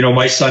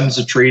 my son's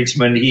a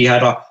tradesman. He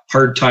had a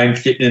hard time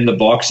fitting in the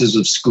boxes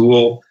of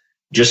school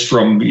just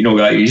from,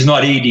 he's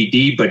not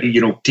ADD, but,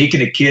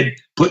 taking a kid,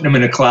 putting him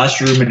in a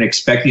classroom and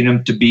expecting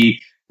him to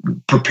be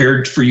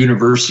prepared for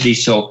university.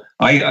 So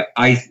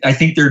I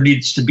think there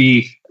needs to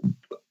be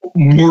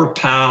more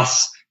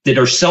paths that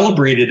are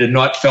celebrated and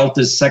not felt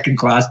as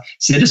second-class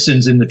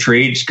citizens in the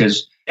trades.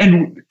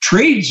 And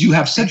trades, you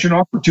have such an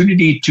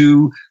opportunity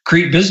to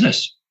create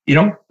business,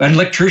 an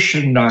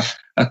electrician,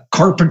 a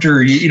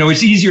carpenter,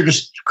 it's easier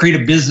to create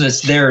a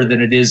business there than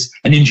it is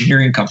an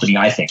engineering company,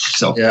 I think.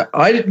 So yeah,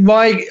 I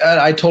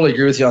totally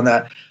agree with you on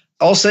that.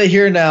 I'll say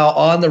here now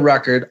on the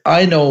record,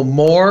 I know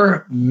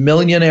more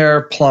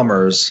millionaire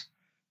plumbers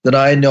than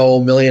I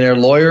know millionaire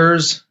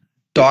lawyers,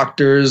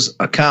 doctors,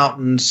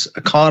 accountants,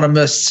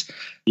 economists,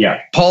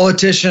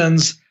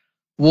 politicians,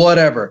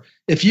 whatever.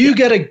 If you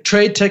get a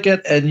trade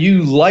ticket and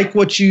you like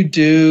what you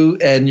do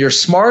and you're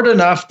smart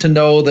enough to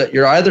know that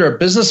you're either a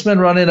businessman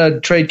running a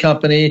trade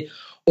company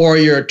or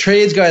you're a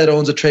trades guy that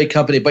owns a trade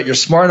company, but you're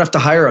smart enough to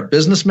hire a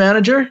business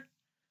manager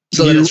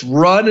so that it's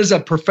run as a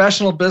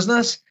professional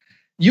business,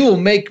 you will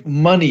make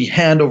money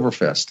hand over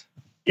fist.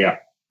 Yeah.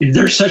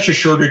 There's such a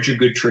shortage of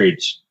good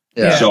trades.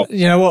 Yeah. So,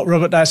 you know what,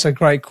 Robert, that's a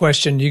great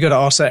question. You got to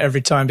ask that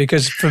every time,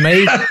 because for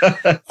me,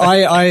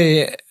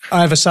 I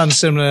have a son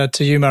similar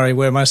to you, Murray,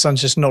 where my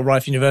son's just not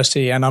right for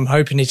university, and I'm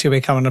hoping he's going to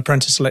become an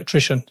apprentice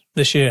electrician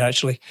this year,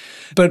 actually.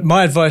 But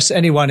my advice to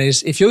anyone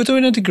is, if you're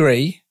doing a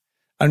degree,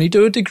 only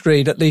do a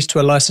degree that leads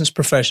to a licensed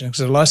profession, because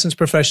a licensed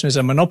profession is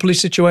a monopoly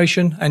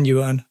situation and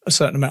you earn a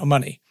certain amount of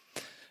money.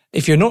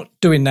 If you're not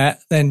doing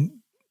that, then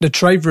the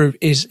trade route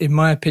is, in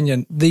my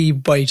opinion, the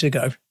way to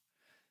go.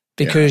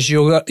 Because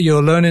you're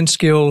learning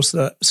skills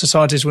that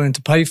society is willing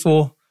to pay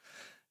for,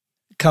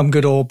 come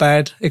good or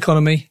bad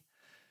economy,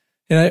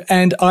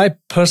 And I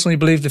personally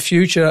believe the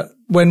future,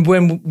 when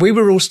we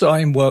were all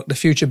starting work, the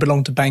future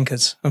belonged to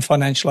bankers and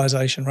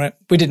financialization, right?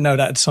 We didn't know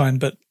that at the time,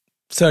 but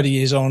 30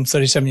 years on,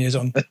 37 years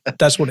on,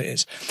 that's what it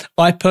is.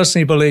 I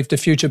personally believe the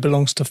future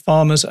belongs to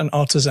farmers and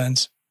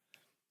artisans,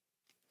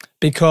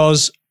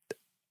 because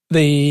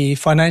the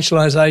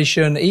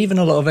financialization, even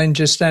a lot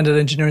of standard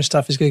engineering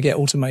stuff, is going to get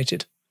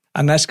automated.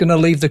 And that's going to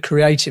leave the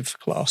creative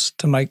class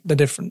to make the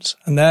difference.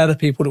 And they're the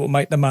people that will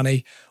make the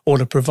money, or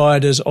the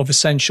providers of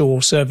essential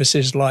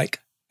services like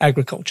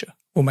agriculture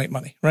will make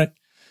money, right?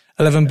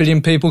 11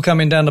 billion people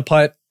coming down the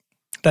pipe,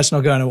 that's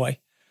not going away.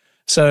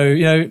 So,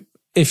 you know,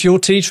 if you're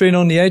teetering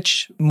on the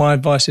edge, my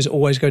advice is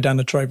always go down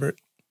the trade route.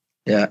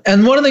 Yeah.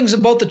 And one of the things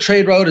about the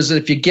trade route is that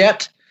if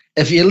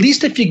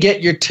you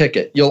get your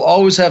ticket, you'll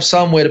always have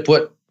some way to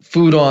put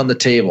food on the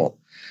table.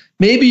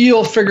 Maybe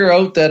you'll figure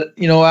out that,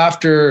 you know,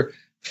 after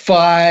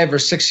 5 or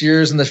 6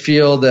 years in the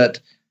field that,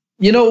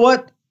 you know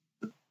what,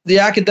 the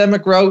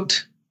academic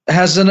route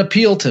has an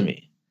appeal to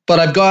me, but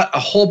I've got a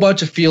whole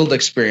bunch of field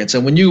experience.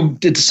 And when you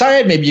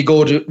decide, maybe you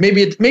go to,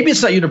 maybe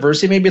it's not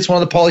university, maybe it's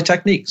one of the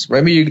polytechniques,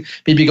 right? Maybe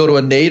you go to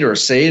a NAIT or a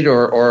SAIT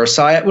or a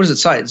SIAS. What is it,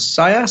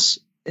 SIAS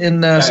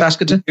in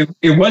Saskatoon?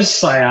 It was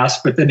SIAS,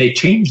 but then they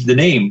changed the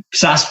name.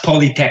 SAS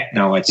Polytech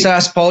now, I think.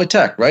 SAS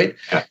Polytech, right?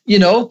 Yeah. You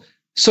know,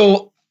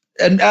 so,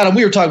 and Adam,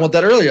 we were talking about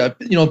that earlier.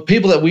 You know,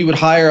 people that we would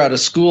hire out of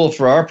school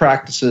for our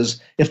practices,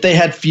 if they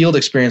had field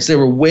experience, they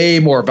were way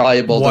more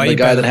valuable than the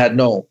guy that had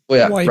no.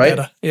 Yeah, way right.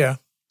 Better. Yeah.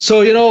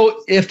 So, you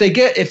know, if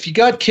you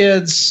got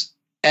kids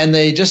and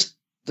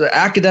the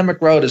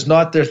academic route is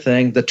not their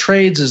thing, the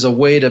trades is a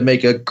way to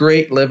make a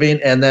great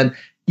living, and then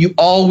you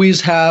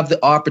always have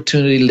the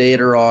opportunity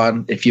later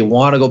on if you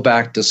want to go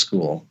back to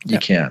school, you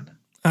can.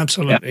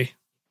 Absolutely.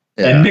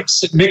 Yeah. And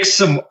mix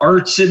some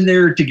arts in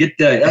there to get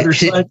the other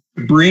side of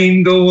the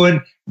brain going.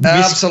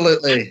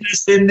 Absolutely.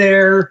 In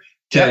there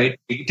to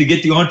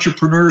get the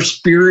entrepreneur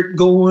spirit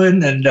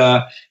going. And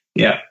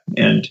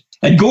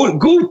and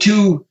go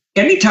to,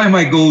 anytime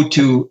I go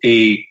to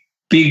a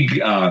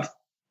big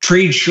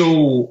trade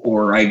show,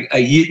 or I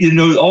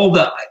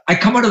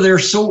come out of there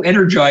so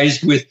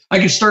energized with, I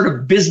can start a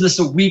business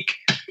a week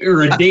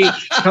or a day.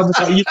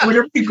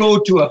 Whenever you go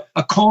to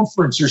a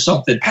conference or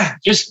something,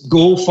 just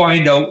go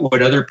find out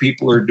what other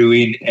people are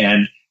doing,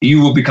 and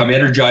you will become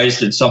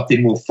energized, and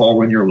something will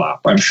fall in your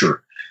lap, I'm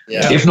sure.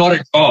 Yeah. If not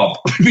a job.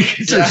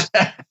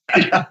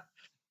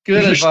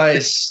 Good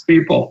advice.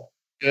 People.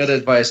 Good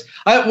advice.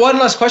 One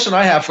last question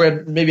I have for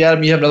you. Maybe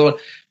Adam, you have another one.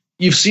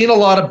 You've seen a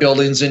lot of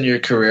buildings in your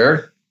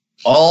career.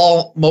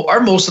 Are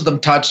most of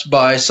them touched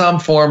by some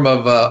form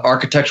of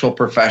architectural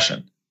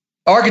profession?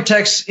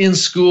 Architects in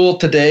school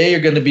today are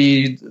going to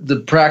be the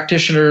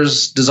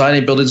practitioners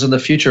designing buildings in the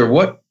future.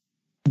 What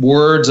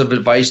words of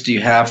advice do you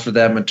have for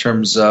them in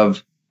terms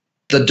of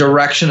the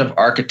direction of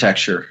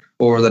architecture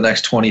over the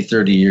next 20,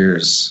 30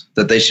 years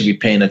that they should be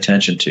paying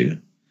attention to?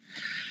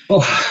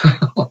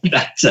 Oh,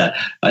 that's a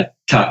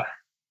tough.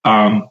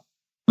 Well,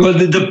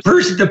 the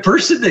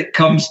person that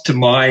comes to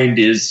mind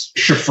is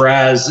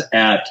Shafraz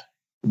at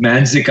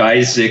Manzik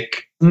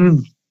Isaac,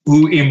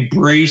 who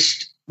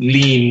embraced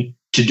Lean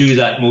to do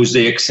that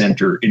Mosaic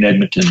Center in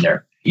Edmonton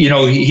there. You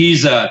know,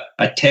 he's a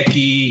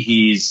techie.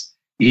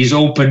 He's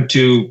open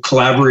to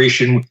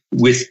collaboration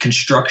with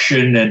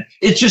construction, and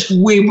it's just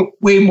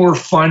way more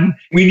fun.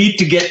 We need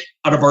to get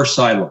out of our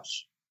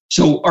silos.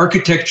 So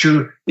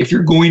architecture, if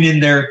you're going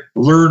in there,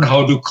 learn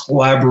how to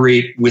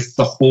collaborate with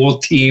the whole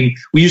team.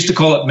 We used to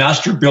call it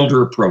master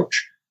builder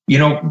approach. You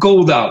know,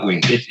 go that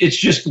way. It's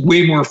just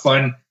way more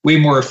fun, way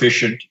more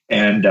efficient.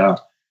 And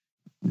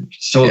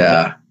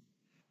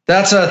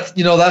that's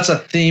a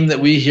theme that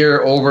we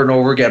hear over and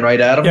over again, right,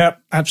 Adam? Yeah,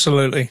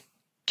 absolutely.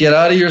 Get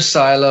out of your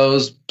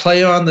silos,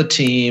 play on the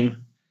team.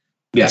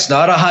 Yeah. It's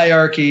not a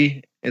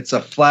hierarchy. It's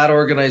a flat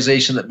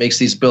organization that makes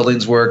these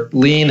buildings work.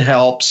 Lean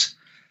helps,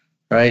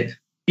 right?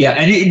 Yeah,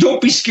 and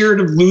don't be scared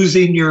of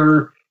losing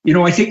your,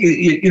 I think,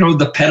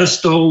 the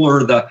pedestal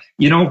or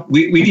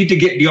we need to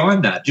get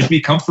beyond that. Just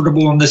be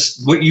comfortable in this,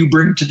 what you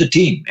bring to the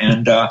team.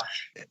 And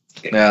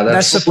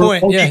that's the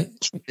point. Yeah.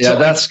 Yeah,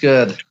 that's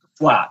good.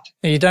 Flat.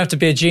 You don't have to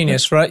be a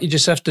genius, right? You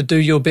just have to do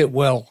your bit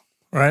well,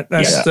 right?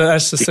 That's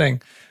the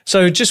thing.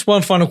 So just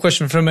one final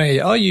question from me.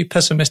 Are you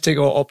pessimistic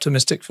or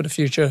optimistic for the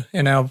future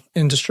in our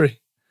industry?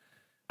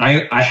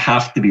 I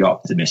have to be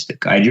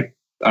optimistic.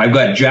 I've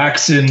got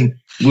Jackson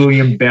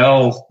William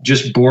Bell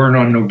just born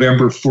on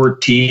November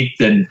 14th,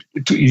 and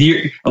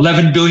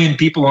 11 billion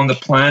people on the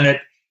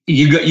planet.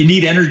 You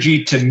need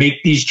energy to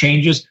make these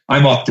changes.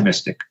 I'm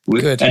optimistic.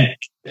 Good. And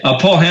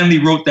Paul Hanley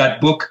wrote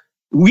that book.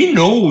 We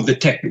know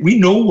we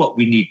know what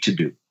we need to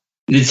do.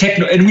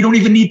 And we don't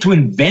even need to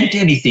invent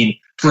anything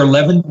for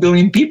 11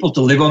 billion people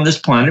to live on this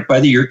planet by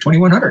the year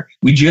 2100.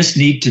 We just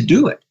need to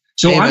do it.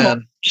 So Amen. I'm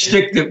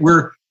optimistic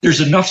that there's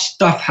enough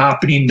stuff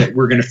happening that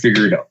we're going to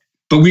figure it out.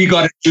 But we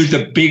got to do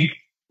the big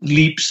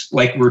leaps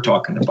like we're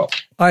talking about.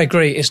 I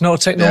agree. It's not a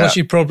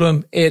technology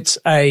problem. It's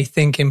a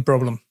thinking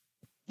problem.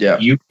 Yeah.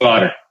 You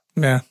got it.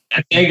 Yeah.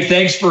 And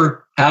thanks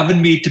for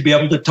having me to be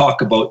able to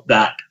talk about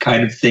that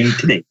kind of thing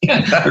today.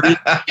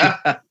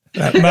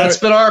 It's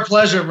been our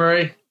pleasure,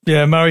 Murray.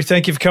 Yeah, Murray,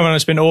 thank you for coming on.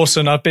 It's been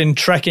awesome. I've been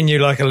tracking you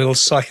like a little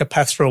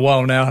psychopath for a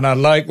while now, and I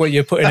like what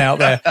you're putting out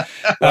there.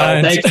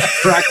 Thanks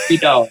for tracking me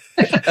down.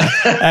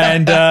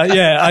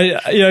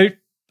 And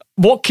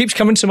what keeps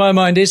coming to my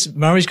mind is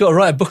Murray's got to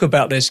write a book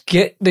about this.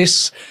 Get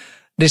this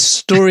this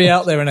story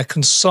out there in a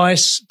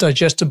concise,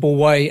 digestible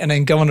way, and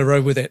then go on the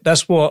road with it.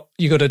 That's what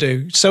you got to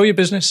do. Sell your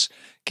business,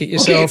 get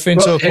yourself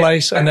into a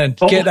place, and then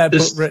get that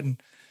book written.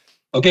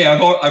 Okay,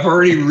 I've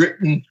already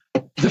written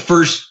the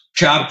first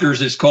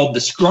chapters. It's called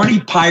The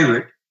Scrawny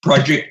Pirate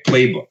Project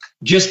Playbook.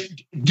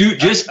 Just do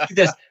this.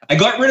 I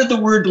got rid of the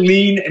word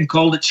lean and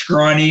called it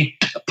scrawny.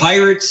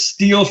 Pirates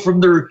steal from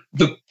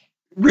the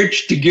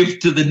rich to give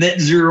to the net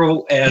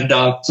zero, and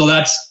so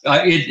that's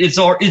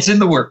it's in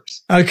the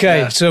works.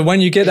 Okay, so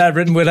when you get that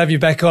written, we'll have you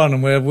back on,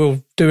 and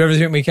we'll do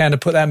everything we can to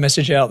put that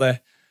message out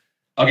there.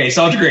 Okay,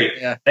 sounds great.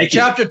 Yeah. Thank you.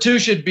 Chapter 2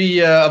 should be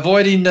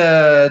avoiding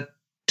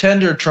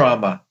tender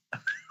trauma.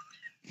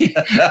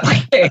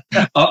 Okay,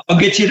 I'll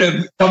get you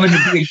to come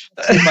into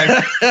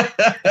my.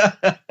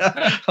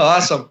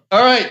 Awesome.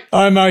 All right,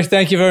 Murray.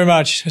 Thank you very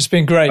much. It's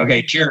been great.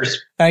 Okay,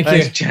 cheers. Thank you.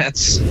 Thanks,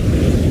 gents.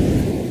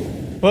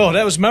 Well,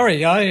 that was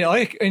Murray.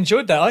 I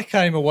enjoyed that. I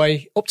came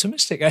away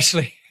optimistic,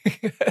 actually,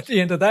 at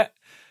the end of that,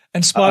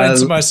 and smiling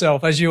to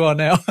myself, as you are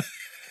now.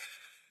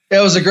 It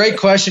was a great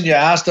question you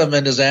asked him,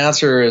 and his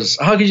answer is,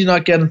 how could you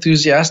not get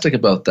enthusiastic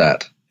about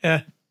that?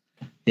 Yeah.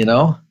 You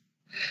know?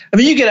 I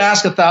mean, you could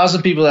ask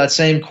 1,000 people that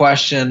same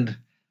question,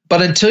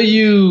 but until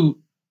you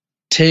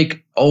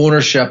take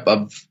ownership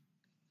of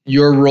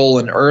your role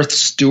in Earth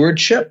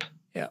stewardship,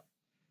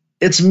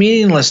 it's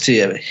meaningless to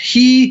you.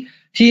 He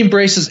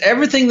embraces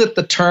everything that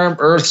the term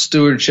Earth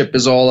stewardship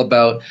is all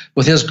about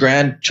with his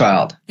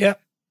grandchild. Yeah.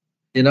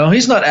 You know,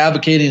 he's not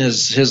advocating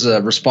his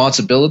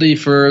responsibility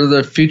for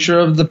the future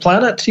of the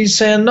planet. He's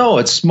saying, no,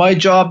 it's my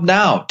job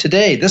now,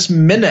 today, this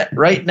minute,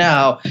 right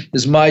now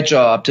is my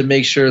job to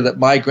make sure that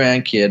my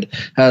grandkid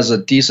has a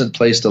decent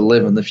place to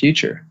live in the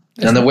future.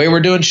 And the way we're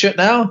doing shit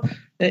now,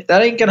 that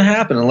ain't going to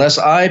happen unless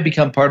I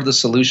become part of the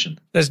solution.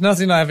 There's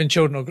nothing like having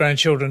children or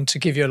grandchildren to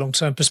give you a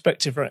long-term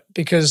perspective, right?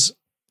 Because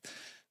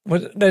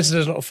there's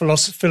a lot of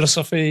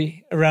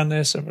philosophy around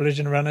this and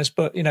religion around this,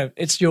 but, you know,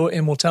 it's your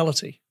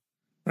immortality,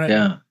 right?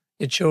 Yeah.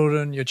 Your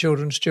children, your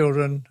children's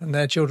children, and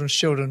their children's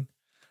children.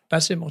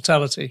 That's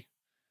immortality,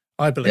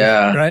 I believe,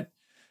 right?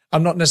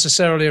 I'm not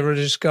necessarily a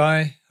religious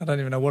guy. I don't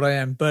even know what I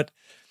am, but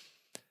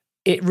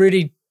it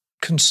really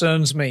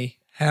concerns me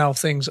how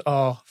things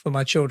are for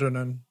my children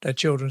and their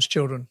children's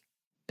children.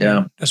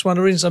 Yeah. That's one of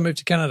the reasons I moved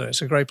to Canada.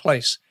 It's a great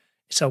place.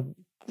 It's a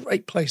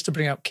great place to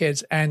bring up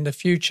kids, and the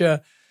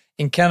future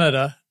in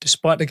Canada,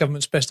 despite the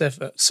government's best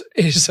efforts,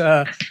 is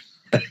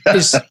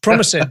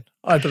promising,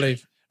 I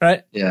believe,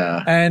 right?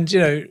 Yeah. And, you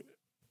know,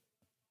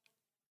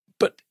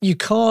 but you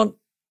can't,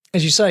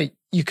 as you say,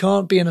 you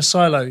can't be in a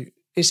silo.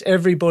 It's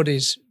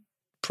everybody's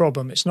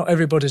problem. It's not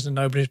everybody's and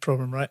nobody's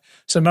problem, right?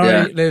 So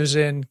Murray lives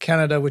in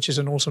Canada, which is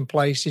an awesome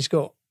place. He's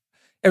got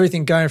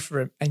everything going for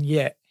him, and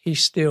yet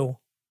he's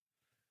still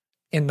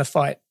in the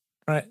fight,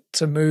 right,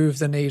 to move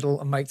the needle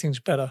and make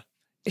things better.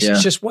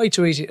 It's just way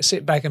too easy to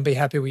sit back and be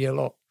happy with your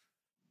lot.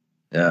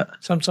 Yeah.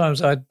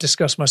 Sometimes I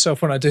disgust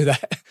myself when I do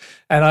that.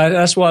 And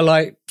that's why I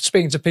like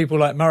speaking to people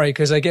like Murray,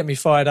 because they get me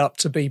fired up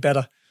to be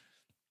better.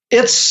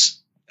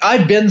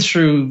 I've been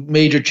through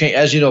major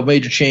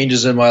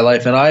changes in my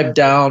life, and I've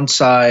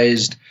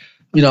downsized.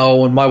 You know,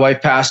 when my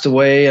wife passed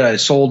away and I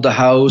sold the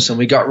house and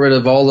we got rid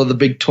of all of the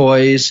big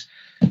toys,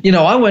 you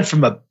know, I went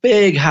from a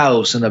big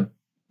house in a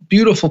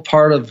beautiful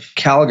part of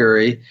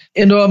Calgary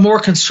into a more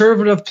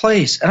conservative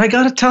place. And I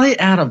got to tell you,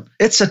 Adam,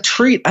 it's a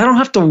treat. I don't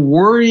have to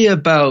worry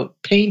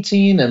about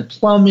painting and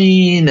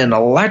plumbing and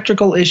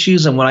electrical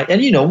issues.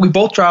 And you know, we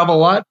both travel a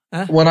lot.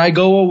 When I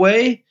go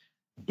away,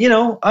 you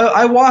know,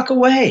 I walk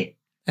away.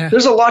 Yeah.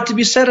 There's a lot to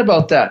be said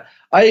about that.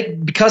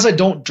 Because I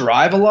don't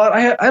drive a lot,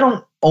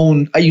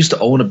 I used to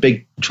own a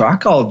big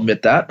truck. I'll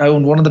admit that. I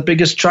owned one of the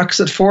biggest trucks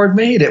that Ford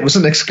made. It was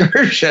an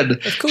excursion.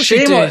 Of course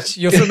you did.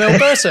 You're from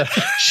Alberta.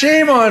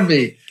 Shame on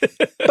me.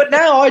 But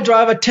now I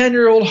drive a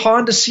 10-year-old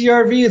Honda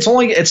CR-V.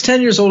 It's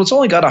 10 years old. It's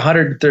only got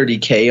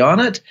 130K on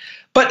it.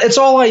 But it's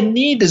all I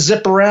need to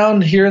zip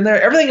around here and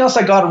there. Everything else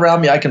I got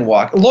around me, I can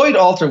walk. Lloyd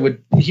Alter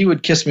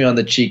would kiss me on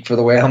the cheek for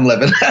the way I'm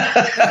living.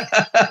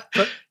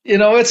 You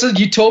know, it's a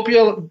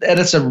utopia, and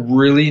it's a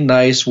really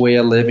nice way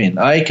of living.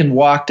 I can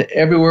walk to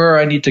everywhere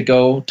I need to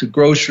go, to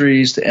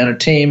groceries, to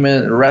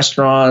entertainment,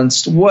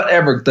 restaurants,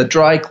 whatever, the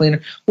dry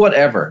cleaner,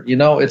 whatever. You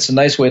know, it's a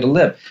nice way to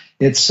live.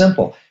 It's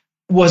simple.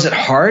 Was it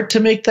hard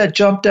to make that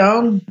jump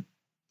down?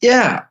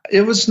 Yeah,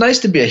 it was nice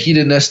to be a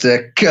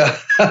hedonistic.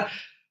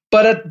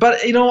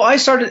 But you know, I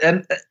started,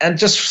 and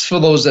just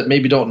for those that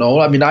maybe don't know,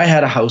 I mean, I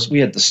had a house. We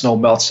had the snow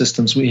melt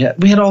systems. We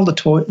had all the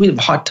toys. We have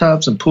hot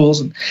tubs and pools,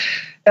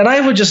 and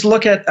I would just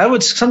look at.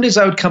 Some days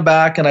I would come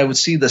back and I would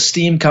see the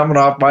steam coming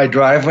off my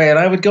driveway, and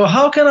I would go,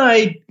 "How can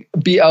I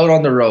be out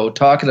on the road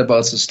talking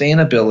about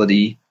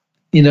sustainability,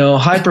 you know,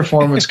 high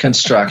performance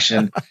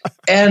construction,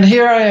 and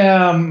here I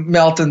am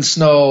melting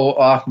snow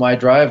off my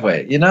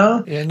driveway?" You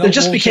know, it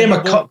just became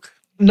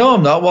no,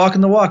 I'm not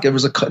walking the walk. There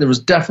was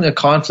definitely a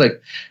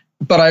conflict.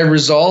 But I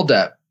resolved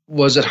that.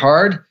 Was it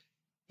hard?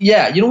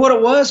 Yeah. You know what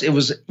it was? It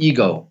was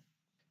ego.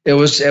 It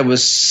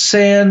was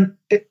saying,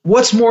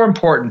 what's more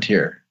important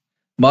here?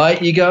 My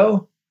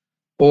ego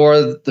or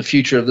the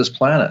future of this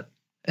planet?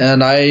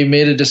 And I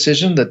made a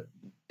decision that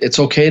it's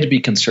okay to be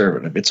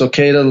conservative. It's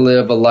okay to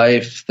live a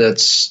life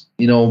that's,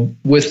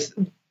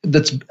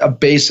 that's a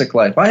basic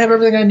life. I have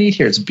everything I need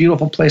here. It's a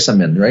beautiful place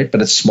I'm in, right?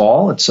 But it's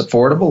small, it's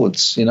affordable,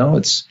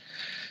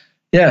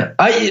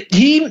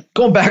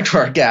 going back to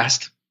our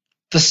guest,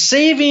 the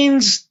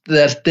savings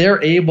that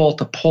they're able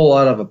to pull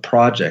out of a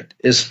project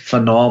is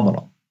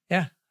phenomenal.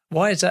 Yeah.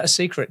 Why is that a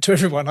secret to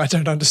everyone? I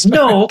don't understand.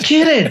 No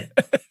kidding.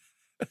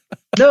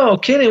 No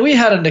kidding. We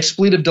had an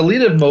expletive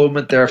deleted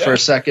moment there for a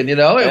second, It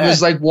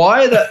was like,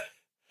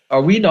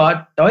 are we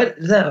not,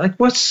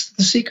 what's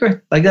the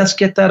secret? Like, let's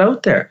get that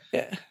out there.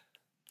 Yeah.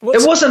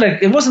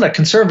 It wasn't a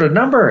conservative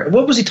number.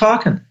 What was he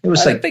talking? It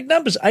was like big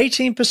numbers,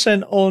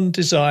 18% on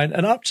design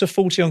and up to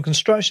 40% on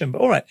construction.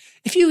 But all right,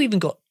 if you even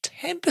got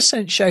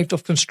 10% shaved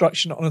off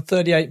construction on a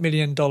 $38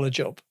 million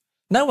job,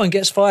 no one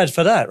gets fired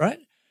for that, right?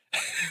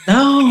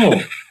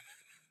 No.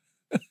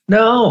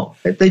 No,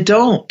 they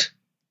don't.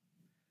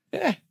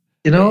 Yeah.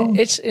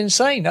 It's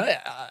insane.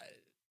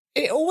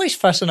 It always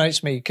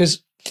fascinates me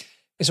because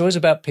it's always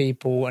about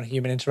people and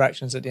human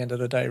interactions at the end of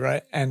the day,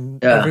 right?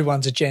 And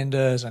everyone's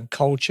agendas and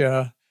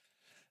culture.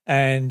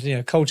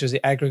 And, culture is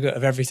the aggregate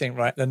of everything,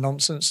 right? The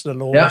nonsense, the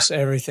laws,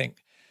 everything.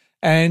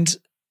 And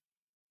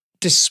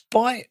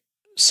despite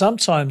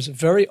sometimes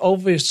very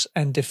obvious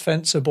and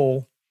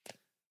defensible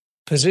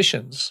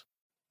positions,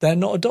 they're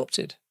not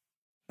adopted.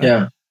 Right?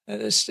 Yeah.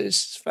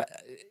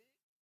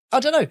 I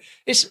don't know.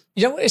 It's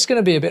going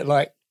to be a bit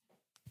like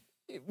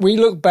we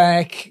look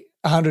back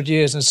 100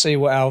 years and see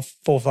what our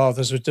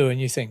forefathers were doing.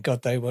 You think,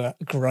 God, they were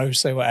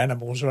gross. They were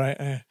animals,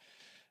 right?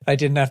 They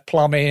didn't have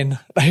plumbing.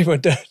 They were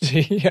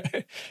dirty.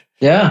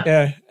 Yeah.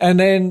 Yeah. And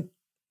then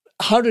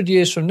 100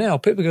 years from now,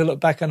 people are going to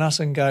look back on us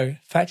and go,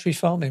 factory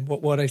farming,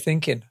 what were they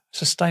thinking?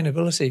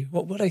 Sustainability,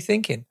 what were they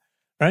thinking?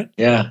 Right?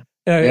 Yeah.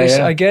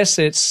 I guess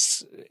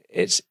it's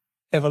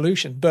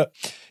evolution. But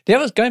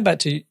going back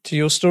to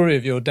your story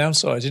of your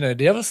downsides,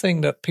 the other thing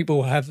that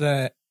people have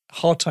their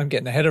hard time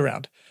getting their head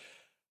around,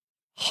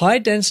 high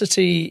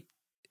density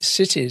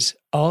cities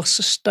are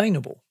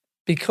sustainable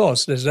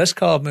because there's less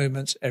car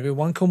movements.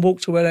 Everyone can walk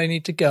to where they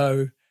need to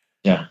go.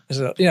 Yeah.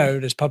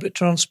 There's public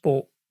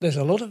transport. There's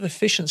a lot of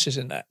efficiencies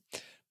in that.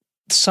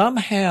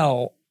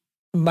 Somehow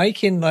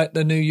making like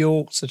the New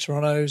Yorks, the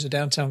Torontos, the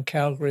downtown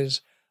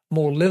Calgarys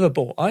more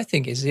livable, I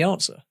think, is the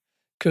answer.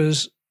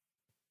 Because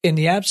in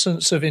the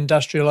absence of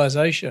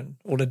industrialization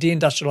or the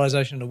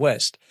deindustrialization of the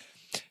West,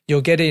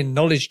 you're getting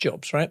knowledge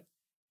jobs, right?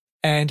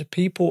 And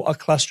people are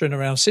clustering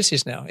around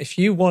cities now. If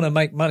you want to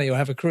make money or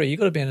have a career, you've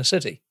got to be in a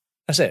city.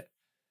 That's it,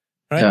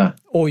 right? Yeah.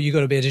 Or you've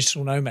got to be a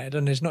digital nomad,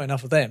 and there's not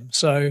enough of them.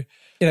 So,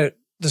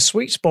 the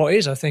sweet spot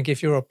is, I think,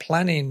 if you're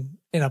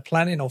in a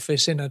planning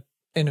office in a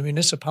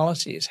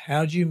municipality, is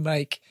how do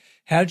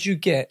you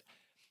get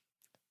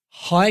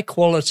high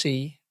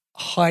quality,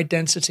 high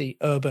density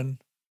urban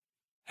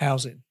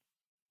housing?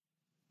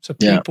 So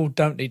people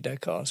don't need their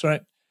cars,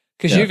 right?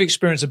 Because you've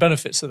experienced the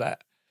benefits of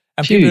that.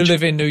 And people who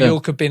live in New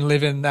York have been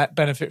living that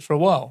benefit for a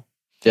while.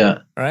 Yeah.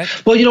 Right?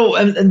 Well,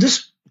 and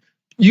this,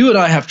 you and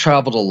I have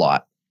traveled a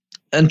lot.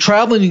 And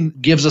traveling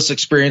gives us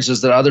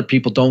experiences that other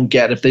people don't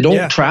get if they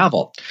don't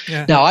travel.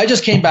 Yeah. Now, I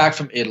just came back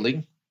from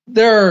Italy.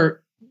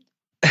 There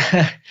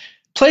are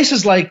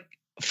places like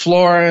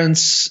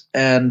Florence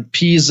and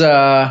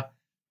Pisa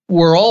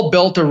were all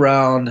built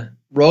around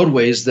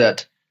roadways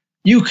that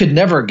you could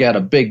never get a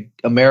big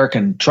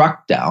American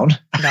truck down.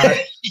 No.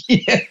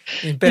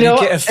 You better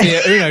get a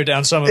Fiat Uno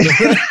down some of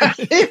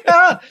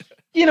them.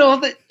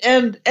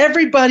 And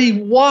everybody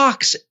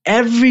walks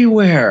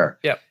everywhere.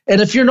 Yep. And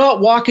if you're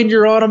not walking,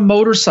 you're on a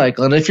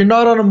motorcycle. And if you're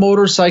not on a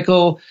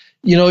motorcycle,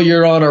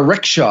 you're on a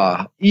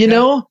rickshaw.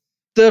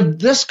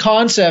 This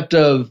concept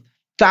of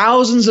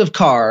thousands of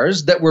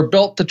cars that were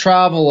built to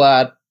travel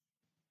at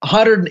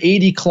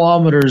 180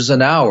 kilometers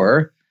an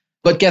hour,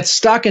 but get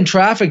stuck in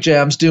traffic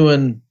jams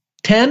doing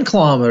 10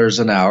 kilometers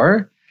an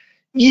hour.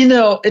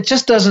 It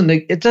just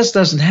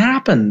doesn't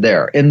happen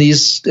there in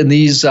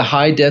these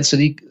high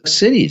density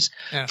cities.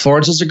 Yeah.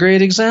 Florence is a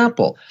great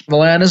example.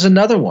 Milan is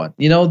another one.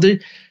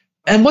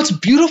 And what's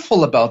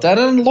beautiful about that,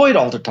 and Lloyd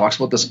Alder talks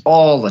about this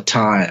all the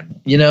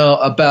time,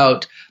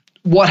 about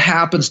what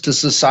happens to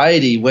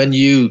society when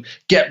you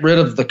get rid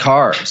of the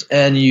cars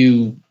and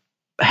you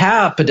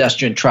have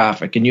pedestrian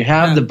traffic and you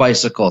have the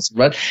bicycles,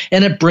 right?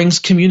 And it brings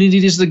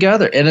communities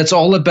together. And it's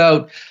all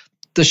about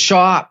the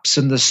shops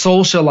and the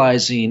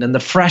socializing and the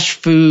fresh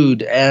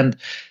food. And,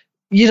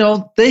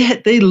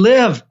 they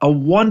live a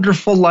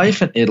wonderful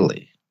life in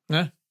Italy.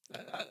 Yeah.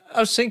 I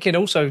was thinking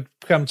also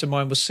come to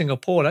mind was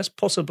Singapore. That's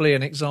possibly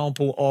an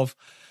example of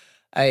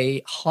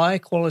a high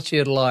quality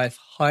of life,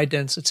 high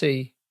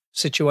density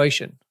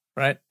situation,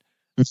 right?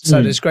 Mm-hmm.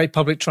 So there's great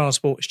public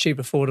transport, it's cheap,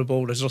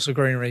 affordable. There's lots of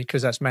greenery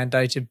because that's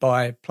mandated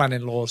by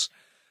planning laws.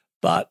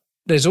 But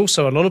there's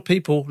also a lot of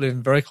people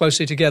living very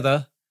closely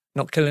together,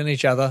 not killing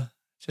each other,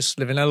 just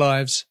living their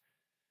lives.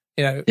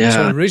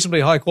 So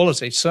reasonably high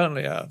quality,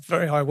 certainly a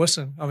very high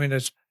Western. I mean,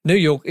 New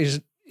York is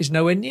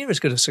nowhere near as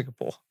good as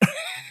Singapore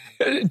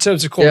in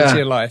terms of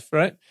quality of life,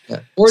 right?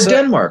 Yeah. Or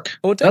Denmark.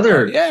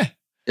 Yeah.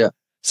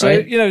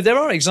 So, there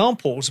are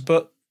examples,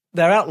 but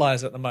they're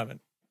outliers at the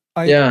moment.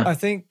 I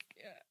think,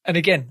 and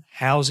again,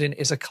 housing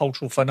is a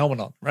cultural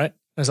phenomenon, right?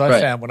 As I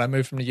found when I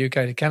moved from the UK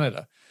to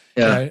Canada.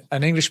 Yeah. You know,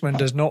 an Englishman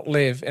does not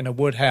live in a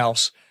wood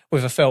house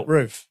with a felt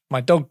roof.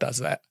 My dog does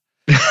that,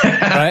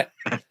 right?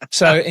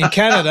 So in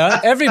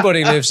Canada,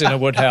 everybody lives in a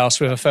wood house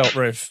with a felt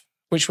roof,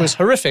 which was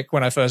horrific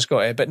when I first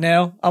got here. But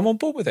now I'm on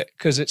board with it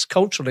because it's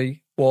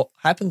culturally what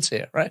happens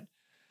here, right?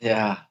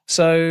 Yeah.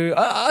 So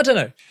I don't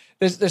know.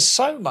 There's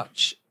so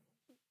much.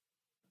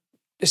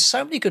 There's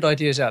so many good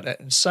ideas out there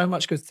and so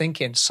much good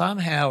thinking.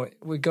 Somehow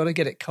we've got to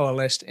get it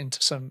coalesced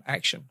into some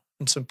action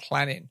and some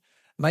planning.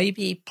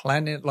 Maybe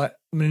planning, like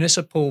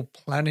municipal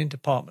planning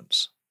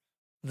departments.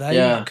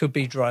 They could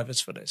be drivers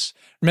for this.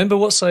 Remember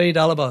what Saeed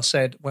Alabar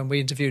said when we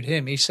interviewed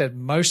him? He said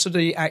most of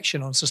the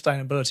action on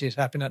sustainability is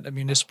happening at the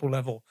municipal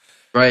level.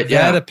 Right,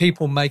 They're the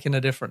people making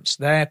a difference.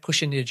 They're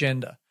pushing the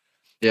agenda.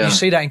 Yeah. You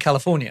see that in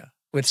California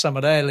with some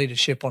of their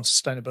leadership on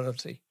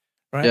sustainability,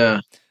 right?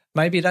 Yeah.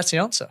 Maybe that's the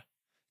answer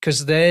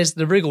because there's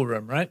the wriggle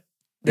room, right?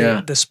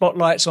 The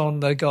spotlight's on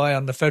the guy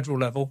on the federal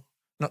level,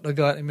 not the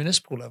guy at the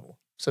municipal level.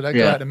 So that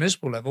guy at the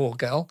municipal level or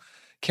gal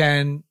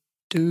can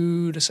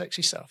do the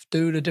sexy stuff,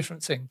 do the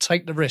different thing,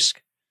 take the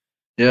risk.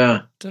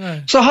 Yeah. Don't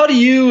know. So how do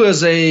you,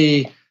 as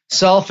a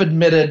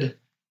self-admitted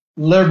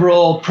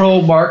liberal,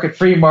 pro-market,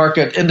 free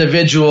market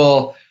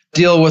individual,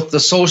 deal with the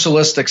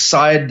socialistic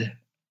side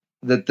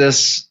that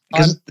this...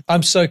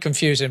 I'm so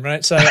confusing,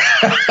 right? So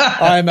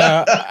I'm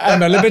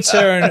a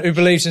libertarian who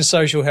believes in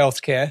social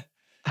health care.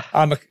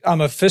 I'm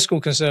a fiscal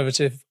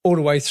conservative all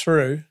the way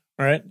through,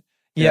 right?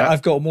 Yeah,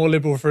 I've got more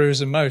liberal views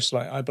than most.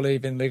 Like I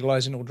believe in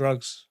legalizing all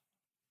drugs.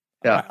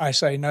 Yeah. I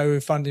say no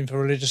funding for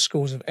religious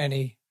schools of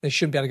any. They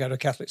shouldn't be able to go to a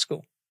Catholic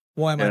school.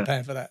 Why am I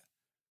paying for that?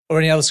 Or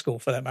any other school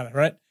for that matter,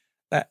 right?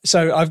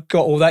 So I've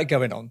got all that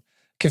going on.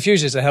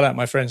 Confuses the hell out of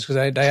my friends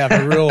because they have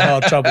a real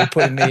hard trouble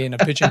putting me in a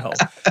pigeonhole.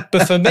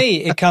 But for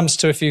me, it comes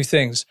to a few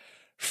things.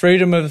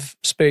 Freedom of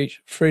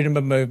speech, freedom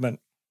of movement,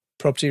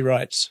 property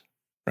rights,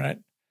 right?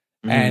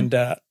 And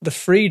the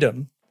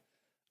freedom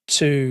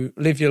to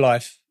live your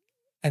life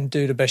and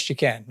do the best you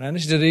can. And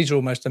these are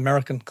almost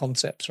American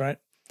concepts, right?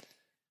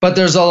 But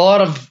there's a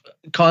lot of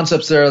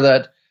concepts there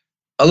that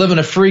I live in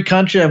a free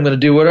country. I'm going to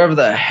do whatever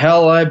the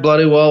hell I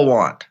bloody well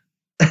want.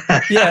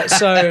 Yeah,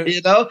 so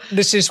you know,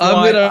 this is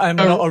why I'm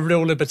not a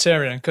real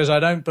libertarian because I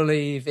don't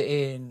believe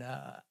in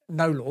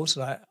no laws.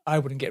 Like, I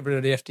wouldn't get rid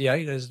of the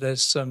FDA.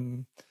 There's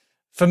some,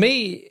 for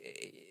me,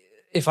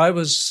 if I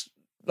was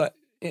like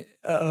at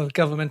a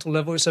governmental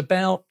level, it's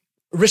about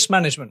risk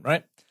management,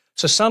 right?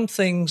 So some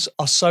things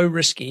are so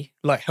risky,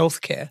 like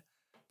healthcare,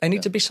 they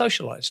need to be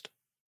socialized,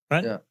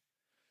 right? Yeah.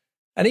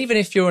 And even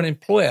if you're an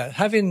employer,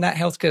 having that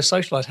healthcare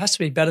socialized has to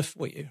be better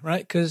for you,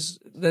 right? Because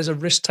there's a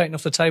risk taken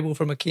off the table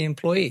from a key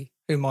employee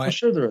who might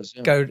there is.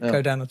 Yeah.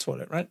 go down the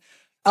toilet, right?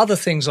 Other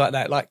things like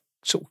that, like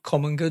sort of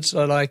common goods,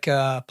 are like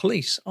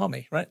police,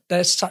 army, right?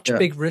 There's such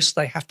big risks,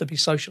 they have to be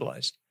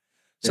socialized.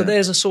 So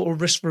there's a sort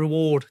of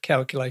risk-reward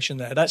calculation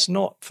there. That's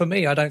not, for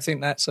me, I don't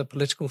think that's a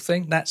political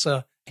thing. That's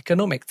a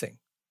economic thing,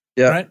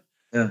 right?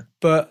 Yeah.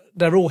 But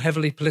they're all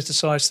heavily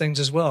politicized things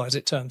as well, as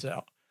it turns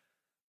out,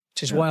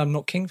 which is why I'm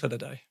not king for the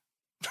day.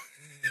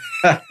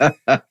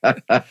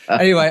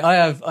 Anyway,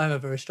 I'm a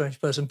very strange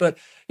person, but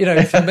you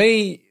know, for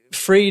me,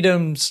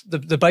 freedoms,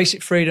 the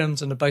basic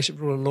freedoms and the basic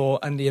rule of law,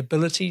 and the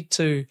ability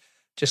to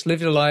just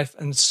live your life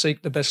and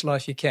seek the best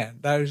life you can.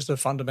 Those are the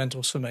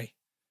fundamentals for me.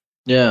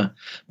 Yeah,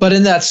 but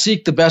in that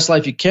seek the best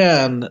life you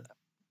can,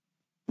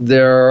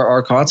 there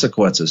are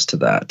consequences to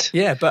that.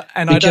 Yeah,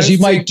 because you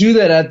might do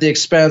that at the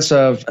expense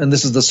of, and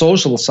this is the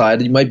social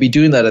side, you might be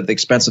doing that at the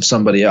expense of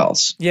somebody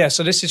else. Yeah,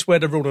 so this is where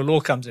the rule of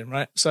law comes in,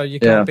 right? So you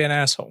can't be an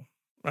asshole.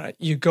 Right,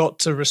 you got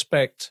to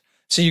respect.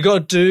 So you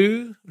got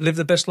to live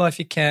the best life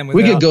you can.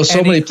 We could go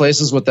so many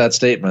places with that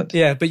statement.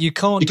 Yeah, but you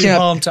can't do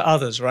harm to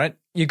others, right?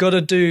 You got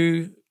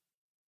to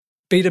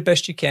be the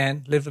best you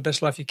can, live the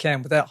best life you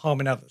can without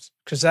harming others,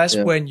 because that's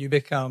when you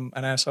become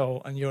an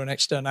asshole and you're an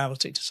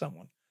externality to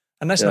someone,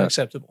 and that's not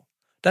acceptable.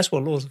 That's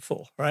what laws are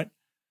for, right?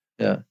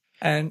 Yeah,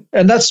 and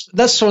that's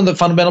one of the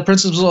fundamental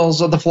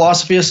principles of the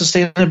philosophy of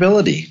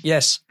sustainability.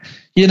 Yes.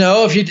 You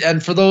know,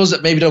 and for those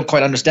that maybe don't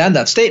quite understand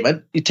that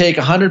statement, you take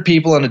 100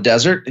 people in a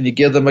desert and you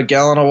give them a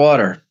gallon of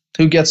water.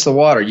 Who gets the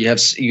water?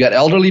 You got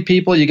elderly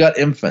people, you got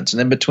infants, and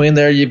in between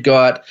there you've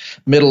got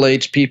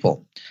middle-aged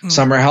people.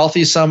 Some are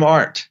healthy, some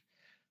aren't.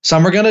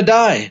 Some are going to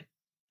die,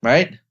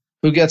 right?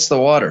 Who gets the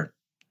water,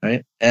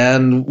 right?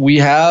 And we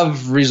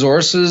have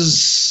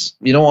resources,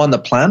 you know, on the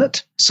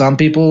planet. Some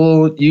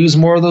people use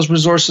more of those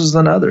resources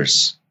than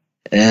others.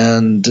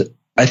 And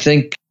I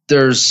think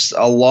there's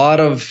a lot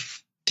of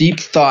deep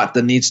thought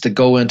that needs to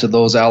go into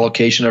those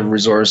allocation of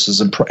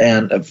resources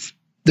and of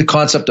the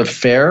concept of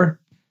fair,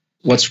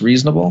 what's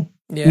reasonable.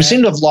 Yeah. We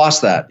seem to have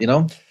lost that, you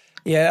know?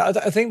 Yeah,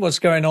 I think what's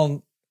going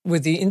on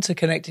with the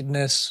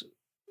interconnectedness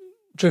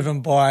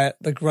driven by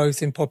the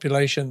growth in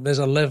population, there's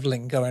a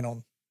leveling going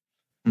on,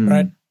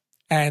 right?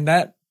 And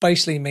that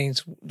basically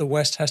means the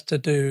West has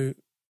to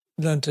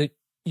learn to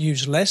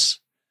use less,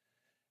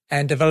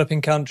 and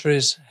developing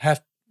countries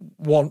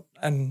want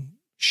and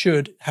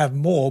should have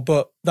more,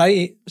 but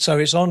so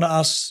it's on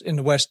us in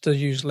the West to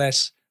use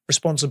less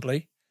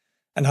responsibly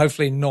and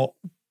hopefully not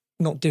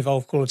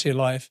devolve quality of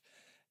life.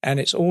 And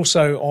it's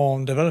also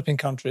on developing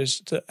countries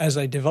to, as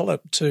they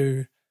develop,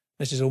 to,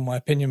 this is all my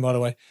opinion, by the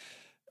way,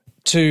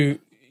 to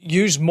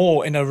use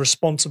more in a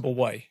responsible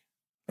way,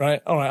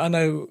 right? All right, I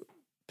know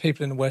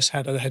people in the West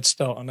had a head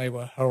start and they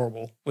were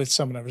horrible with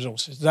some of their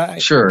resources.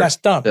 That's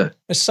done. Yeah.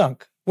 It's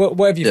sunk.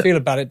 Whatever you feel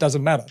about it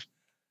doesn't matter.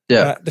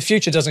 Yeah. The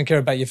future doesn't care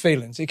about your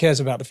feelings. It cares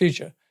about the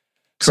future.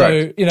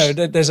 Correct.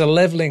 So, there's a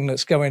leveling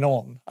that's going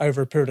on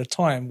over a period of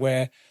time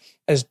where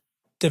as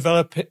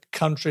developed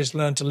countries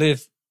learn to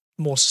live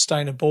more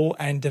sustainable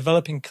and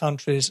developing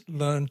countries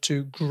learn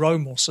to grow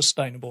more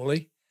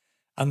sustainably,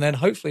 and then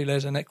hopefully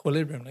there's an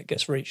equilibrium that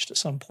gets reached at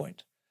some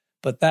point.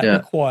 But that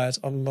requires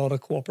a lot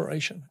of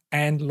cooperation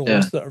and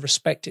laws that are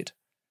respected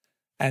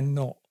and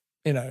not,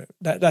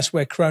 that's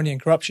where crony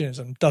and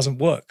corruptionism doesn't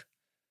work,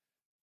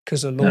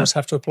 because the laws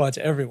have to apply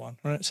to everyone,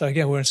 right? So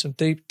again, we're in some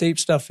deep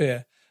stuff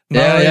here.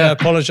 Murray, I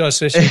apologize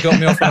for this. You got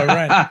me off my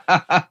rant.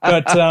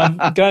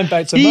 But going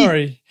back to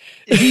Murray,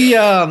 he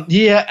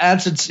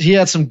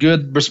had some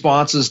good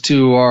responses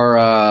to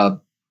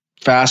our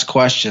fast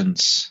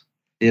questions,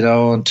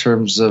 in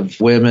terms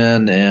of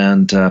women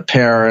and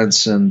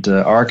parents and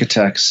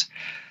architects.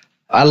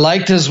 I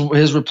liked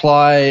his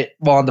reply.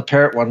 Well, the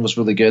parent one was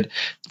really good.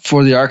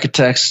 For the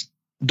architects,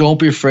 don't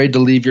be afraid to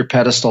leave your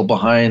pedestal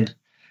behind.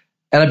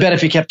 And I bet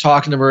if he kept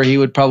talking to her, he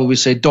would probably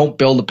say, don't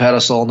build a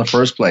pedestal in the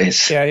first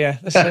place. Yeah.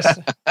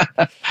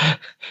 I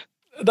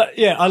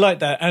like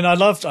that. And I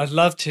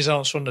loved his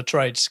answer on the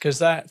trades, because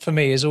that for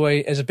me has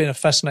been a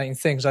fascinating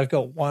thing. So I've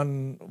got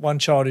one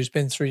child who's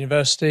been through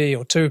university,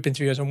 or two have been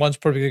through university, and one's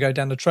probably going to go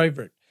down the trade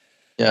route.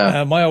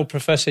 Yeah. My old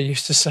professor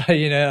used to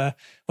say,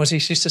 what he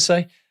used to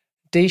say?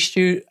 A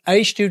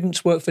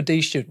students work for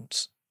D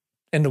students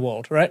in the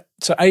world, right?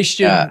 So A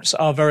students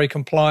are very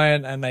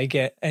compliant and they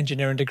get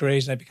engineering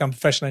degrees and they become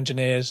professional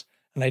engineers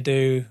and they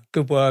do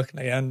good work and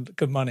they earn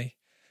good money.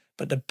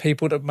 But the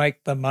people that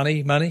make the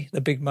money, the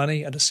big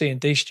money, are the C and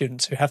D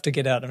students who have to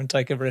get out there and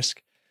take a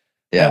risk.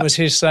 Yeah. That was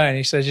his saying.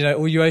 He says,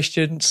 all you A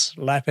students,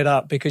 lap it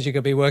up, because you're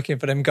going to be working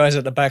for them guys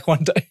at the back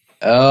one day.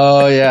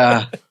 Oh,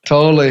 yeah,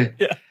 totally.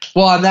 Yeah.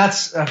 Well, and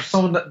that's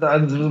someone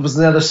was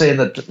the other saying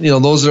that,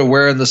 those that are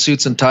wearing the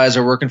suits and ties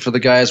are working for the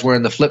guys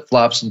wearing the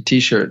flip-flops and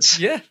T-shirts.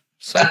 Yeah.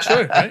 So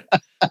true, right?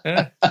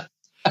 Yeah.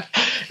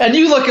 And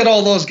you look at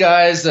all those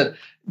guys that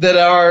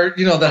are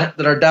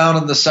that are down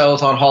in the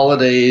South on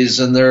holidays,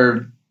 and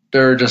they're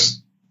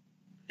just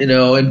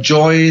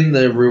enjoying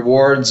the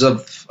rewards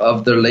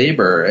of their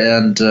labor,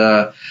 and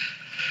a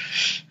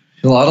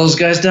lot of those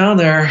guys down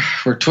there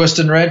were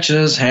twisting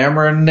wrenches,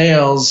 hammering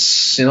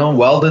nails,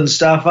 welding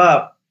stuff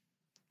up.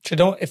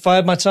 If I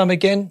had my time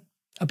again,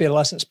 I'd be a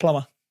licensed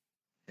plumber.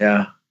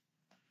 Yeah,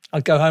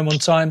 I'd go home on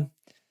time.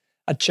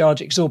 I'd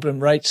charge exorbitant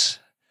rates,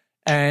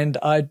 and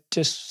I've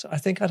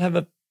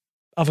got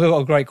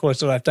a great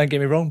quality of life, don't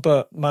get me wrong,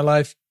 but my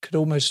life could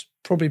almost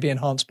probably be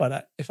enhanced by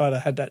that if I'd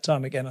have had that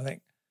time again, I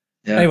think.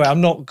 Yeah. Anyway,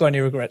 I'm not got any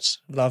regrets.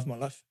 Love my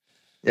life.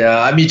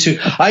 Yeah, me too.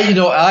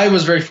 I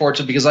was very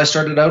fortunate because I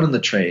started out in the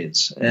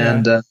trades,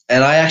 and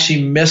I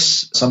actually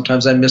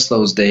sometimes I miss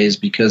those days,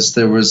 because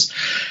there was,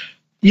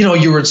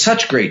 you were in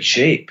such great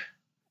shape.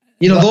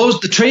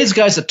 The trades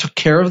guys that took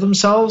care of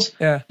themselves,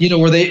 and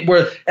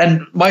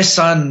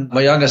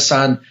my youngest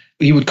son,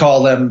 he would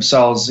call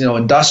themselves,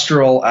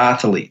 industrial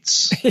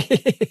athletes.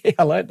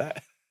 I like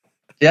that.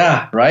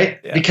 Yeah, right?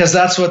 Yeah. Because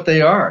that's what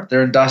they are.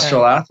 They're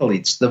industrial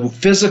athletes. The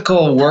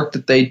physical work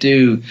that they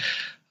do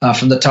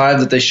from the time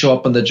that they show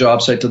up on the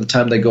job site to the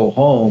time they go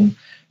home,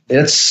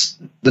 it's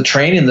the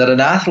training that an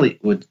athlete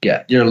would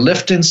get. You're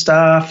lifting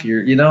stuff,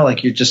 your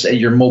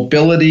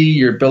mobility,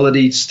 your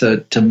abilities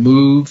to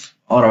move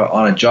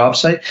on a job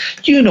site.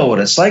 You know what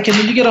it's like. And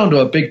when you get onto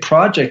a big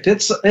project,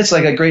 it's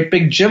like a great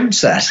big gym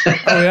set.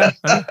 Oh,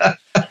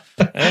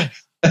 yeah.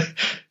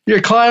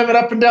 You're climbing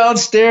up and down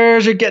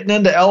stairs. You're getting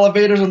into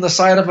elevators on the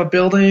side of a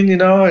building.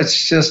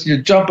 It's just,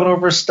 you're jumping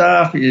over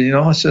stuff.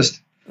 It's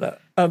just.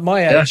 At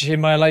my age, in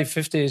my late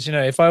 50s,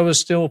 if I was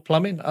still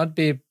plumbing, I'd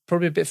be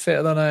probably a bit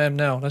fitter than I am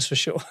now. That's for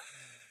sure.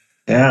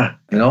 Yeah,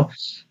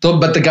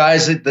 but the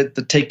guys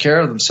that take care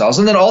of themselves,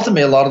 and then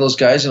ultimately a lot of those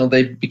guys,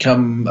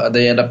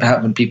 they end up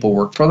having people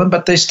work for them,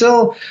 but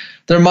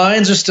their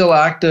minds are still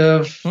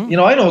active.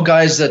 I know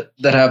guys that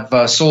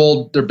have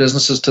sold their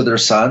businesses to their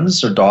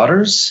sons or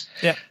daughters.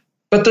 Yeah.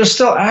 But they're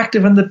still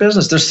active in the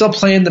business. They're still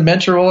playing the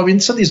mentor role. I mean,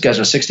 some of these guys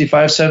are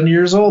 65, 70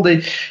 years old.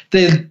 They're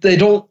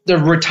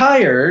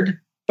retired,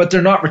 but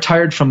they're not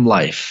retired from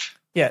life.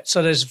 Yeah.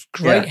 So there's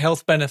great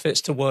health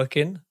benefits to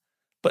working,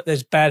 but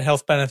there's bad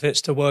health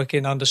benefits to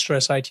working under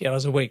stress 80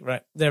 hours a week,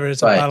 right? There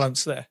is a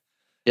balance there.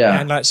 Yeah.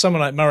 And like someone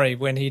like Murray,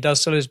 when he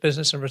does sell his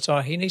business and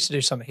retire, he needs to do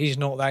something. He's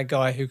not that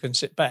guy who can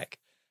sit back.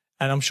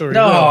 And I'm sure he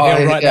will.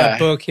 He'll write that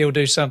book. He'll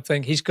do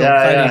something. He's got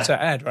value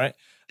to add, right?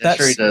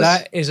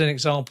 That is an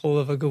example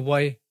of a good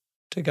way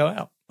to go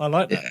out. I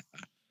like that.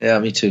 Yeah,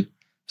 me too.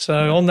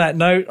 So on that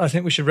note, I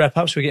think we should wrap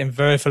up. So we're getting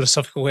very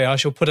philosophical here. I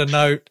shall put a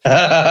note.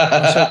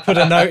 I shall put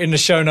a note in the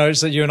show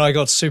notes that you and I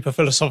got super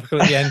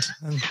philosophical at the end,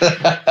 and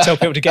tell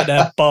people to get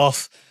their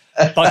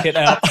bucket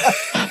out.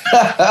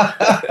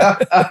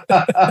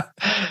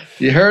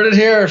 You heard it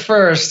here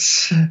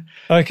first.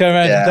 Okay,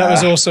 man. Yeah. That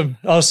was awesome.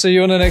 I'll see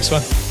you on the next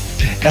one.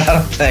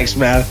 Adam, thanks,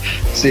 man.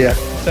 See ya.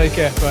 Take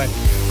care. Bye.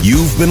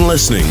 You've been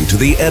listening to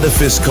the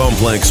Edifice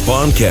Complex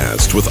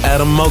podcast with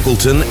Adam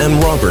Muggleton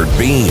and Robert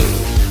Bean.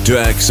 To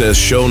access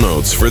show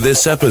notes for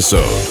this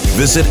episode,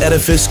 visit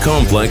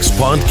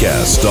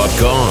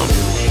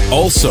edificecomplexpodcast.com.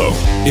 Also,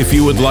 if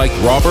you would like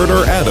Robert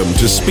or Adam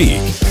to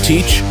speak,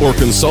 teach, or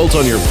consult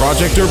on your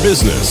project or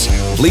business,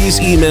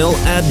 please email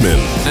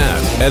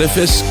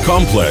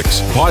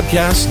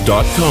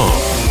admin@edificecomplexpodcast.com.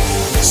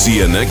 See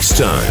you next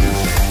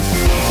time.